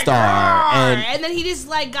star, and then he just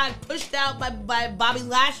like got pushed out by Bobby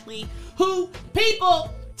Lashley. Who,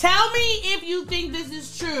 people, tell me if you think this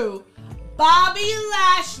is true. Bobby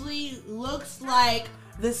Lashley looks like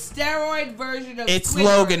the steroid version of it's Squidward.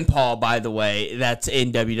 Logan Paul, by the way. That's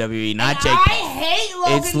in WWE, not Jake Paul. I hate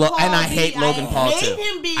Logan Paul. And I hate Logan Paul too.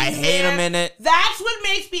 I hate him in it. That's what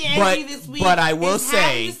makes me angry this week. But I will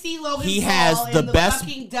say he has the best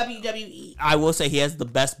fucking WWE. I will say he has the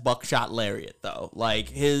best buckshot lariat though. Like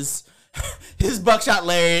his buckshot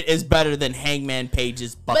lariat is better than Hangman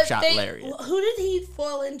Page's buckshot lariat. Who did he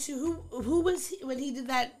fall into? Who was he when he did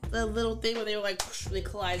that little thing where they were like they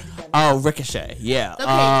collided together? Oh, Ricochet, yeah.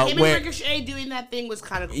 Okay, him and Ricochet doing that thing was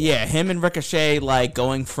kind of cool. Yeah, him and Ricochet like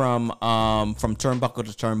going from turnbuckle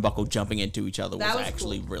to turnbuckle, jumping into each other was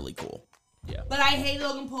actually cool. Really cool. Yeah. But I hate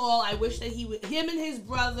Logan Paul. I wish that him and his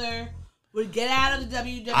brother would get out of the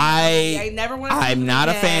WWE. I never want to. I'm not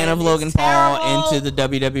a fan of Logan Paul into the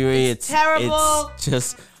WWE. It's terrible. It's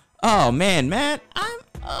just, oh man, Matt,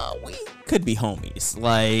 we could be homies.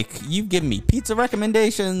 Like, you've given me pizza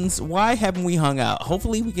recommendations. Why haven't we hung out?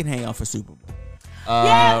 Hopefully, we can hang out for Super Bowl.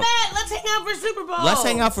 Yeah, Matt, let's hang out for Super Bowl. Let's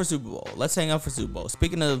hang out for Super Bowl.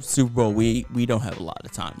 Speaking of Super Bowl, we don't have a lot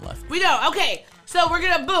of time left. We don't. Okay, so we're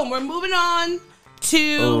moving on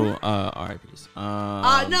to RIPs.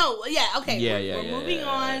 No, yeah, okay. We're moving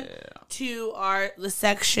on to the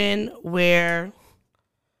section where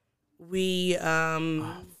we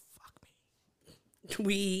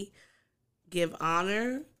we give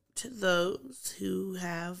honor to those who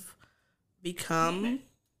have become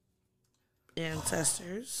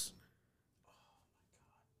ancestors.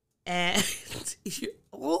 And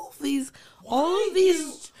all of these why do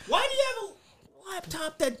you have a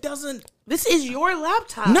laptop that doesn't? This is your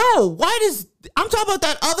laptop. No, I'm talking about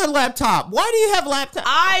that other laptop. Why do you have laptop?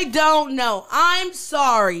 I don't know. I'm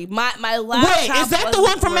sorry. My laptop. Wait, is that the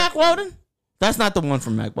one from Mack Weldon? That's not the one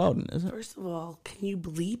from Mack Weldon, is it? First of all, can you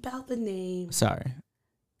bleep out the name? Sorry.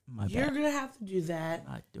 My bad. You're going to have to do that.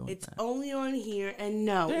 Not doing it's that. only on here, and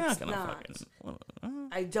no, They're it's not.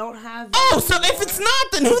 I don't have. Oh, so if it's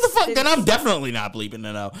not, then who the fuck? Then I'm definitely not bleeping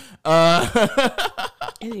it out.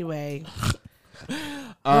 Anyway.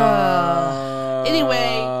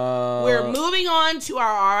 We're moving on to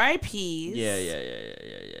our RIPs. Yeah.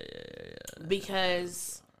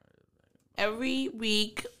 Because every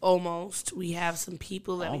week, almost, we have some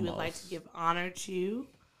people that we would like to give honor to,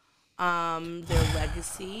 their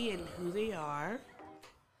legacy and who they are,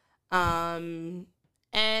 and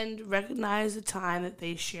recognize the time that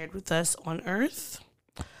they shared with us on Earth.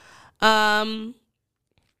 And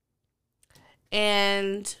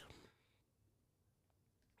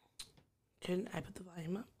can I put the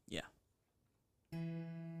volume up? Yeah.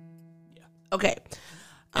 Okay.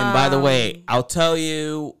 And by the way, I'll tell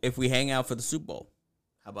you if we hang out for the Super Bowl.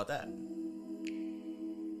 How about that?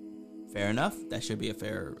 Fair enough. That should be a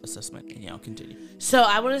fair assessment. And yeah, I'll continue. So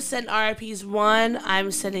I want to send RIPs. One,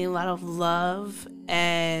 I'm sending a lot of love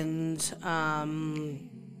and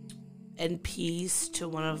peace to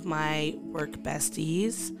one of my work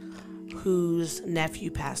besties whose nephew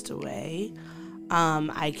passed away.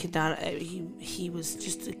 I could not. He was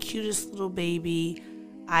just the cutest little baby.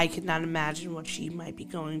 I could not imagine what she might be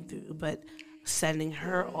going through, but sending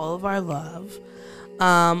her all of our love.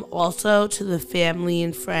 Also to the family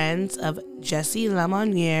and friends of Jesse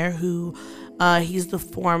Lemonnier, who he's the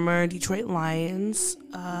former Detroit Lions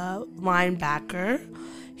linebacker.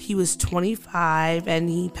 He was 25 and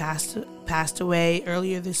he passed away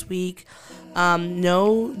earlier this week.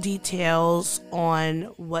 No details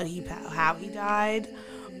on how he died,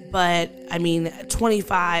 but I mean,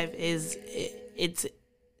 25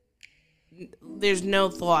 there's no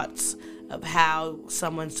thoughts of how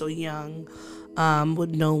someone so young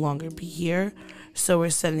would no longer be here. So we're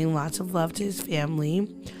sending lots of love to his family,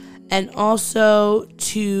 and also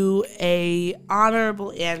to a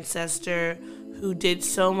honorable ancestor who did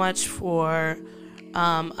so much for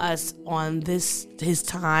us on his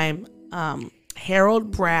time.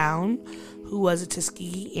 Harold Brown, who was a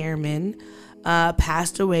Tuskegee Airman,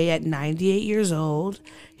 passed away at 98 years old.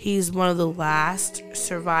 He's one of the last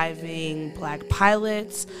surviving black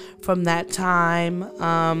pilots from that time.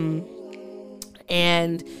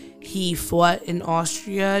 And He fought in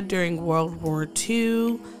Austria during World War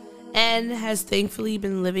II and has thankfully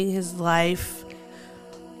been living his life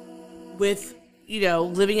with,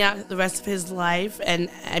 living out the rest of his life. And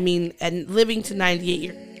living to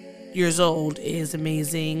 98 years old is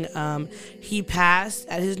amazing. He passed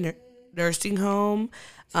at his nursing home.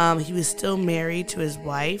 He was still married to his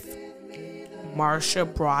wife, Marsha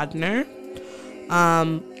Brodner.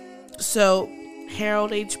 So,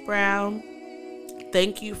 Harold H. Brown,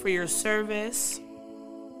 thank you for your service.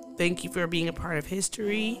 Thank you for being a part of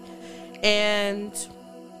history. And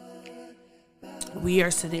we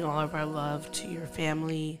are sending all of our love to your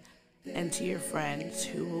family and to your friends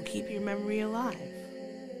who will keep your memory alive.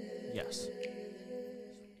 Yes.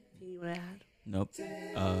 Anything you want to add? Nope.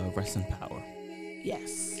 Rest in power.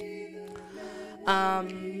 Yes.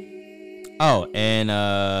 Oh, and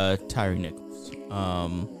Tyree Nichols.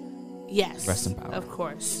 Yes. Rest in power. Of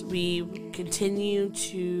course. We continue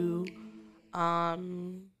to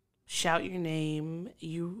shout your name.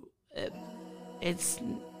 Your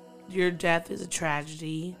death is a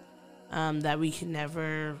tragedy that we can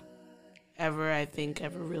never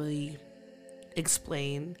really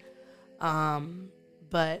explain.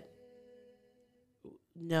 But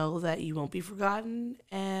know that you won't be forgotten,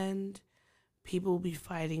 and people will be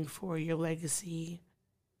fighting for your legacy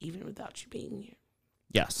even without you being here.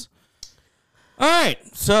 Yes. All right.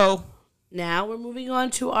 So Now we're moving on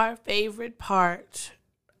to our favorite part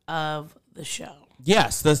of the show.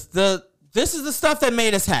 yes, this is the stuff that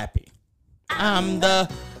made us happy. I'm the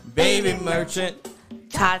baby merchant.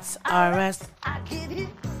 Tots R Us.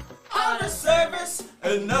 On a service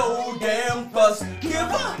and no damn fuss. Give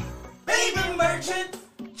up, baby merchant,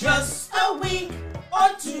 just a week or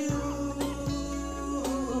two.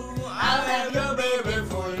 I'll have your baby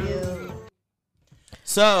for you.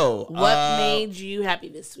 So, What made you happy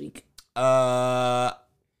this week?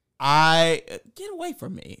 I get away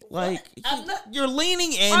from me. Like I'm not- you're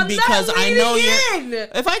leaning in I'm because not I know leaning you're. in.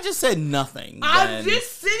 If I just said nothing, I'm then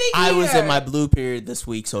just sitting here. I was in my blue period this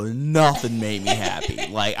week, so nothing made me happy.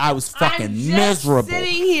 Like I was fucking I'm just miserable.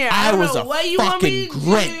 sitting here. I don't was know a what you want me fucking to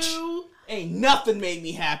Grinch. do. Ain't nothing made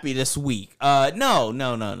me happy this week. No.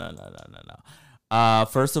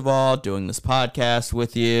 First of all, doing this podcast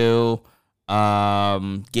with you,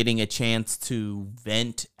 getting a chance to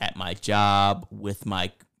vent at my job with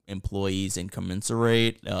my employees and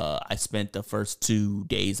commensurate. I spent the first 2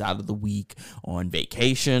 days out of the week on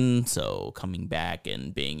vacation, so coming back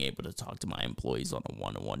and being able to talk to my employees on a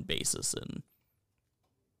one-on-one basis and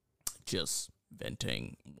just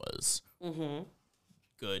venting was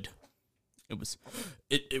good. It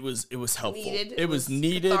was helpful. Needed. It was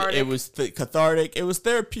needed. Cathartic. It was cathartic. It was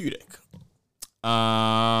therapeutic.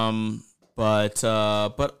 But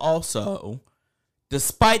also,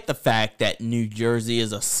 despite the fact that New Jersey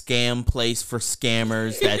is a scam place for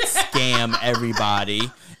scammers that scam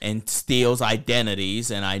everybody and steals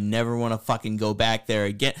identities, and I never want to fucking go back there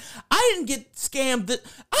again. I didn't get scammed.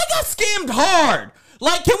 I got scammed hard.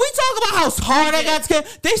 Like, can we talk about how hard I got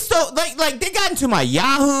scammed? They stole, like they got into my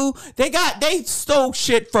Yahoo. They stole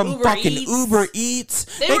shit from Uber fucking Eats. Uber Eats.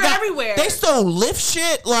 They were everywhere. They stole Lyft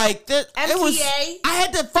shit. Like that. It was. MTA. I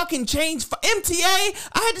had to fucking change MTA.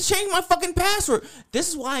 I had to change my fucking password. This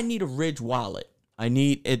is why I need a Ridge wallet. I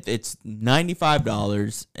need it. It's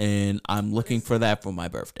 $95, and I'm looking for that for my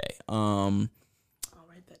birthday. I'll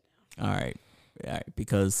write that down. All right,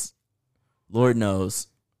 because Lord knows,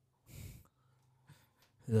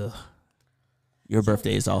 your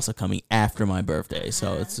birthday is also coming after my birthday,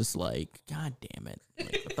 so it's just like, god damn it!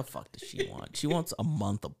 Like, what the fuck does she want? She wants a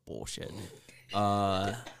month of bullshit.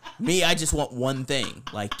 Me, I just want one thing.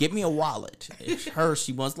 Like, give me a wallet. It's her.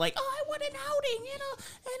 She wants like, oh, I want an outing and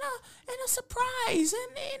a surprise,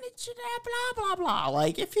 and it should have blah blah blah.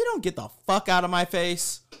 Like, if you don't get the fuck out of my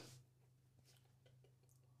face.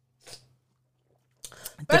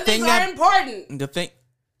 Birthdays are important. The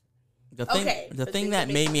thing that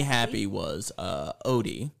made me happy was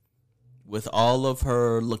Odie, with all of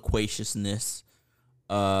her loquaciousness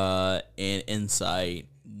and insight,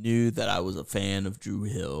 knew that I was a fan of Drew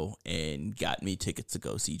Hill and got me tickets to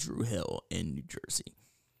go see Drew Hill in New Jersey.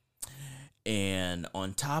 And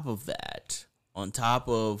on top of that, on top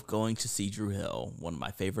of going to see Drew Hill, one of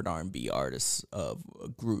my favorite R&B artists of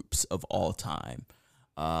groups of all time,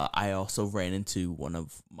 I also ran into one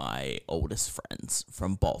of my oldest friends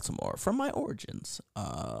from Baltimore, from my origins.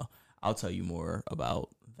 I'll tell you more about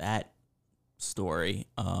that story.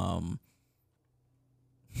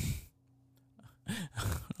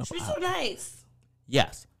 She's so nice.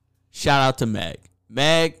 Yes. Shout out to Meg.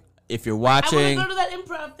 Meg, if you're I watching, want to go to that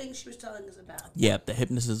improv thing she was telling us about. yeah, the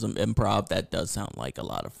hypnotism improv, that does sound like a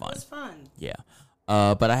lot of fun. It's fun. Yeah.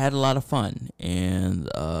 But I had a lot of fun, and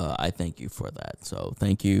I thank you for that. So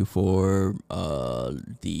thank you for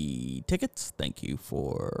the tickets. Thank you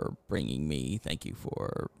for bringing me. Thank you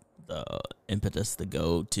for the impetus to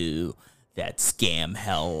go to that scam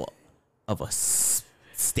hell of a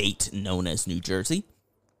state known as New Jersey.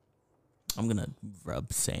 I'm going to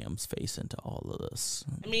rub Sam's face into all of this.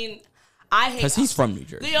 I mean, I hate because he's from New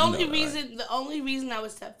Jersey. The only reason I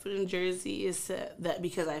would step foot in Jersey is that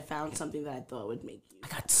because I found something that I thought would make you. I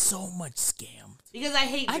got so much scammed. Because I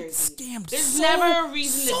hate I Jersey. scammed There's so, never a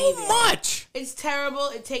reason to be there. much. It's terrible.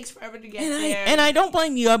 It takes forever to get And there. I don't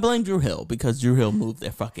blame you. I blame Drew Hill because Drew Hill moved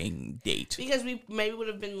their fucking date. Because we maybe would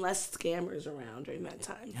have been less scammers around during that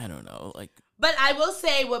time. I don't know. Like, But I will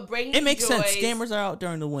say what brings it makes joy, sense. Scammers are out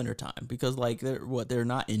during the wintertime because like they're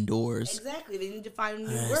not indoors. Exactly. They need to find new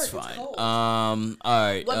work. That's It's fine. cold. All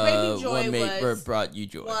right. What made me joy what brought you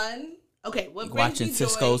joy? One. Okay. What brings Watching me joy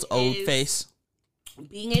Cisco's old is face.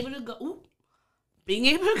 being able to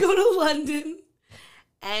go to London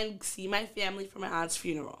and see my family for my aunt's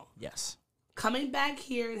funeral. Yes. Coming back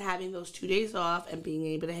here and having those 2 days off and being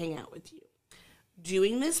able to hang out with you.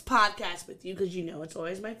 Doing this podcast with you because you know it's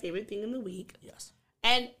always my favorite thing in the week. Yes.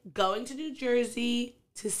 And going to New Jersey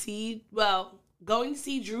to see, going to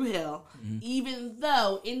see Drew Hill, even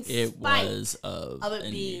though in It spite was of it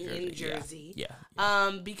in being New in Jersey.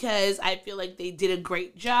 Yeah. Because I feel like they did a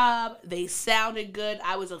great job. They sounded good.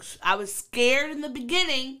 I was scared in the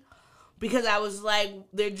beginning because I was like,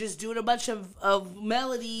 they're just doing a bunch of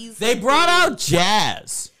melodies. They brought out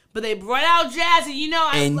jazz. But they brought out jazz,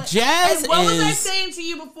 and Jazz and what was I is- saying to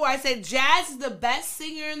you before? I said Jazz is the best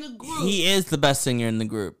singer in the group. He is the best singer in the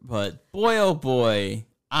group, but boy, oh boy,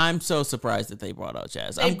 I'm so surprised that they brought out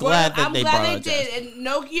jazz. I'm glad they brought out jazz. And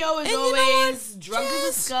Nokio is And you know always what? drunk as a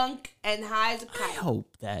Jazz- skunk and high as a I kite.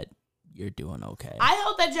 hope that you're doing okay. I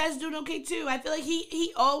hope that Jazz is doing okay too. I feel like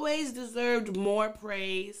he always deserved more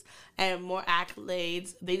praise and more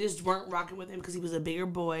accolades. They just weren't rocking with him because he was a bigger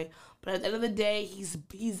boy. But at the end of the day, he's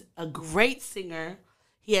a great singer.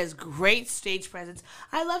 He has great stage presence.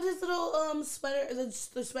 I loved his little sweater, the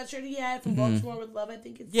sweatshirt he had from Baltimore with Love. I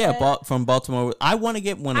think it's from Baltimore. I want to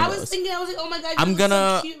get one of those. I was like, oh my god, I'm you look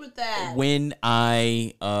gonna so cute with that. when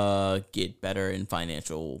I get better in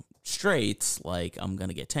financial straits, like I'm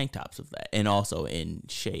gonna get tank tops of that, and also in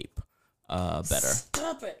shape better.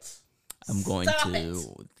 Stop it. I'm going Stop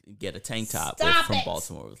to get a tank top Stop from it.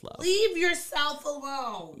 Baltimore with Love. Leave yourself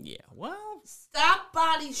alone. Yeah, well, Stop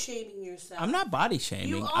body shaming yourself. I'm not body shaming.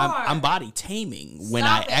 You I'm are. body taming when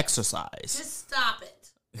I Stop it. exercise. Just stop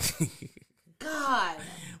it. God.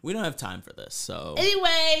 We don't have time for this, so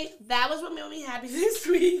Anyway, that was what made me happy this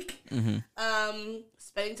week. Mm-hmm.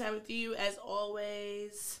 Spending time with you as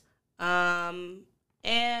always,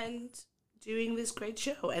 and doing this great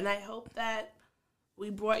show. And I hope that we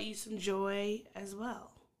brought you some joy as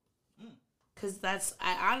well. Because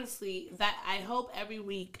I hope every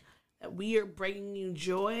week that we are bringing you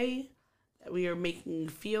joy, that we are making you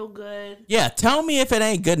feel good. yeah. Tell me if it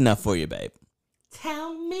ain't good enough for you, babe.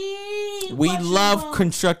 Tell me We what you love want.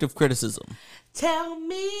 constructive criticism. Tell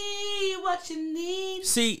me what you need.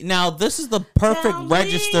 See, now this is the perfect Tell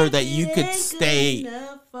register me that you it could ain't stay. good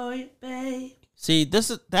enough for you, babe. See,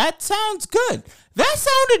 that sounds good. That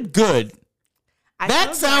sounded good.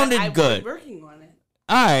 That sounded I've good. been working on it.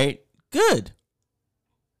 All right, good.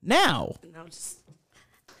 Now, No, just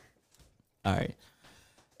all right.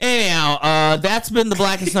 Anyhow, that's been the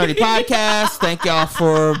Black and Snarty podcast. Thank y'all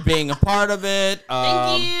for being a part of it.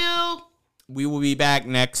 thank you. We will be back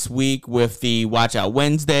next week with the Watch Out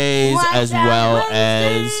Wednesdays Watch as out well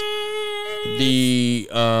Wednesdays. as the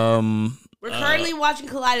We're currently watching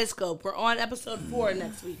Kaleidoscope. We're on episode 4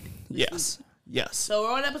 next week. yes. So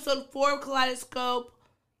we're on episode 4 of Kaleidoscope.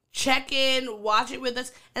 Check in, watch it with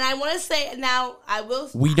us. And I want to say now,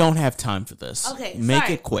 We don't have time for this. Okay, Make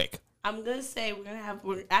sorry. it quick. I'm gonna say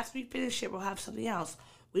after we finish it, we'll have something else.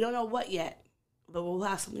 We don't know what yet, but we'll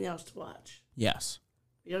have something else to watch. Yes.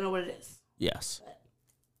 We don't know what it is. Yes.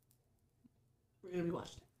 We're gonna be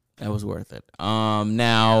watching it. That was worth it.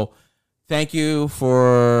 Now, thank you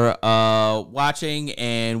for watching,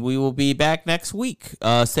 and we will be back next week.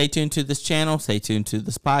 Stay tuned to this channel. Stay tuned to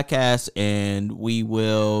this podcast, and we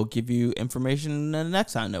will give you information the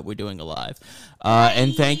next time that we're doing a live.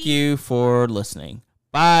 And thank you for listening.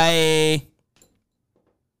 Bye.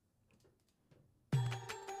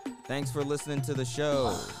 Thanks for listening to the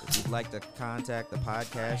show. If you'd like to contact the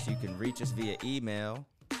podcast, you can reach us via email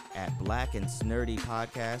at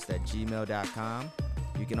blackandsnerdypodcast@gmail.com.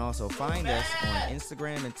 You can also find us on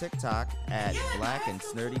Instagram and TikTok at Black and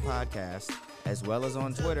Snurdy Podcast, as well as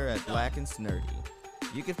on Twitter at Black and Snurdy.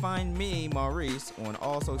 You can find me, Maurice, on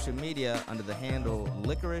all social media under the handle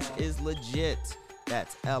Licorice is Legit.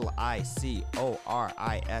 That's LICORISH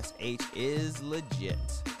is legit.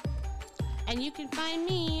 And you can find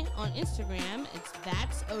me on Instagram. It's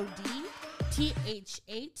that's OD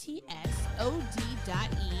THATSOD.E,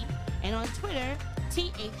 and on Twitter,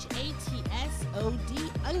 THATSOD_E.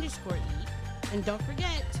 And don't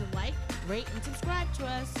forget to like, rate, and subscribe to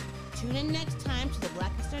us. Tune in next time to the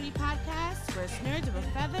Black and Snurdy Podcast, where nerds of a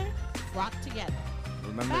feather flock together.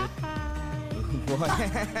 Remember? Bye.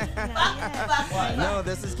 What? No,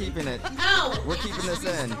 this is keeping it. No, We're keeping this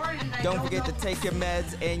in. Don't forget to take your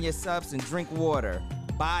meds and your subs and drink water.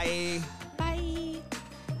 Bye. Bye.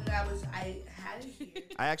 I had it here.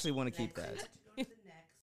 I actually want to keep that.